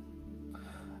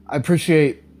 I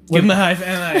appreciate. Give him a high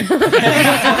five.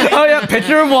 Oh yeah,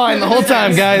 pitcher of wine the whole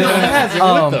time, guys.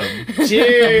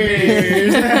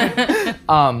 Cheers.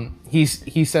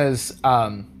 He says,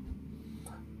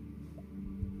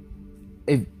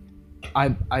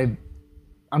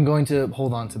 I'm going to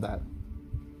hold on to that.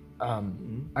 I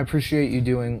appreciate you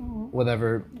doing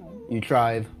whatever you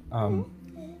tried, but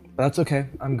that's okay.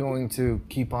 I'm going to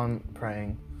keep on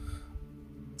praying.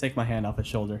 Take my hand off his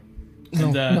shoulder.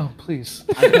 And, no, please.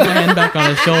 I put my hand back on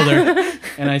his shoulder,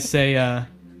 and I say,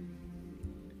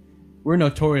 we're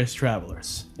notorious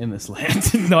travelers in this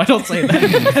land. No, I don't say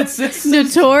that. That's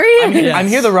Notorious? I'm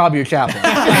here to rob your chapel.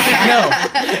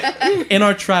 No. In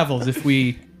our travels, if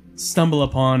we stumble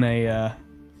upon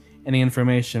any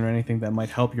information or anything that might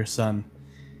help your son,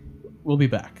 we'll be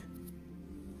back.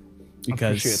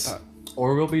 Appreciate that.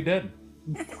 Or we'll be dead.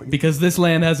 Because this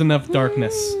land has enough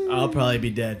darkness. I'll probably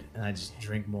be dead, and I just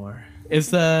drink more.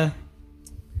 Is the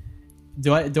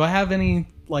do I have any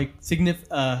like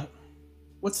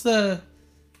what's the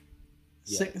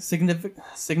significant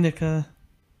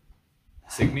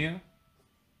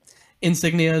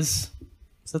insignias?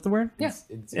 Is that the word? Yeah.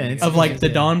 Of like the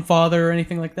Dawn Father or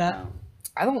anything like that?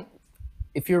 I don't.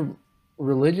 If you're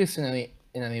religious in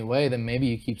any way, then maybe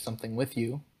you keep something with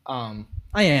you. I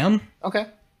am. Okay.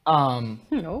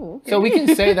 No. So we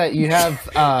can say that you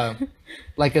have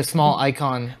like a small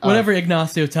icon. Whatever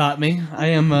Ignacio taught me, I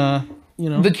am.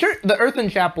 The church, the Earthen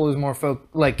Chapel is more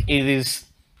like it is.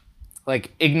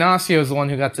 Like Ignacio is the one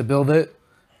who got to build it,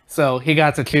 so he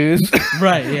got to choose.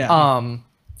 Right. Yeah.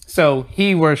 So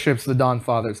he worships the Dawn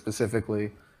Father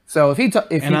specifically. So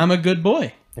I'm a good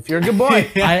boy. If you're a good boy,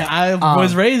 I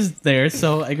was raised there,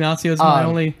 so Ignacio is my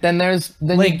only. Then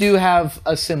you do have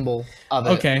a symbol of it.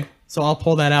 Okay, so I'll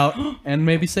pull that out and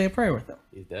maybe say a prayer with him.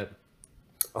 He's dead.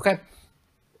 Okay,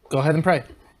 go ahead and pray.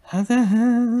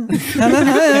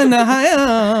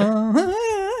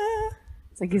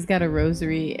 It's like he's got a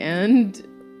rosary and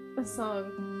a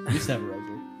song. You used to have a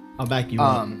rosary. I'll back you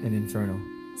up in Inferno.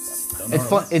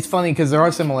 It's funny because there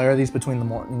are similarities between the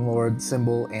Morning Lord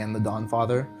symbol and the Dawn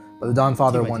Father, but the Dawn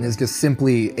Father one is just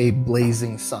simply a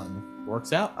blazing sun.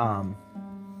 Works out.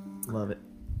 Love it.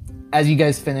 As you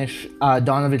guys finish,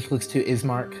 Donovich looks to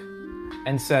Ismark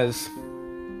and says,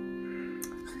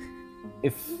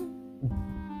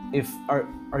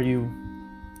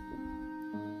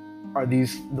 Are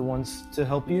these the ones to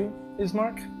help you,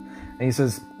 Ismark?" And he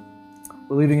says,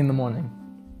 "We're leaving in the morning.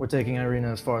 We're taking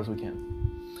Irina as far as we can.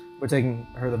 We're taking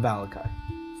her to Valakai,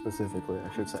 specifically,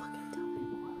 I should say."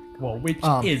 Well, which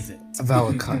is it?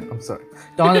 Valakai, I'm sorry.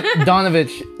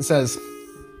 Donovich says,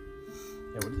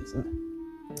 Yeah, what did he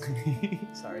say?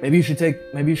 Sorry. Maybe you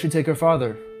should take her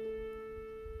farther.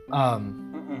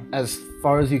 As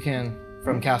far as you can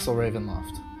from Castle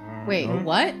Ravenloft. Wait,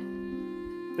 what?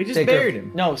 We just buried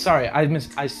him. No, sorry, I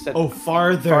said. Oh,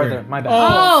 farther. Farther, my bad.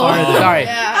 Oh, farther. Sorry.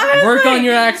 Yeah. Work on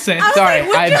your accent. Sorry,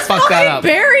 I fucked that up.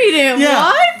 Buried him. Yeah.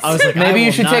 What? I was like, Maybe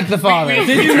you should take the father.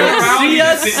 Did you not see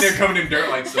us? Sitting there covered in dirt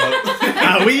like so.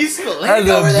 we used to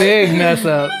That's a big mess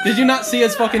up. Did you not see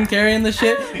us fucking carrying the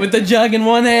shit with the jug in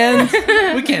one hand?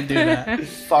 We can't do that.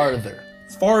 Farther.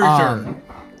 Farther.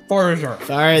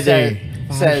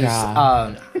 Says,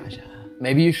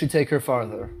 maybe you should take her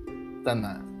farther than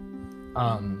that.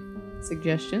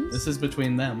 Suggestions? This is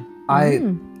between them.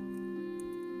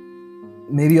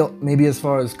 Maybe as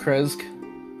far as Kresk,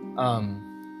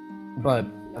 but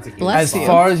Bless as you.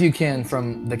 far as you can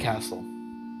from the castle.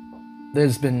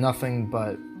 There's been nothing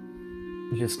but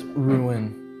just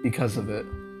ruin because of it.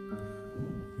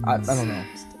 I don't know.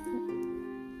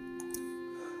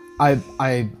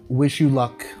 I wish you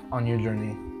luck on your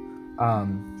journey,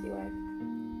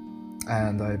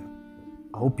 and I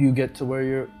hope you get to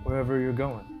wherever you're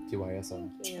going. TYSM.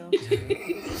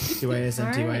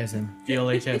 TYSM.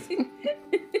 GLHS.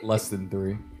 Less than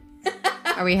 3.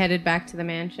 Are we headed back to the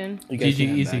mansion? GG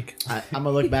easy. I'm gonna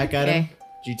look back at him.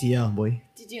 GTL, boy.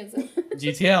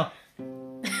 GTL.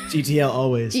 GTL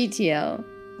always. GTL.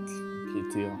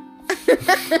 GTL.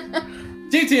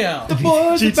 GTL.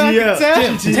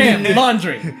 Tam.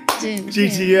 Laundry.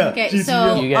 GTL. Okay, GTL.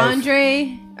 so You guys-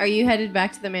 Andre, are you headed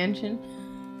back to the mansion?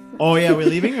 Oh yeah, we're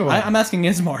leaving or what? I'm asking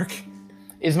Ismark.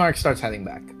 Ismark starts heading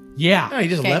back. Yeah. No, he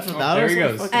just Okay. left without there us. he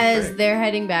goes. Fucking As prick. they're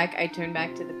heading back, I turn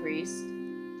back to the priest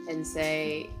and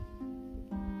say,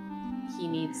 he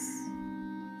needs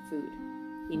food.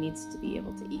 He needs to be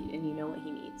able to eat, and you know what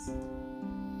he needs.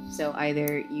 So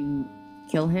either you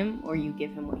kill him or you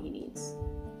give him what he needs.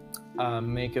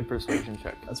 Make a persuasion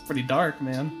check. That's pretty dark,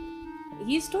 man.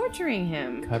 He's torturing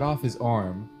him. Cut off his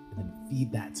arm and then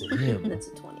feed that to him. That's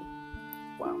a 20.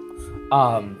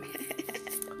 Wow.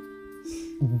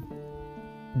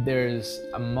 There's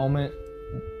a moment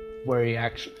where he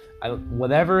actually,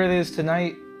 whatever it is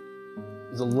tonight,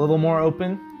 is a little more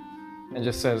open and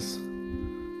just says,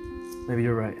 "Maybe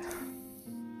you're right.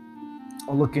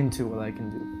 I'll look into what I can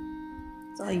do."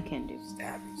 That's all you can do.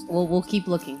 We'll keep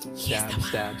looking. Stab.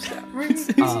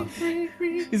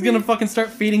 He's gonna fucking start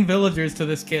feeding villagers to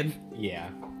this kid. Yeah.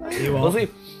 We'll see.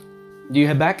 Do you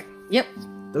head back? Yep.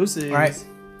 Those is. All right.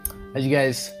 As you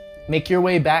guys make your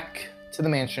way back to the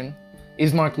mansion.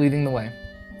 Ismark leading the way.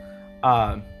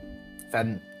 I've had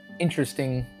an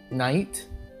interesting night,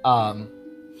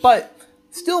 but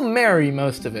still merry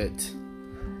most of it.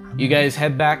 You guys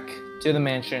head back to the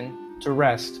mansion to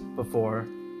rest before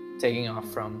taking off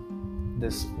from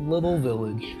this little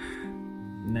village.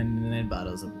 And then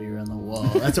bottles of beer on the wall.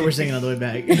 That's what we're singing on the way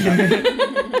back.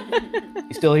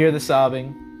 You still hear the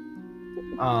sobbing.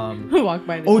 Walk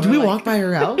by the Oh, door, do we like- walk by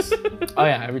her house? Oh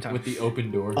yeah, every time. With the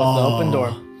open door. With the open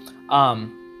door.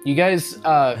 You guys,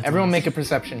 everyone make a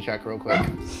perception check real quick.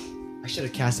 I should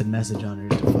have casted message on her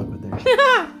to fuck with her.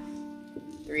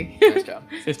 3. Nice job.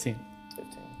 15.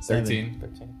 13.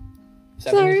 13.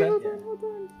 7, Sorry, you said? hold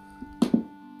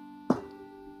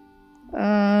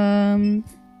on.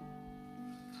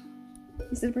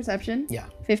 You said perception? Yeah.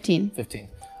 15. 15.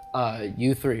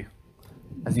 You three,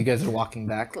 as you guys are walking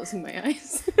back, Closing my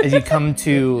eyes. as you come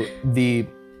to the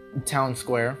town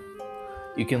square,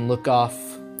 you can look off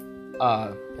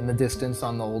in the distance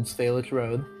on the Old Svalich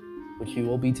Road, which you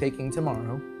will be taking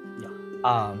tomorrow.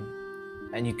 Yeah.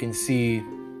 And you can see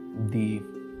the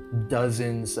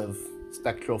dozens of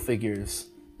spectral figures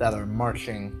that are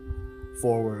marching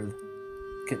forward,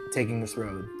 taking this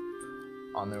road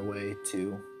on their way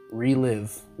to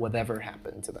relive whatever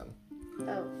happened to them.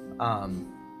 Oh.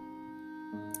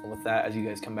 And with that, as you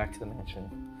guys come back to the mansion,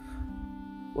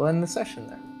 we'll end the session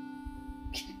there.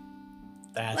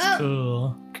 That's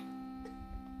cool.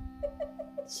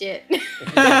 Shit.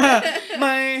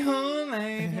 My whole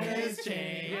life has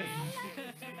changed.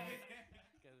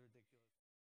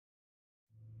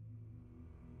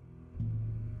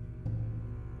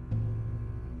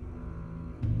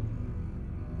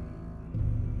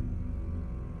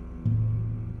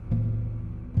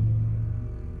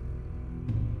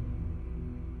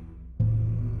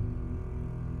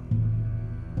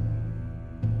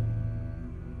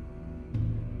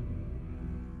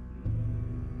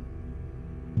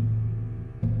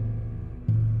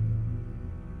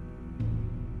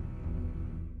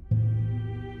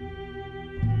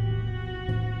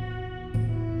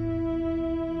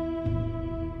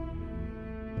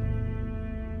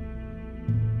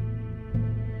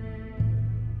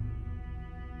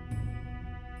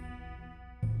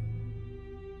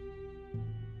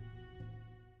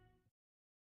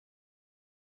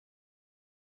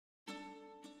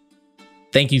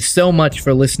 Thank you so much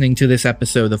for listening to this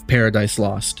episode of Paradise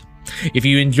Lost. If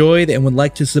you enjoyed and would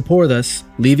like to support us,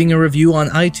 leaving a review on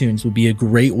iTunes would be a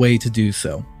great way to do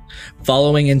so.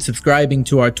 Following and subscribing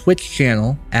to our Twitch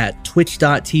channel at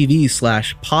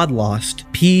twitch.tv/podlost,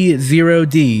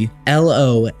 P0DLOST,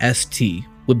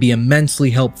 would be immensely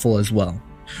helpful as well.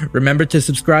 Remember to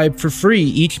subscribe for free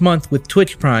each month with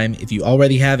Twitch Prime if you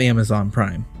already have Amazon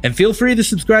Prime. And feel free to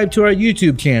subscribe to our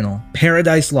YouTube channel,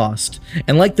 Paradise Lost,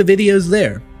 and like the videos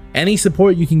there. Any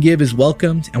support you can give is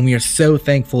welcomed, and we are so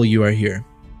thankful you are here.